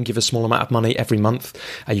show. You can give a small amount of money every month.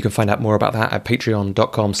 You can find out more about that at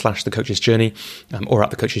patreon.com/thecoachesjourney or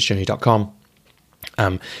at thecoachesjourney.com.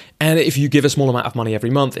 And if you give a small amount of money every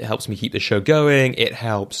month, it helps me keep the show going. It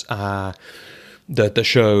helps the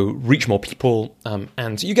show reach more people.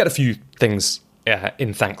 And you get a few things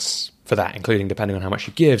in thanks for that, including, depending on how much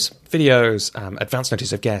you give, videos, advance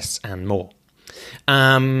notice of guests, and more.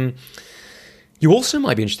 You also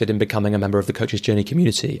might be interested in becoming a member of the Coach's Journey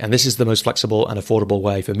community, and this is the most flexible and affordable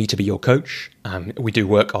way for me to be your coach. We do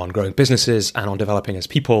work on growing businesses and on developing as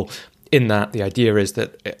people. In that, the idea is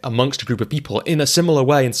that amongst a group of people, in a similar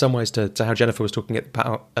way, in some ways, to how Jennifer was talking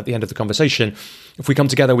about at the end of the conversation, if we come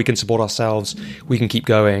together, we can support ourselves, we can keep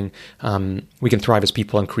going, we can thrive as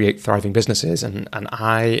people and create thriving businesses. And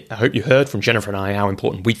I hope you heard from Jennifer and I how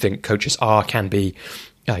important we think coaches can be,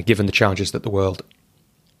 given the challenges that the world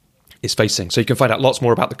is facing. So you can find out lots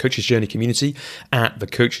more about the Coach's Journey community at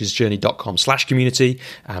thecoachesjourney.com/community,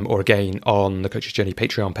 or again on the Coach's Journey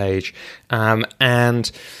Patreon page.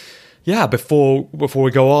 And yeah, before we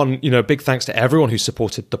go on, big thanks to everyone who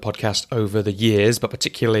supported the podcast over the years, but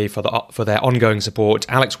particularly for their ongoing support: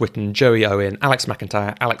 Alex Whitten, Joey Owen, Alex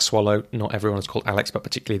McIntyre, Alex Swallow. Not everyone is called Alex, but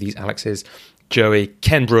particularly these Alexes: Joey,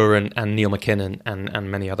 Ken Brewer, and Neil McKinnon, and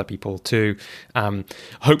many other people too.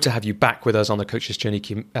 Hope to have you back with us on the Coach's Journey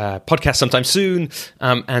podcast sometime soon.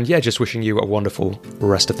 And yeah, just wishing you a wonderful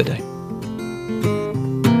rest of the day.